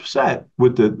little upset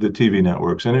with the TV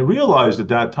networks, and I realized at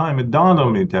that time, it dawned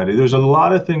on me, Teddy, there's a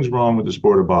lot of things wrong with the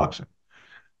sport of boxing.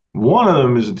 One of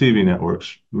them is the TV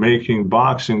networks making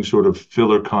boxing sort of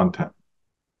filler content.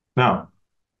 Now,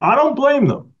 I don't blame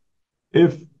them.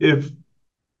 If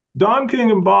Don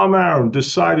King and Bob Arum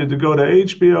decided to go to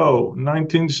HBO in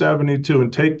 1972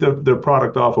 and take their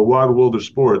product off of Wild Wilder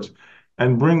Sports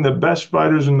and bring the best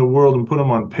fighters in the world and put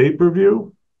them on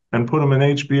pay-per-view and put them in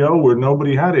HBO where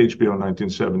nobody had HBO in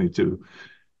 1972,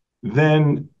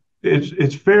 then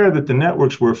it's fair that the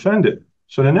networks were offended.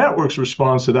 So the network's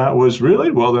response to that was,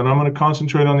 really? Well, then I'm going to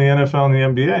concentrate on the NFL and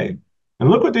the NBA. And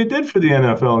look what they did for the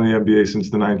NFL and the NBA since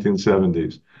the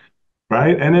 1970s,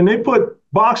 right? And then they put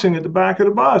boxing at the back of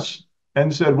the bus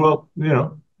and said, well,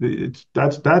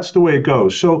 that's the way it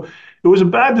goes. So it was a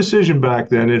bad decision back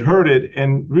then. It hurt it.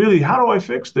 And really, how do I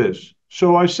fix this?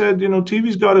 So I said,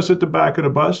 TV's got us at the back of the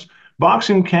bus.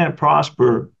 Boxing can't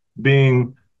prosper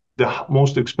being the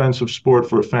most expensive sport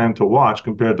for a fan to watch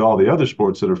compared to all the other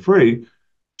sports that are free.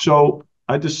 So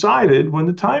I decided when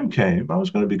the time came, I was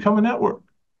going to become a network.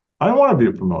 I don't want to be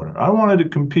a promoter. I wanted to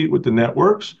compete with the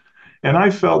networks. And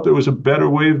I felt there was a better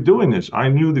way of doing this. I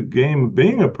knew the game of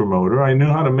being a promoter. I knew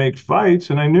how to make fights.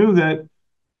 And I knew that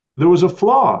there was a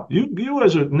flaw. You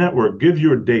as a network give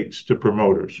your dates to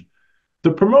promoters.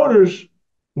 The promoters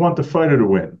want the fighter to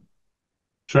win,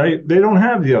 right? They don't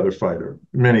have the other fighter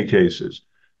in many cases.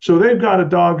 So they've got a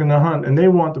dog in the hunt and they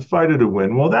want the fighter to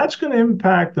win. Well, that's going to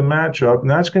impact the matchup and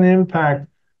that's going to impact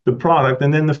the product.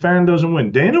 And then the fan doesn't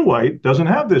win. Dana White doesn't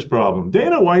have this problem.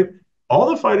 Dana White,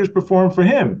 all the fighters perform for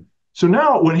him. So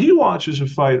now when he watches a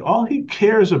fight, all he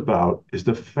cares about is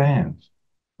the fans.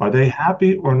 Are they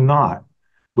happy or not?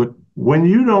 But when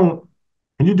you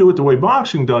do it the way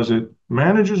boxing does it,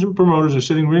 managers and promoters are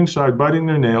sitting ringside biting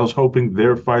their nails, hoping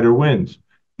their fighter wins.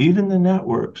 Even the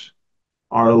networks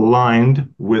are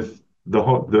aligned with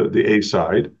the A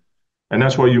side. And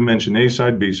that's why you mentioned A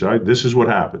side, B side. This is what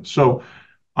happens. So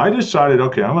I decided,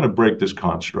 okay, I'm going to break this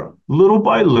construct. Little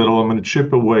by little, I'm going to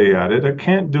chip away at it. I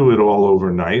can't do it all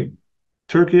overnight.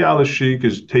 Turkey Al-Sheikh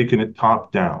is taking it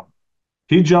top down.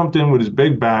 He jumped in with his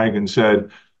big bag and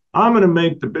said, I'm going to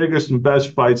make the biggest and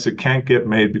best fights that can't get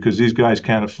made because these guys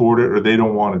can't afford it or they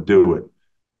don't want to do it.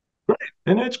 Great.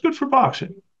 And it's good for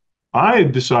boxing. I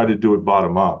decided to do it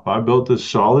bottom up. I built a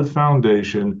solid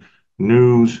foundation,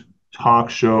 news, talk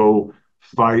show,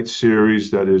 fight series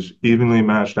that is evenly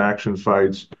matched action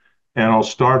fights. And I'll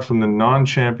start from the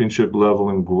non-championship level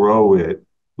and grow it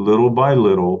little by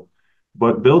little,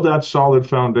 but build that solid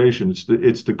foundation.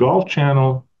 It's the golf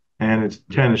channel and it's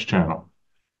the tennis channel.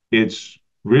 It's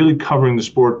really covering the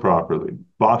sport properly.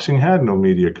 Boxing had no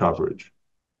media coverage,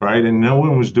 right? And no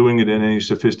one was doing it at any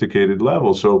sophisticated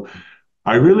level. So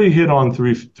I really hit on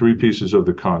three pieces of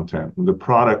the content. The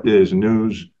product is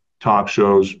news, talk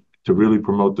shows to really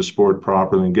promote the sport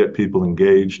properly and get people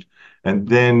engaged. And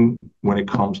then when it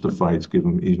comes to fights, give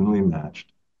them evenly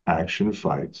matched action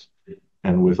fights.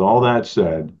 And with all that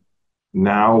said,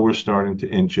 now we're starting to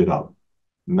inch it up.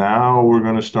 Now we're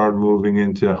going to start moving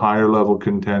into higher level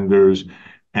contenders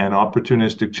and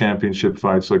opportunistic championship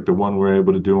fights like the one we're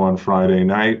able to do on Friday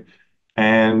night.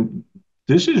 And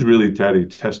this is really, Teddy,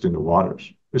 testing the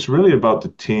waters. It's really about the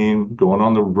team going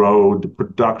on the road, the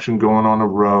production going on the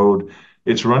road.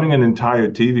 It's running an entire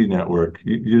TV network.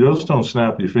 You just don't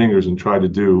snap your fingers and try to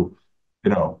do,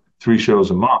 3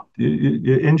 shows a month.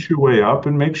 You inch your way up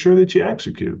and make sure that you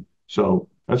execute. So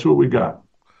that's what we got.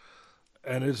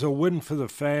 And it's a win for the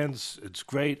fans. It's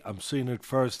great. I'm seeing it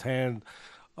firsthand.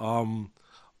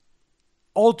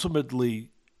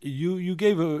 Ultimately, you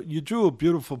drew a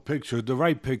beautiful picture, the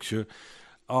right picture,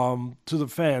 to the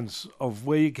fans of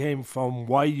where you came from,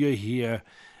 why you're here,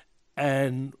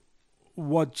 and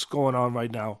what's going on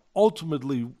right now.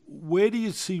 Ultimately, where do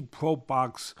you see pro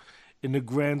box in the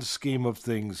grand scheme of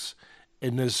things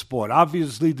in this sport?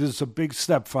 Obviously, there's a big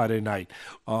step Friday night,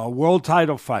 world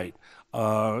title fight.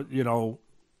 Are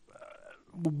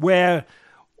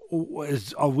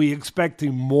we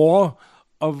expecting more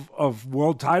of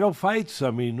world title fights?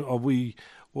 I mean,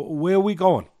 where are we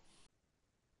going?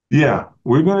 Yeah,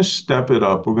 we're going to step it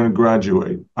up. We're going to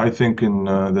graduate. I think in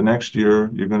the next year,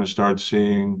 you're going to start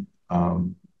seeing,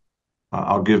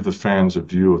 I'll give the fans a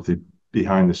view of the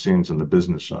behind the scenes on the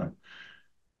business side.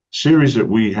 Series that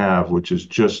we have, which is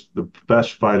just the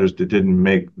best fighters that didn't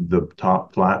make the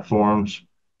top platforms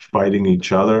fighting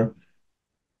each other,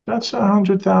 that's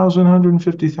 $100,000,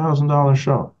 $150,000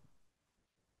 show.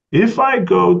 If I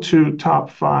go to top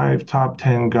 5, top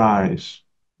 10 guys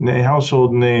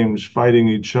household names fighting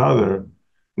each other.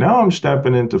 Now I'm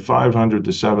stepping into $500,000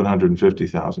 to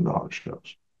 $750,000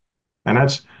 shows. And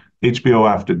that's HBO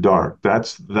After Dark.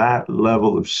 That's that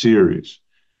level of series.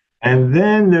 And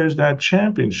then there's that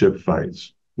championship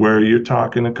fights where you're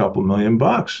talking a couple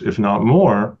 $1,000,000, if not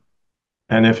more.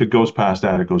 And if it goes past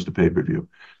that, it goes to pay-per-view.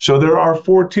 So there are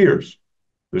 4 tiers.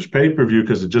 There's pay-per-view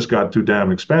because it just got too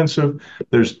damn expensive.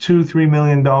 There's $2-3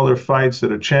 million fights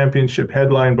that are championship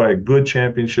headlined by a good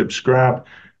championship scrap.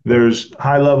 There's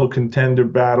high-level contender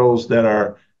battles that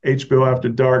are HBO After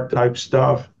Dark type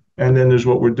stuff. And then there's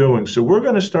what we're doing. So we're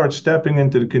going to start stepping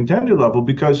into the contender level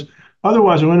because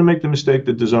otherwise I'm going to make the mistake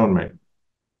that DAZN made.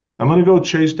 I'm going to go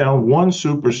chase down one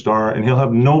superstar and he'll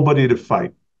have nobody to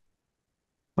fight.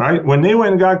 Right? When they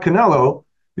went and got Canelo,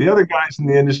 the other guys in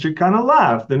the industry kind of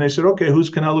laughed. And they said, okay, who's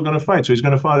Canelo going to fight? So he's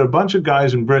going to fight a bunch of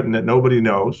guys in Britain that nobody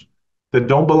knows, that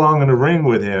don't belong in the ring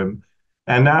with him.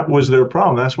 And that was their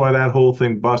problem. That's why that whole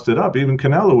thing busted up. Even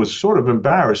Canelo was sort of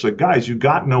embarrassed. Like, guys, you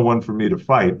got no one for me to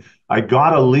fight. I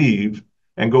got to leave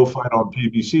and go fight on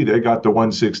PBC. They got the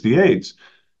 168s.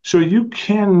 So you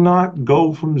cannot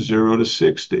go from 0 to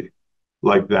 60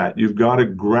 like that. You've got to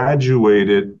graduate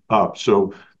it up.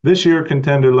 So this year,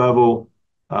 contender level,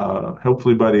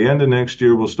 hopefully by the end of next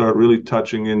year, we'll start really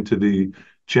touching into the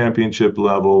championship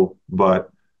level,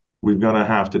 but we're going to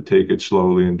have to take it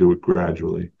slowly and do it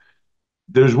gradually.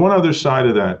 There's one other side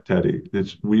of that, Teddy.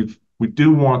 We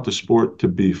do want the sport to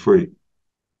be free.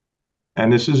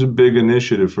 And this is a big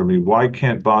initiative for me. Why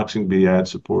can't boxing be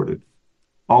ad-supported?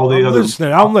 All the other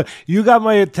listening. You got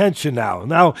my attention now.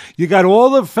 Now, you got all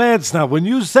the fans now. When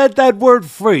you said that word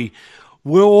free,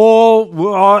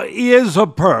 our ears are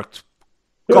perked.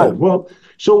 Go. Well,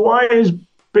 so why is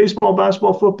baseball,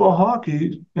 basketball, football,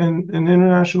 hockey, and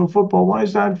international football, why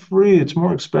is that free? It's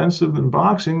more expensive than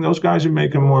boxing. Those guys are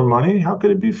making more money. How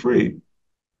could it be free?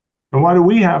 And why do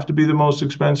we have to be the most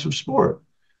expensive sport?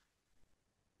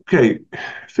 Okay,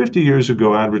 50 years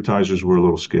ago, advertisers were a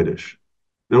little skittish.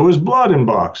 There was blood in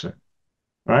boxing,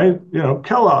 right? You know,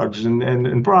 Kellogg's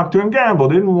and Procter & Gamble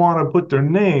didn't want to put their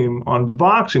name on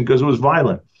boxing because it was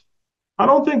violent. I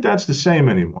don't think that's the same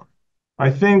anymore. I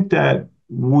think that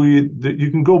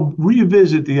you can go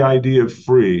revisit the idea of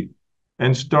free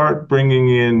and start bringing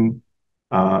in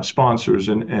sponsors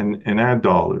and ad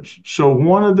dollars. So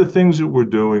one of the things that we're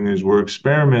doing is we're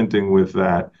experimenting with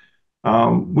that.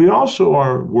 We also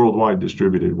are worldwide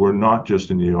distributed. We're not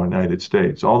just in the United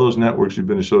States. All those networks you've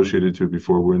been associated to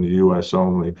before were in the US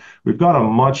only. We've got a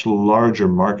much larger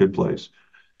marketplace.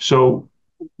 So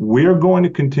we're going to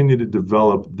continue to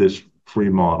develop this free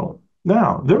model.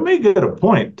 Now, there may get a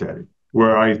point, Teddy,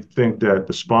 where I think that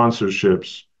the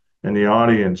sponsorships and the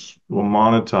audience will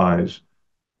monetize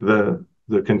the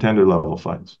contender level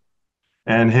fights.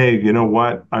 And hey, you know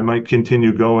what? I might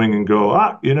continue going and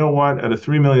go, you know what? At a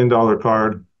 $3 million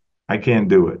card, I can't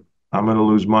do it. I'm going to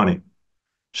lose money.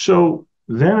 So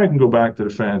then I can go back to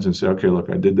the fans and say, okay, look,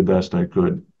 I did the best I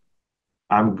could.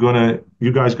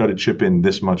 You guys got to chip in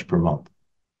this much per month.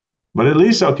 But at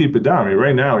least I'll keep it down. I mean,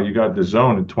 right now, you got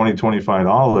DAZN at $20,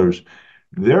 $25.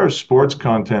 Their sports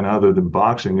content other than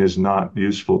boxing is not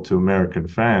useful to American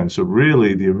fans. So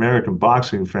really, the American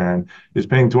boxing fan is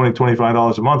paying $20,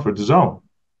 $25 a month for DAZN.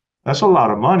 That's a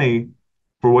lot of money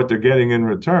for what they're getting in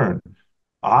return.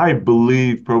 I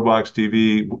believe ProBox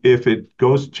TV, if it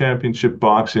goes to championship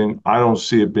boxing, I don't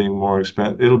see it being more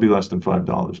expensive. It'll be less than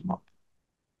 $5 a month.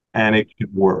 And it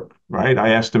can work, right?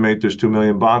 I estimate there's 2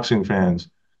 million boxing fans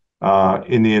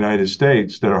in the United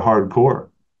States that are hardcore.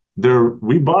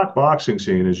 We bought Boxing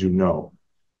Scene, as you know.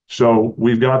 So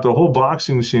we've got the whole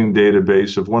Boxing Scene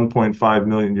database of 1.5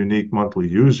 million unique monthly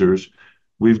users.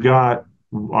 We've got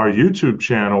our YouTube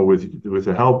channel with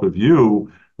the help of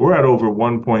you. We're at over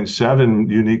 1.7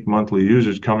 unique monthly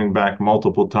users coming back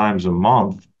multiple times a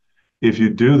month. If you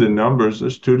do the numbers,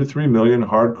 there's 2 to 3 million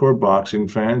hardcore boxing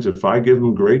fans. If I give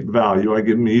them great value, I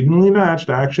give them evenly matched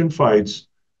action fights,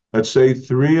 let's say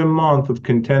 3 a month of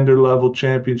contender level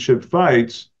championship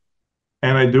fights,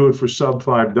 and I do it for sub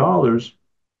 $5,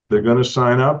 they're going to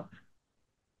sign up.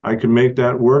 I can make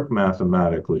that work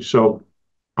mathematically. So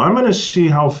I'm going to see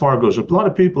how far it goes. A lot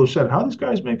of people have said, how are these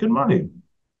guys making money?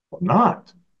 Well,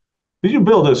 not. Did you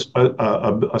build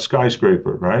a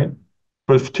skyscraper, right?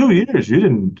 For 2 years, you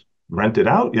didn't rent it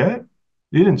out yet.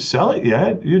 You didn't sell it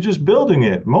yet. You're just building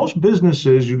it. Most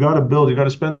businesses, you got to build. You got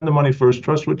to spend the money first,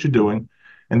 trust what you're doing,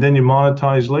 and then you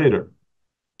monetize later.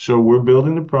 So we're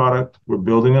building the product, we're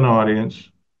building an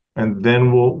audience, and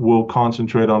then we'll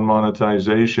concentrate on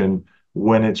monetization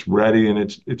when it's ready and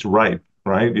it's ripe,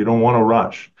 right? You don't want to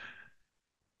rush.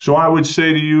 So I would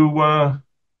say to you,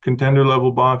 contender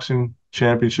level boxing,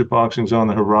 Championship boxing's on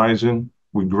the horizon.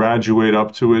 We graduate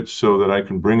up to it so that I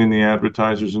can bring in the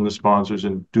advertisers and the sponsors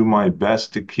and do my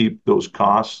best to keep those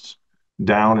costs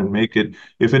down and make it,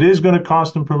 if it is going to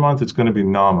cost them per month, it's going to be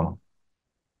nominal.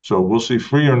 So we'll see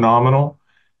free or nominal.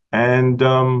 And,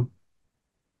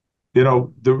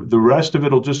 the rest of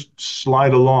it will just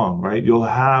slide along, right? You'll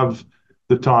have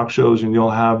the talk shows and you'll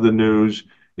have the news.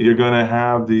 You're going to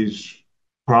have these,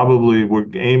 probably we're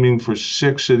aiming for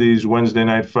 6 of these Wednesday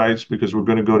night fights because we're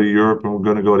going to go to Europe and we're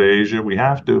going to go to Asia. We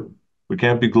have to. We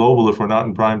can't be global if we're not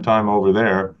in prime time over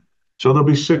there. So there'll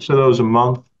be 6 of those a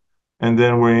month. And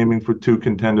then we're aiming for 2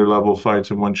 contender level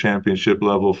fights and 1 championship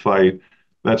level fight.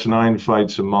 That's 9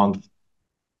 fights a month.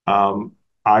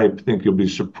 I think you'll be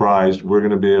surprised. We're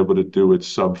going to be able to do it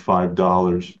sub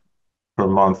 $5 per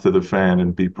month to the fan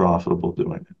and be profitable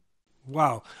doing it.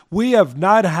 Wow. We have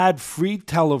not had free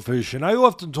television. I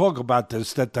often talk about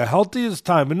this, that the healthiest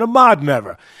time in the modern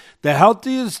era, the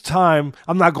healthiest time,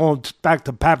 I'm not going back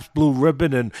to Pabst Blue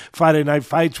Ribbon and Friday Night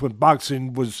Fights when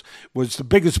boxing was the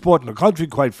biggest sport in the country,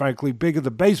 quite frankly, bigger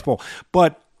than baseball.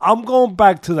 But I'm going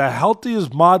back to the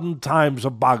healthiest modern times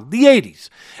of boxing, the 80s.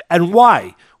 And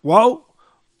why? Well,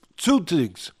 2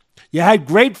 things. You had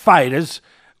great fighters.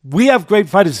 We have great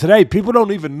fighters today. People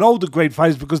don't even know the great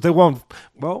fighters because they won't,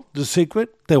 well, the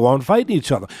secret, they won't fight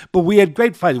each other. But we had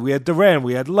great fighters. We had Duran,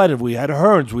 we had Leonard, we had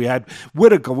Hearns, we had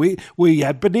Whittaker, we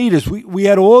had Benitez, we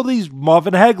had all these,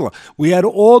 Marvin Hagler, we had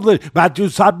all the, Matthew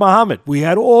Saad Muhammad, we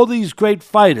had all these great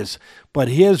fighters. But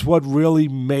here's what really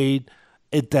made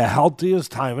it the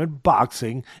healthiest time in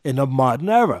boxing in the modern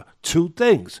era. 2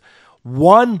 things.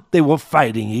 1, they were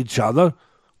fighting each other,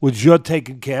 which you're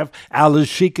taking care of,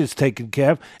 Aliskerov is taking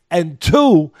care of, and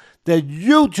 2, that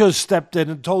you just stepped in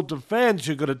and told the fans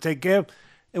you're going to take care of,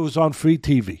 it was on free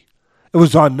TV. It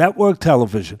was on network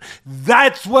television.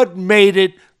 That's what made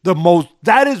it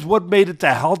that is what made it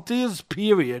the healthiest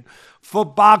period for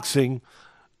boxing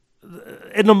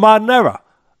in the modern era.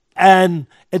 And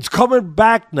it's coming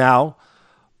back now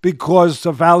because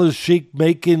of Aliskerov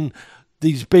making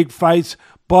these big fights,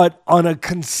 but on a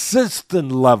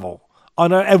consistent level.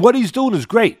 And what he's doing is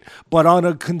great, but on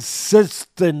a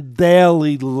consistent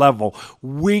daily level,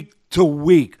 week to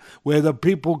week, where the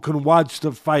people can watch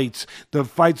the fights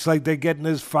like they're getting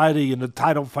this Friday in the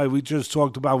title fight we just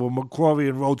talked about with McCrory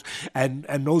and Rhodes, and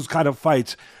those kind of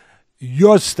fights.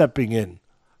 You're stepping in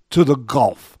to the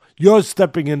gulf. You're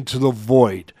stepping into the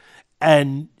void.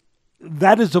 And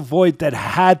that is a void that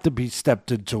had to be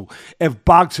stepped into if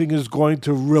boxing is going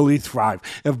to really thrive,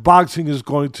 if boxing is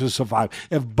going to survive,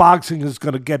 if boxing is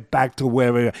going to get back to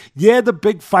where we are. Yeah, the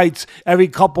big fights every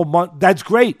couple months, that's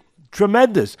great,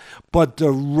 tremendous. But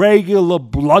the regular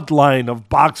bloodline of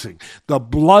boxing, the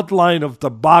bloodline of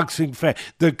the boxing fan,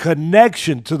 the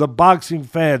connection to the boxing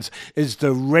fans is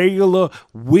the regular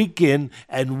week in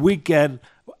and week out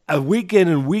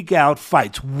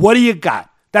fights. What do you got?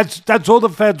 That's all the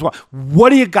fans want.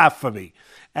 What do you got for me?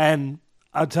 And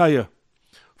I'll tell you,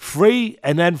 free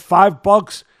and then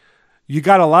 $5, you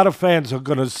got a lot of fans who are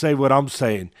going to say what I'm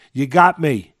saying. You got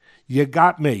me. You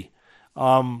got me.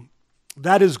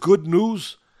 That is good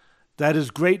news. That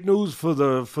is great news for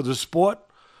the sport,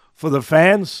 for the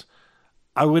fans.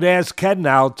 I would ask Ken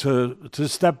now to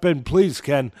step in, please,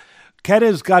 Ken. Ken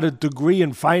has got a degree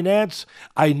in finance.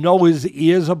 I know his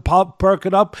ears are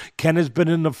perking up. Ken has been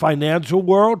in the financial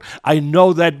world. I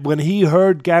know that when he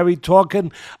heard Garry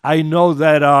talking, I know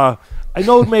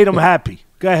it made him happy.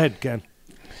 Go ahead, Ken.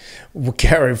 Well,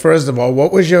 Garry, first of all,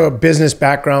 what was your business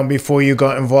background before you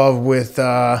got involved with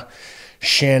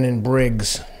Shannon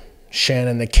Briggs,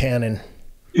 Shannon the Cannon?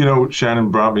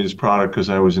 Shannon brought me his product because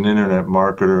I was an internet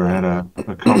marketer. I had a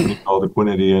company called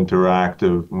Equinity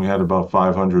Interactive, and we had about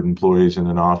 500 employees in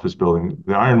an office building.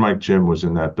 The Iron Mike gym was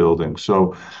in that building.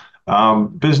 So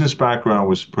business background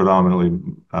was predominantly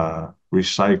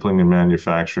recycling and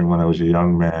manufacturing when I was a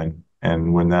young man.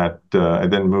 And when I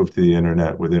then moved to the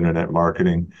internet with internet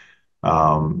marketing.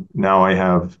 Now I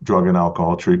have drug and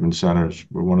alcohol treatment centers.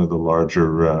 We're one of the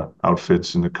larger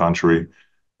outfits in the country.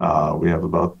 We have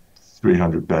about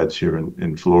 300 beds here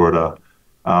in Florida,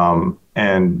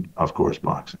 and of course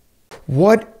boxing.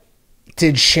 What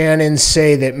did Shannon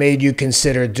say that made you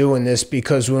consider doing this?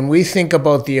 Because when we think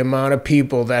about the amount of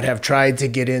people that have tried to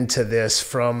get into this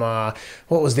from,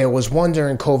 there was one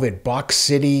during COVID, Box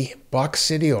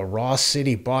City or Raw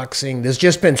City Boxing. There's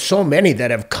just been so many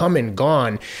that have come and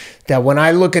gone that when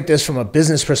I look at this from a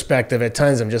business perspective, at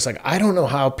times I'm just like, I don't know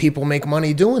how people make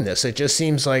money doing this. It just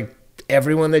seems like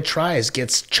everyone that tries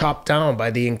gets chopped down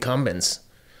by the incumbents.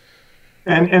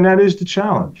 And that is the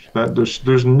challenge. That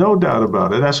there's no doubt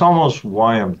about it. That's almost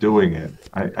why I'm doing it.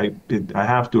 I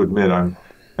have to admit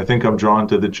I think I'm drawn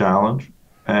to the challenge,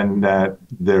 and that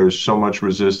there's so much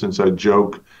resistance. I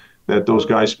joke that those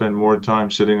guys spend more time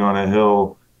sitting on a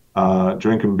hill,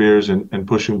 drinking beers and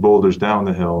pushing boulders down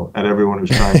the hill at everyone who's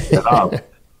trying to get up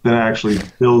than actually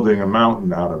building a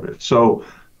mountain out of it. So,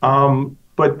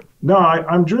 but no,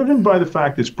 I'm driven by the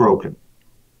fact it's broken.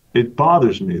 It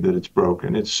bothers me that it's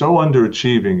broken. It's so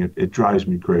underachieving, it drives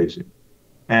me crazy.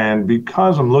 And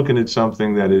because I'm looking at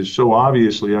something that is so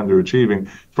obviously underachieving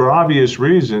for obvious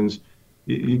reasons,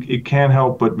 it can't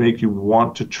help but make you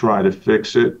want to try to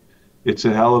fix it. It's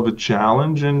a hell of a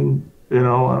challenge, and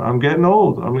I'm getting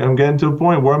old. I'm getting to a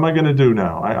point. What am I going to do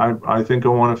now? I think I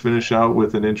want to finish out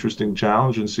with an interesting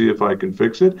challenge and see if I can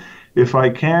fix it. If I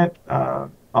can't,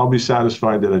 I'll be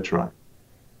satisfied that I tried.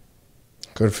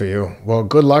 Good for you. Well,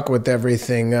 good luck with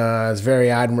everything. It's very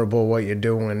admirable what you're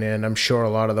doing, and I'm sure a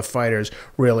lot of the fighters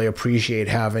really appreciate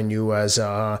having you as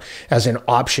an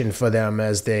option for them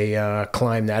as they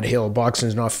climb that hill.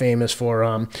 Boxing's not famous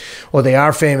for, well, they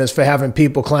are famous for having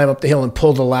people climb up the hill and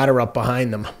pull the ladder up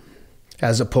behind them,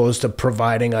 as opposed to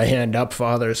providing a hand up for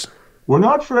others. We're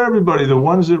not for everybody. The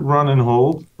ones that run and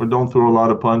hold or don't throw a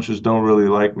lot of punches don't really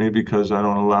like me because I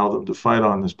don't allow them to fight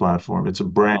on this platform. It's a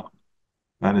brand,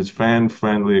 and it's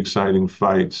fan-friendly, exciting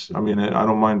fights. I mean, I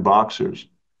don't mind boxers,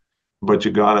 but you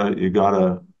gotta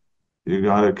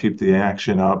keep the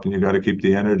action up, and you gotta keep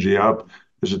the energy up.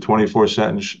 There's a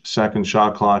 24-second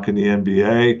shot clock in the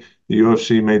NBA. The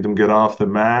UFC made them get off the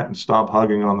mat and stop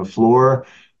hugging on the floor.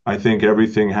 I think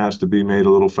everything has to be made a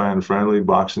little fan-friendly.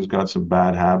 Boxing's got some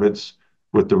bad habits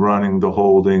with the running, the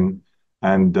holding,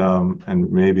 and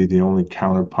maybe the only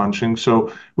counter punching.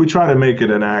 So we try to make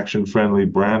it an action-friendly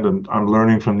brand, and I'm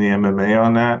learning from the MMA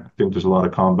on that. I think there's a lot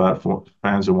of combat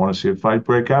fans that want to see a fight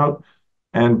break out,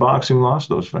 and boxing lost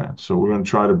those fans. So we're going to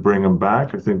try to bring them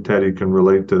back. I think Teddy can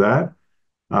relate to that,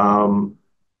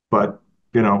 but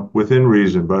within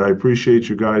reason. But I appreciate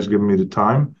you guys giving me the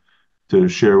time to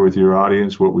share with your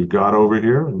audience what we got over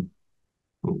here, and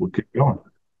we'll keep going.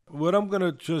 What I'm going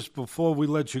to just, before we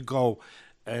let you go,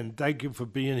 and thank you for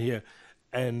being here,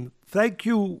 and thank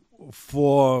you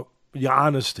for your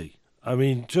honesty. I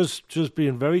mean, just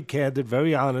being very candid,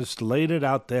 very honest, laying it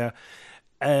out there,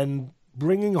 and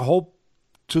bringing hope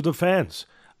to the fans.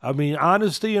 I mean,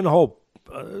 honesty and hope.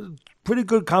 Pretty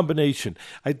good combination.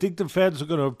 I think the fans are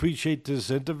going to appreciate this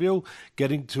interview,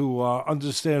 getting to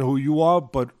understand who you are,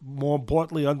 but more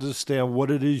importantly, understand what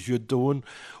it is you're doing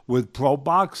with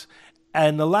ProBox.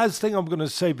 And the last thing I'm going to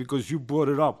say, because you brought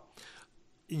it up,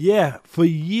 yeah, for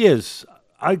years,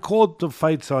 I called the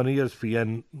fights on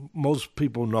ESPN, most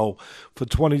people know, for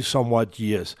 20-somewhat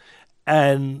years.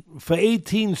 And for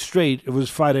 18 straight, it was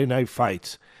Friday night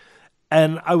fights.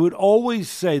 And I would always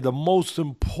say the most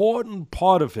important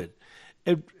part of it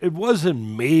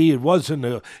wasn't me, it wasn't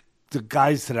the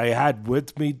guys that I had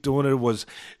with me doing it.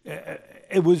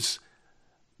 It was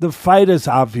the fighters,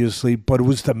 obviously, but it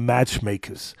was the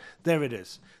matchmakers. There it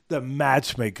is. The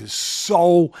matchmakers.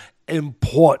 So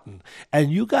important.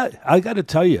 And I got to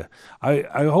tell you, I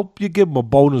hope you give them a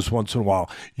bonus once in a while.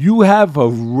 You have a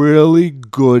really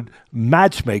good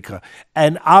matchmaker.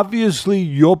 And obviously,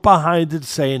 you're behind it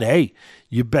saying, hey,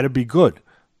 you better be good.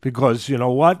 Because you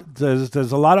know what? There's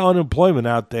a lot of unemployment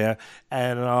out there,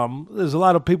 and there's a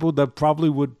lot of people that probably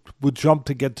would jump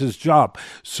to get this job.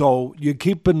 So you're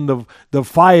keeping the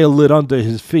fire lit under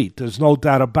his feet. There's no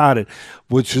doubt about it,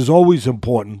 which is always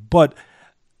important. But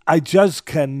I just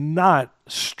cannot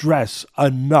stress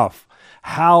enough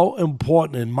how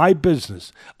important in my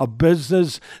business, a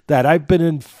business that I've been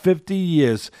in 50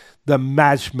 years, the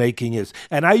matchmaking is.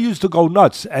 And I used to go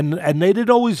nuts, and they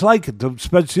didn't always like it,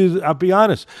 especially, I'll be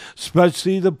honest,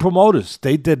 especially the promoters.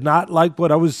 They did not like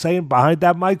what I was saying behind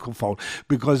that microphone,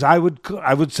 because I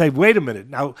would say, wait a minute,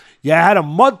 now you had a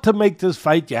month to make this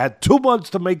fight, you had 2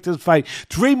 months to make this fight,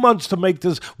 3 months to make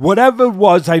this, whatever it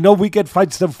was. I know we get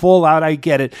fights that fall out, I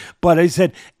get it, but I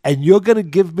said, and you're going to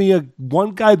give me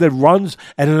one guy that runs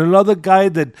and another guy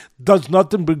that does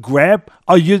nothing but grab?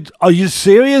 Are you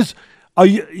serious?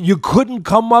 You couldn't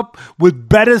come up with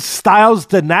better styles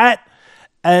than that?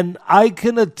 And I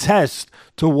can attest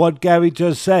to what Garry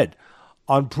just said.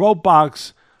 On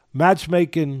ProBox,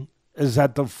 matchmaking is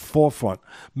at the forefront.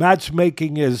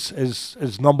 Matchmaking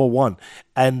is number one.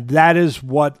 And that is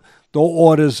what the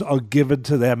orders are given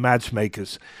to their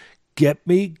matchmakers. Get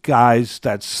me guys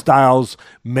that styles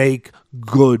make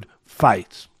good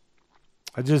fights.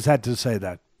 I just had to say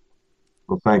that.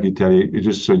 Well, thank you, Teddy.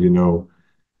 Just so you know,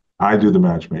 I do the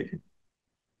matchmaking.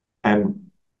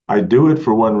 And I do it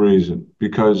for one reason,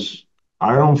 because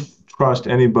I don't trust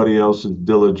anybody else's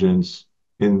diligence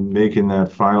in making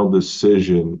that final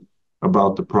decision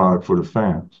about the product for the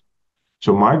fans.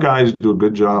 So my guys do a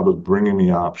good job of bringing me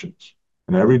options.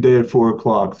 And every day at 4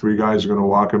 o'clock, 3 guys are going to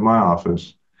walk in my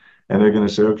office and they're going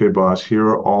to say, okay, boss, here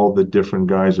are all the different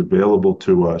guys available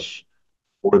to us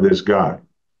for this guy.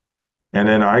 And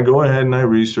then I go ahead and I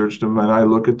research them and I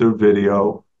look at their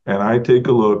video and I take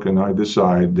a look and I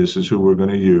decide this is who we're going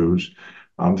to use.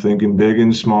 I'm thinking big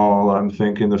and small. I'm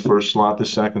thinking the first slot, the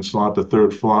second slot, the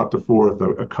third slot, the fourth,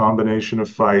 a combination of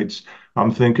fights.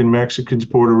 I'm thinking Mexicans,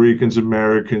 Puerto Ricans,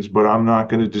 Americans, but I'm not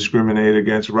going to discriminate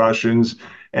against Russians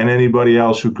and anybody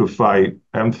else who could fight.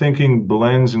 I'm thinking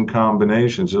blends and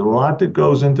combinations. There's a lot that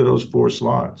goes into those 4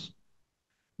 slots,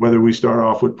 whether we start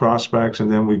off with prospects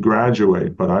and then we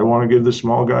graduate. But I want to give the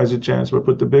small guys a chance, but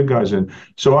put the big guys in.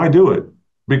 So I do it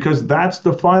because that's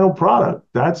the final product.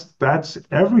 That's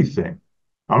everything.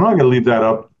 I'm not going to leave that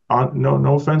up.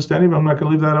 No offense to anybody. I'm not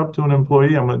going to leave that up to an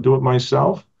employee. I'm going to do it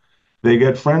myself. They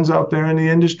get friends out there in the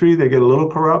industry. They get a little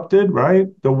corrupted, right?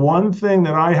 The one thing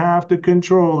that I have to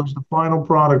control is the final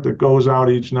product that goes out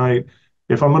each night.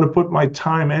 If I'm going to put my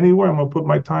time anywhere, I'm going to put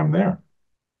my time there.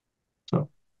 So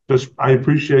I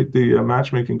appreciate the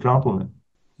matchmaking compliment.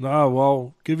 No,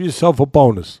 well, give yourself a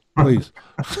bonus, please.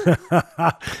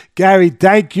 Garry,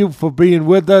 thank you for being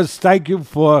with us. Thank you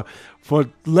for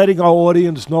letting our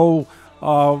audience know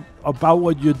about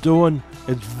what you're doing.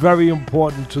 It's very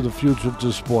important to the future of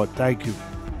the sport. Thank you.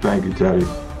 Thank you, Teddy.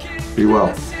 Be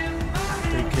well.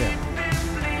 Take care.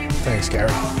 Thanks, Garry.